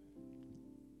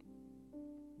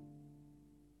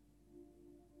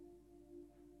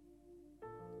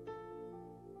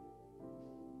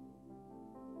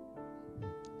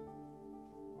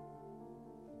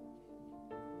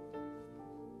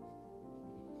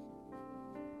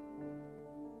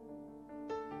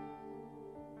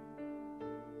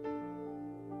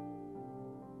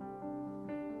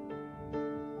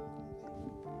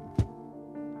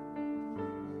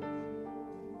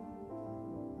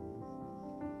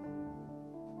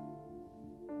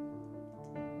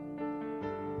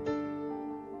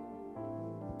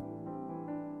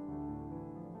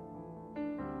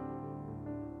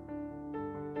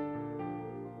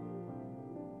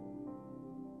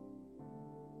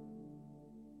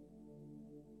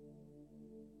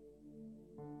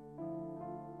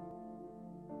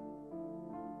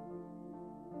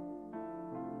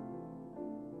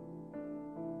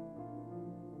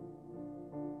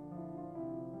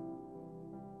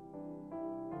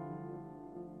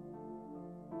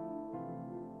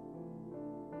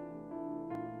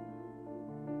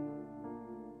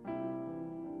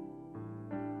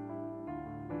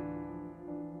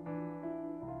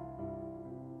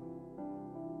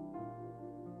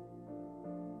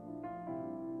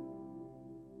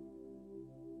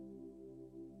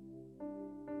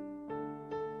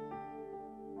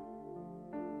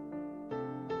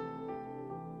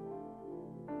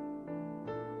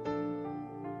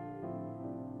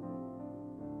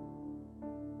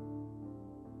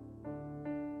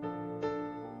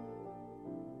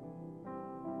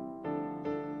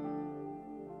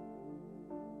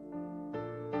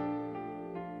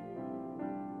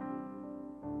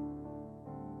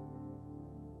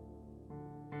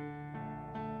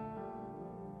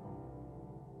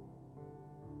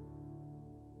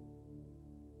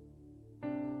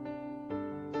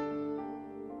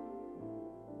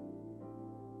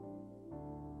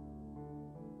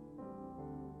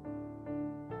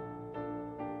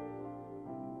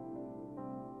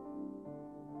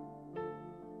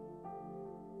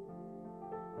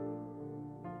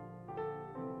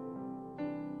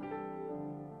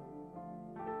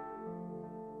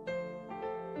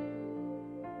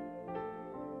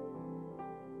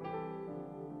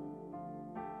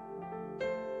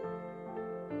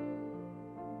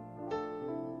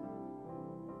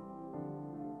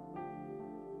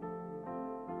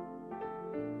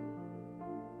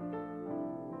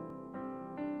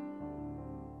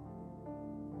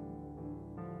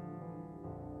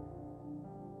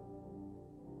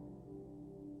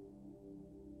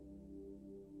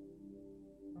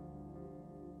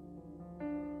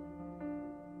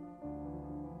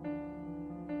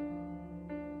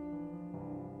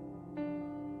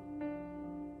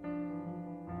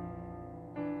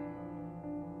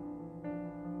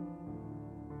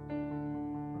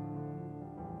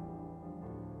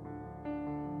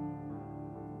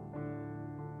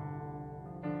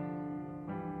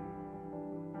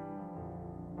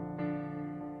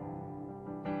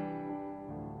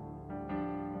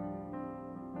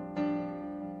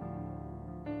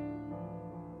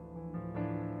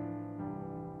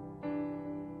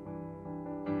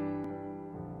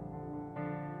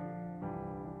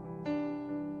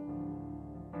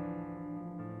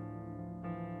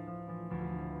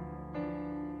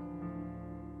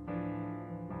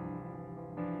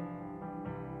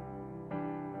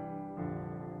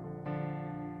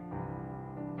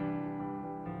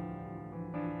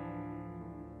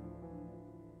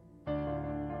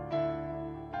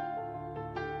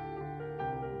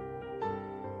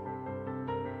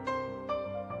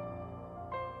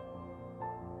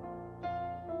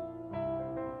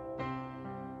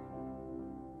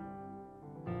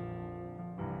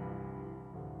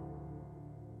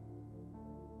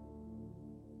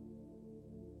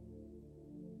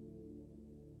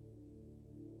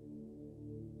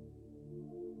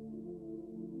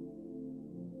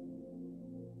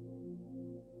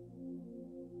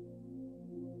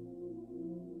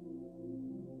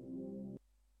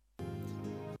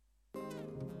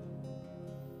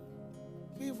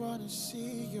 wanna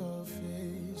see your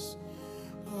face.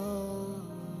 Oh,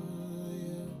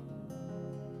 yeah.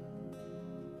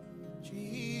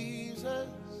 Jesus,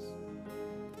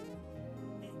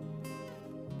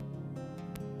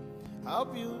 how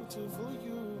beautiful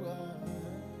you are.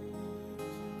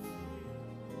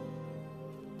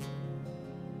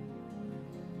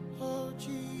 Oh,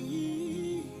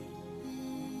 Jesus,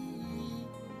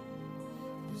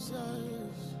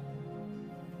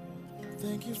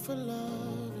 thank you for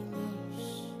loving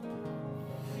us.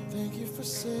 Thank you for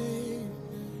saving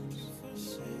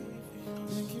us.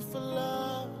 Thank you for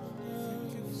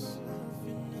loving us.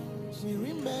 We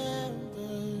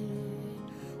remember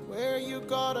where you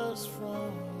got us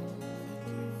from.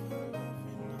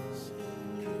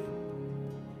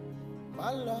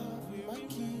 My love, my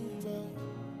keeper.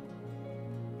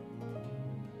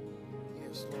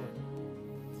 Yes, Lord.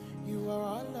 You are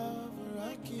our lover,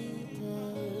 our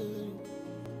keeper.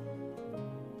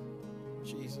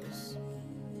 Jesus.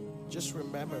 Just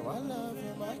remember, I love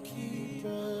him, I keep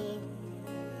her.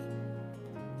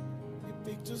 You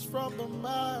picked us from the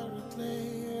miry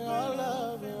clay. I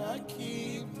love him, I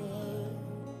keep her.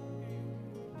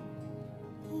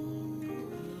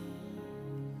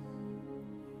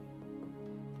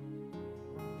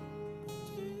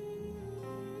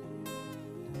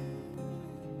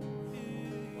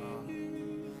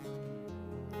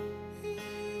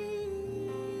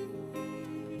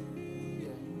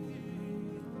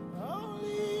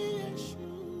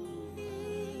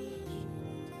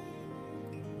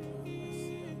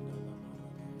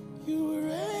 You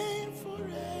reign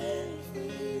forever.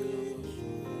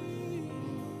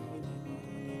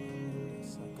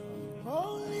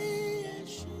 Holy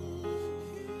Yeshua.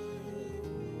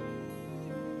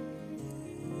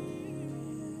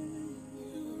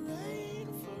 You reign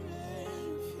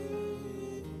forever.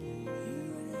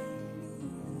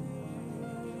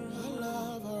 I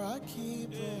love her, I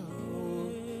keep her.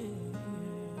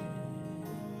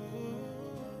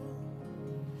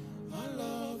 I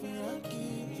love her, I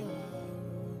keep her.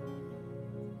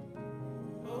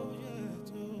 Oh yeah,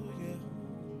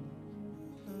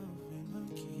 love and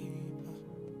I keep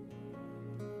her.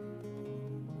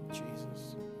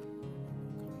 Jesus,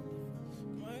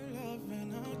 my love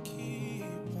and I keep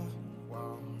her.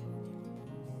 Wow,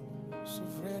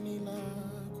 Sovereign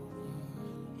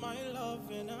my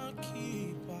love and I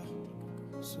keep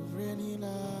her. Sovereign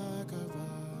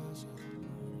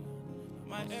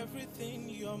my everything,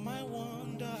 you're my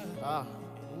wonder.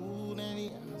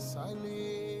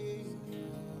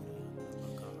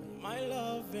 My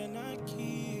love and I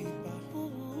keep her.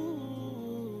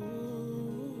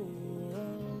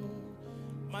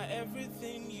 My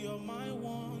everything, you're my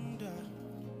wonder.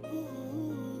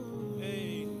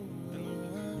 Hey,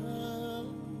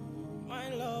 my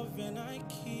love and I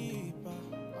keep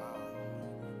her.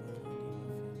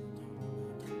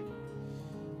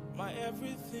 My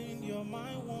everything, you're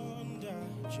my wonder.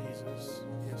 Jesus,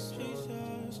 yes,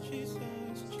 Jesus,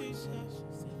 Jesus,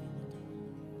 Jesus.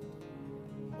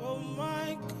 Oh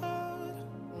my God,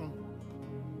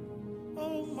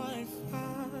 oh my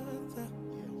Father,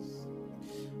 yes.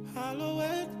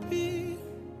 Hallowed be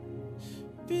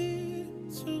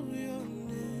to your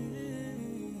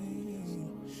name.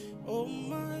 Oh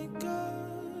my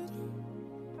God,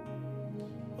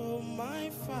 oh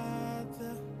my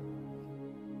Father,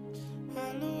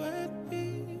 hallowed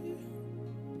be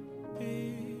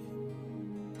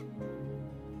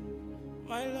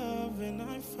my love and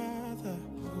my Father.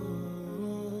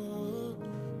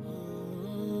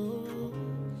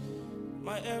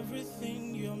 My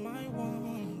everything, you're my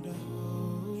wonder.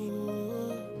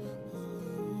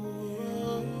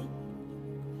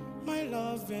 My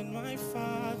love and my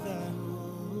Father.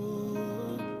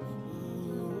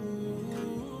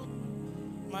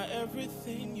 My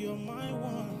everything, you're my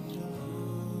wonder.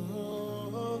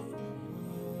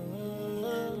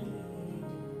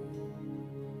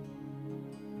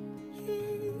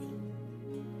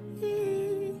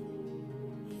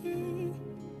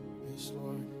 Yes,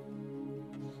 Lord.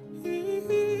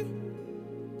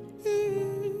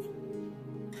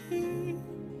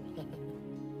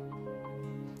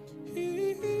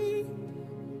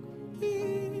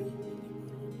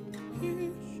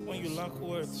 When you lack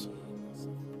words,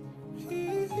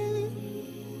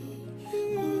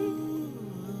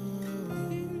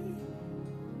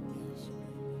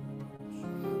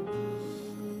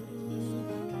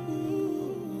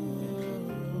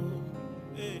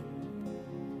 hey,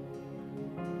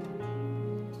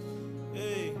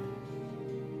 hey,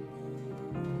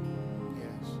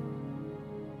 yes,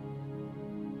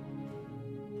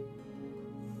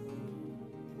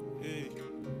 hey.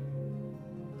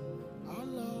 I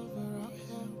love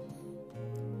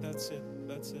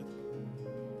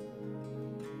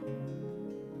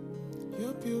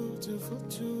beautiful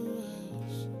to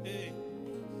us. Hey.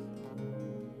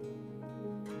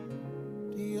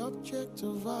 The object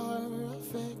of our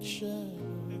affection.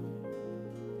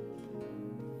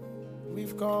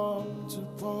 We've come to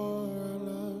pour our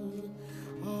love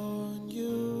on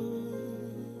you.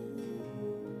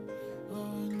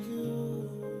 On you.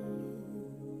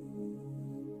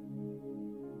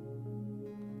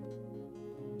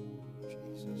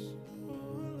 Jesus.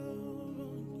 Pour love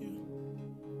on you.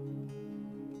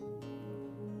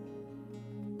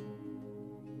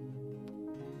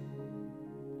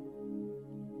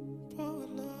 Pour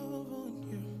love on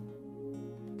you.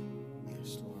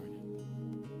 Yes, Lord.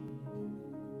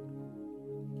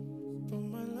 Pour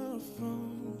my love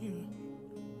on you.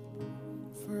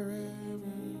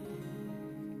 Forever.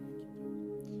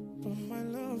 Pour my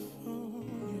love on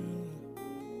you.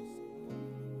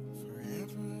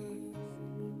 Forever.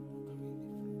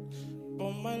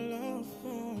 Pour my love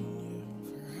on you.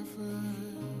 Forever.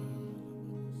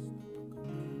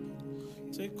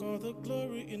 Take all the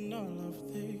glory in all of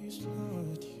this,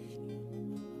 Lord.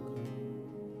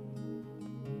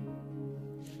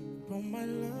 Pour my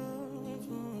love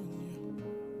on you.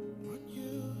 On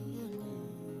you, on you.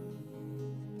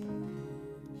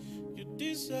 You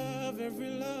deserve every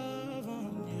love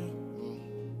on you.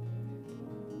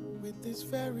 With this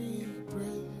very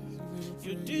breath,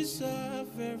 you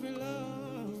deserve every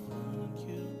love on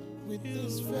you. With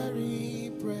this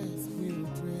very breath, we'll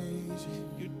praise you.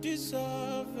 You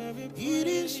deserve every praise. It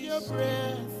is your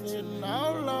breath in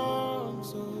our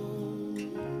lungs, oh.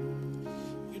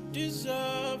 You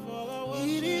deserve all our worship.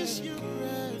 It is your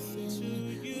breath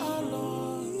in our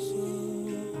lungs, oh.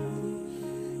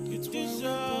 You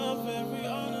deserve every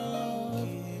honor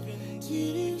given to you.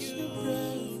 It is your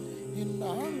breath in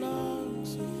our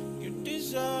lungs, oh. You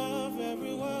deserve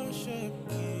every worship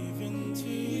given to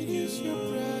you. It is your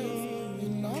breath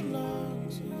in our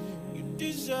lungs, oh. You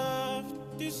deserve,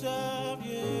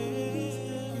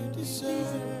 yeah. You deserve,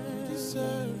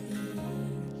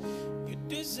 you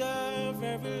deserve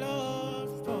every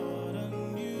love poured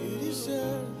on you. You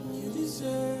deserve,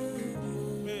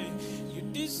 yeah. You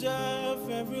deserve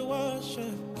every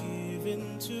worship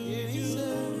given to you.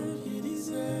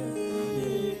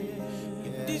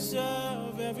 You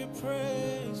deserve every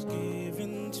praise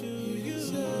given to you.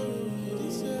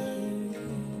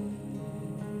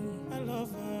 I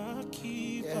love our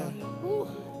keeper.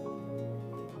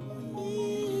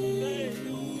 Hey,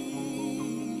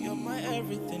 you're my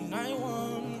everything, I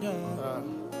wonder.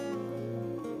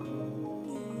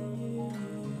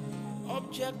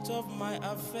 Object of my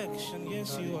affection,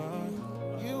 yes you are.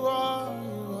 You are.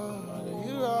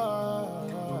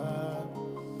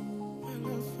 My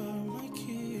lover, my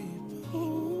keeper.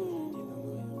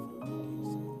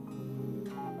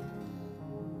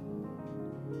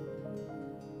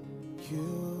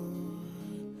 You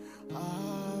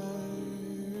are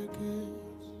good.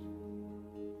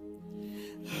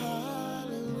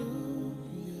 Hallelujah.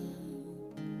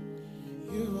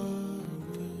 You are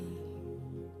good.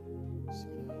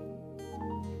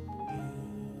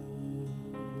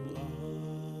 You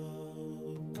are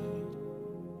good.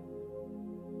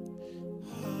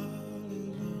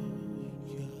 Hallelujah.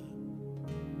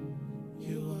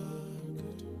 You are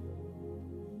good.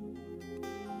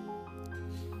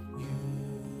 You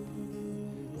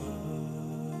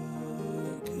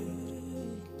are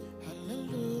good.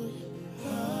 Hallelujah.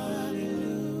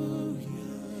 Hallelujah.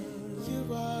 You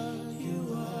are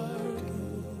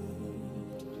good.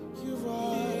 You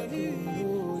are good.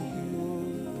 You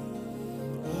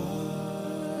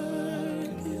are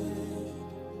good.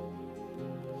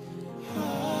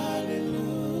 Hallelujah.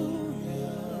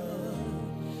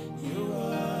 You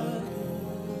are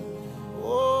good.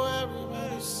 Oh,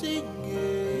 everybody sing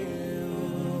it.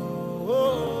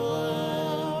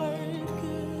 Oh,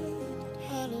 good.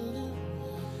 Hallelujah.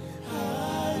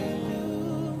 Hallelujah.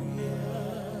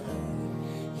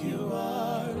 You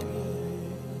are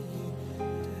good.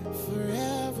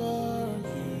 Forever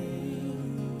you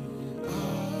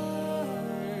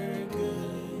are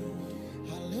good.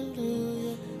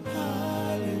 Hallelujah.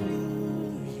 Hallelujah.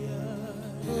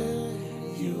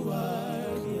 Yeah, you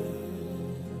are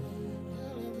good.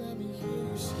 Let me hear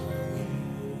you sing.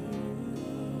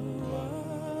 You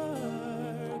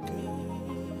are good.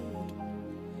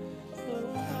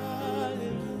 Oh,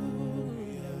 hallelujah.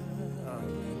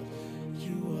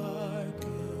 You are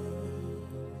good.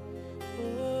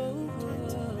 Oh,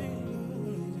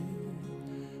 hallelujah.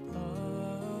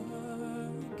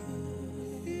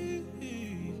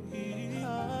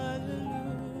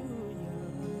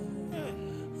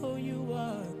 Oh, you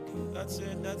are good. That's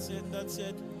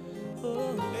it.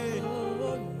 Oh, hey.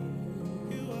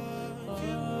 You are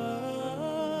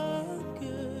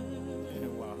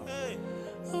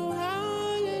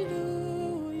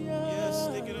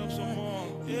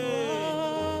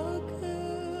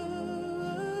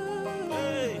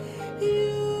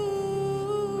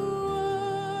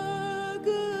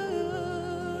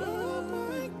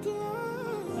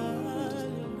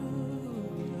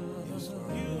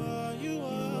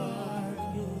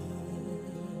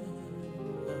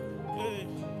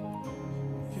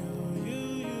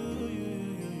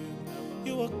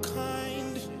You are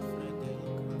kind.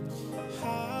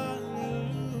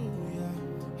 Hallelujah.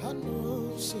 I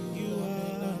know, say you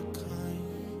are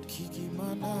kind. Kiki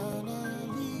manana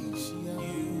lisia.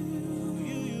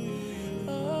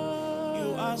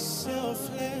 You are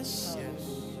selfless.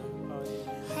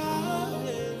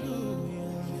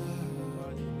 Hallelujah.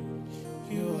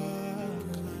 You are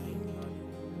kind.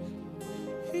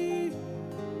 You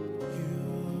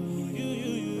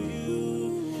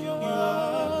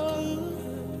are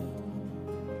good.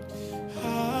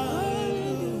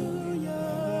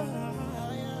 Hallelujah.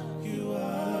 You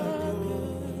are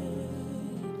good.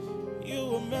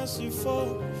 You are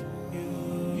merciful.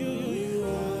 You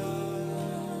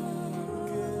are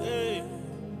good. Hey.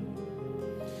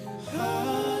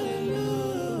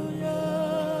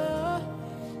 Hallelujah.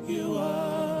 You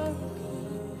are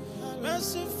good.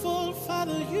 Merciful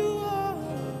Father, you are.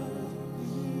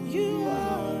 You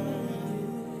are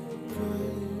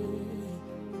good.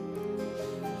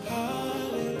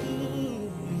 Hallelujah.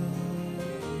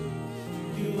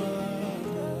 You are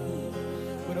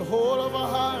good. With the whole of our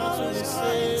hearts, always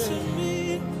kind to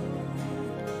me,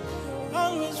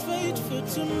 always faithful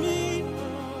to me,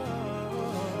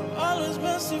 always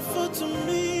merciful to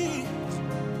me,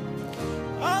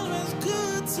 always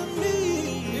good to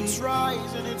me. It's right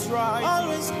and it's right.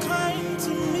 Always kind to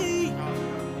me,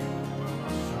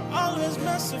 always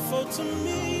merciful to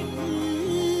me.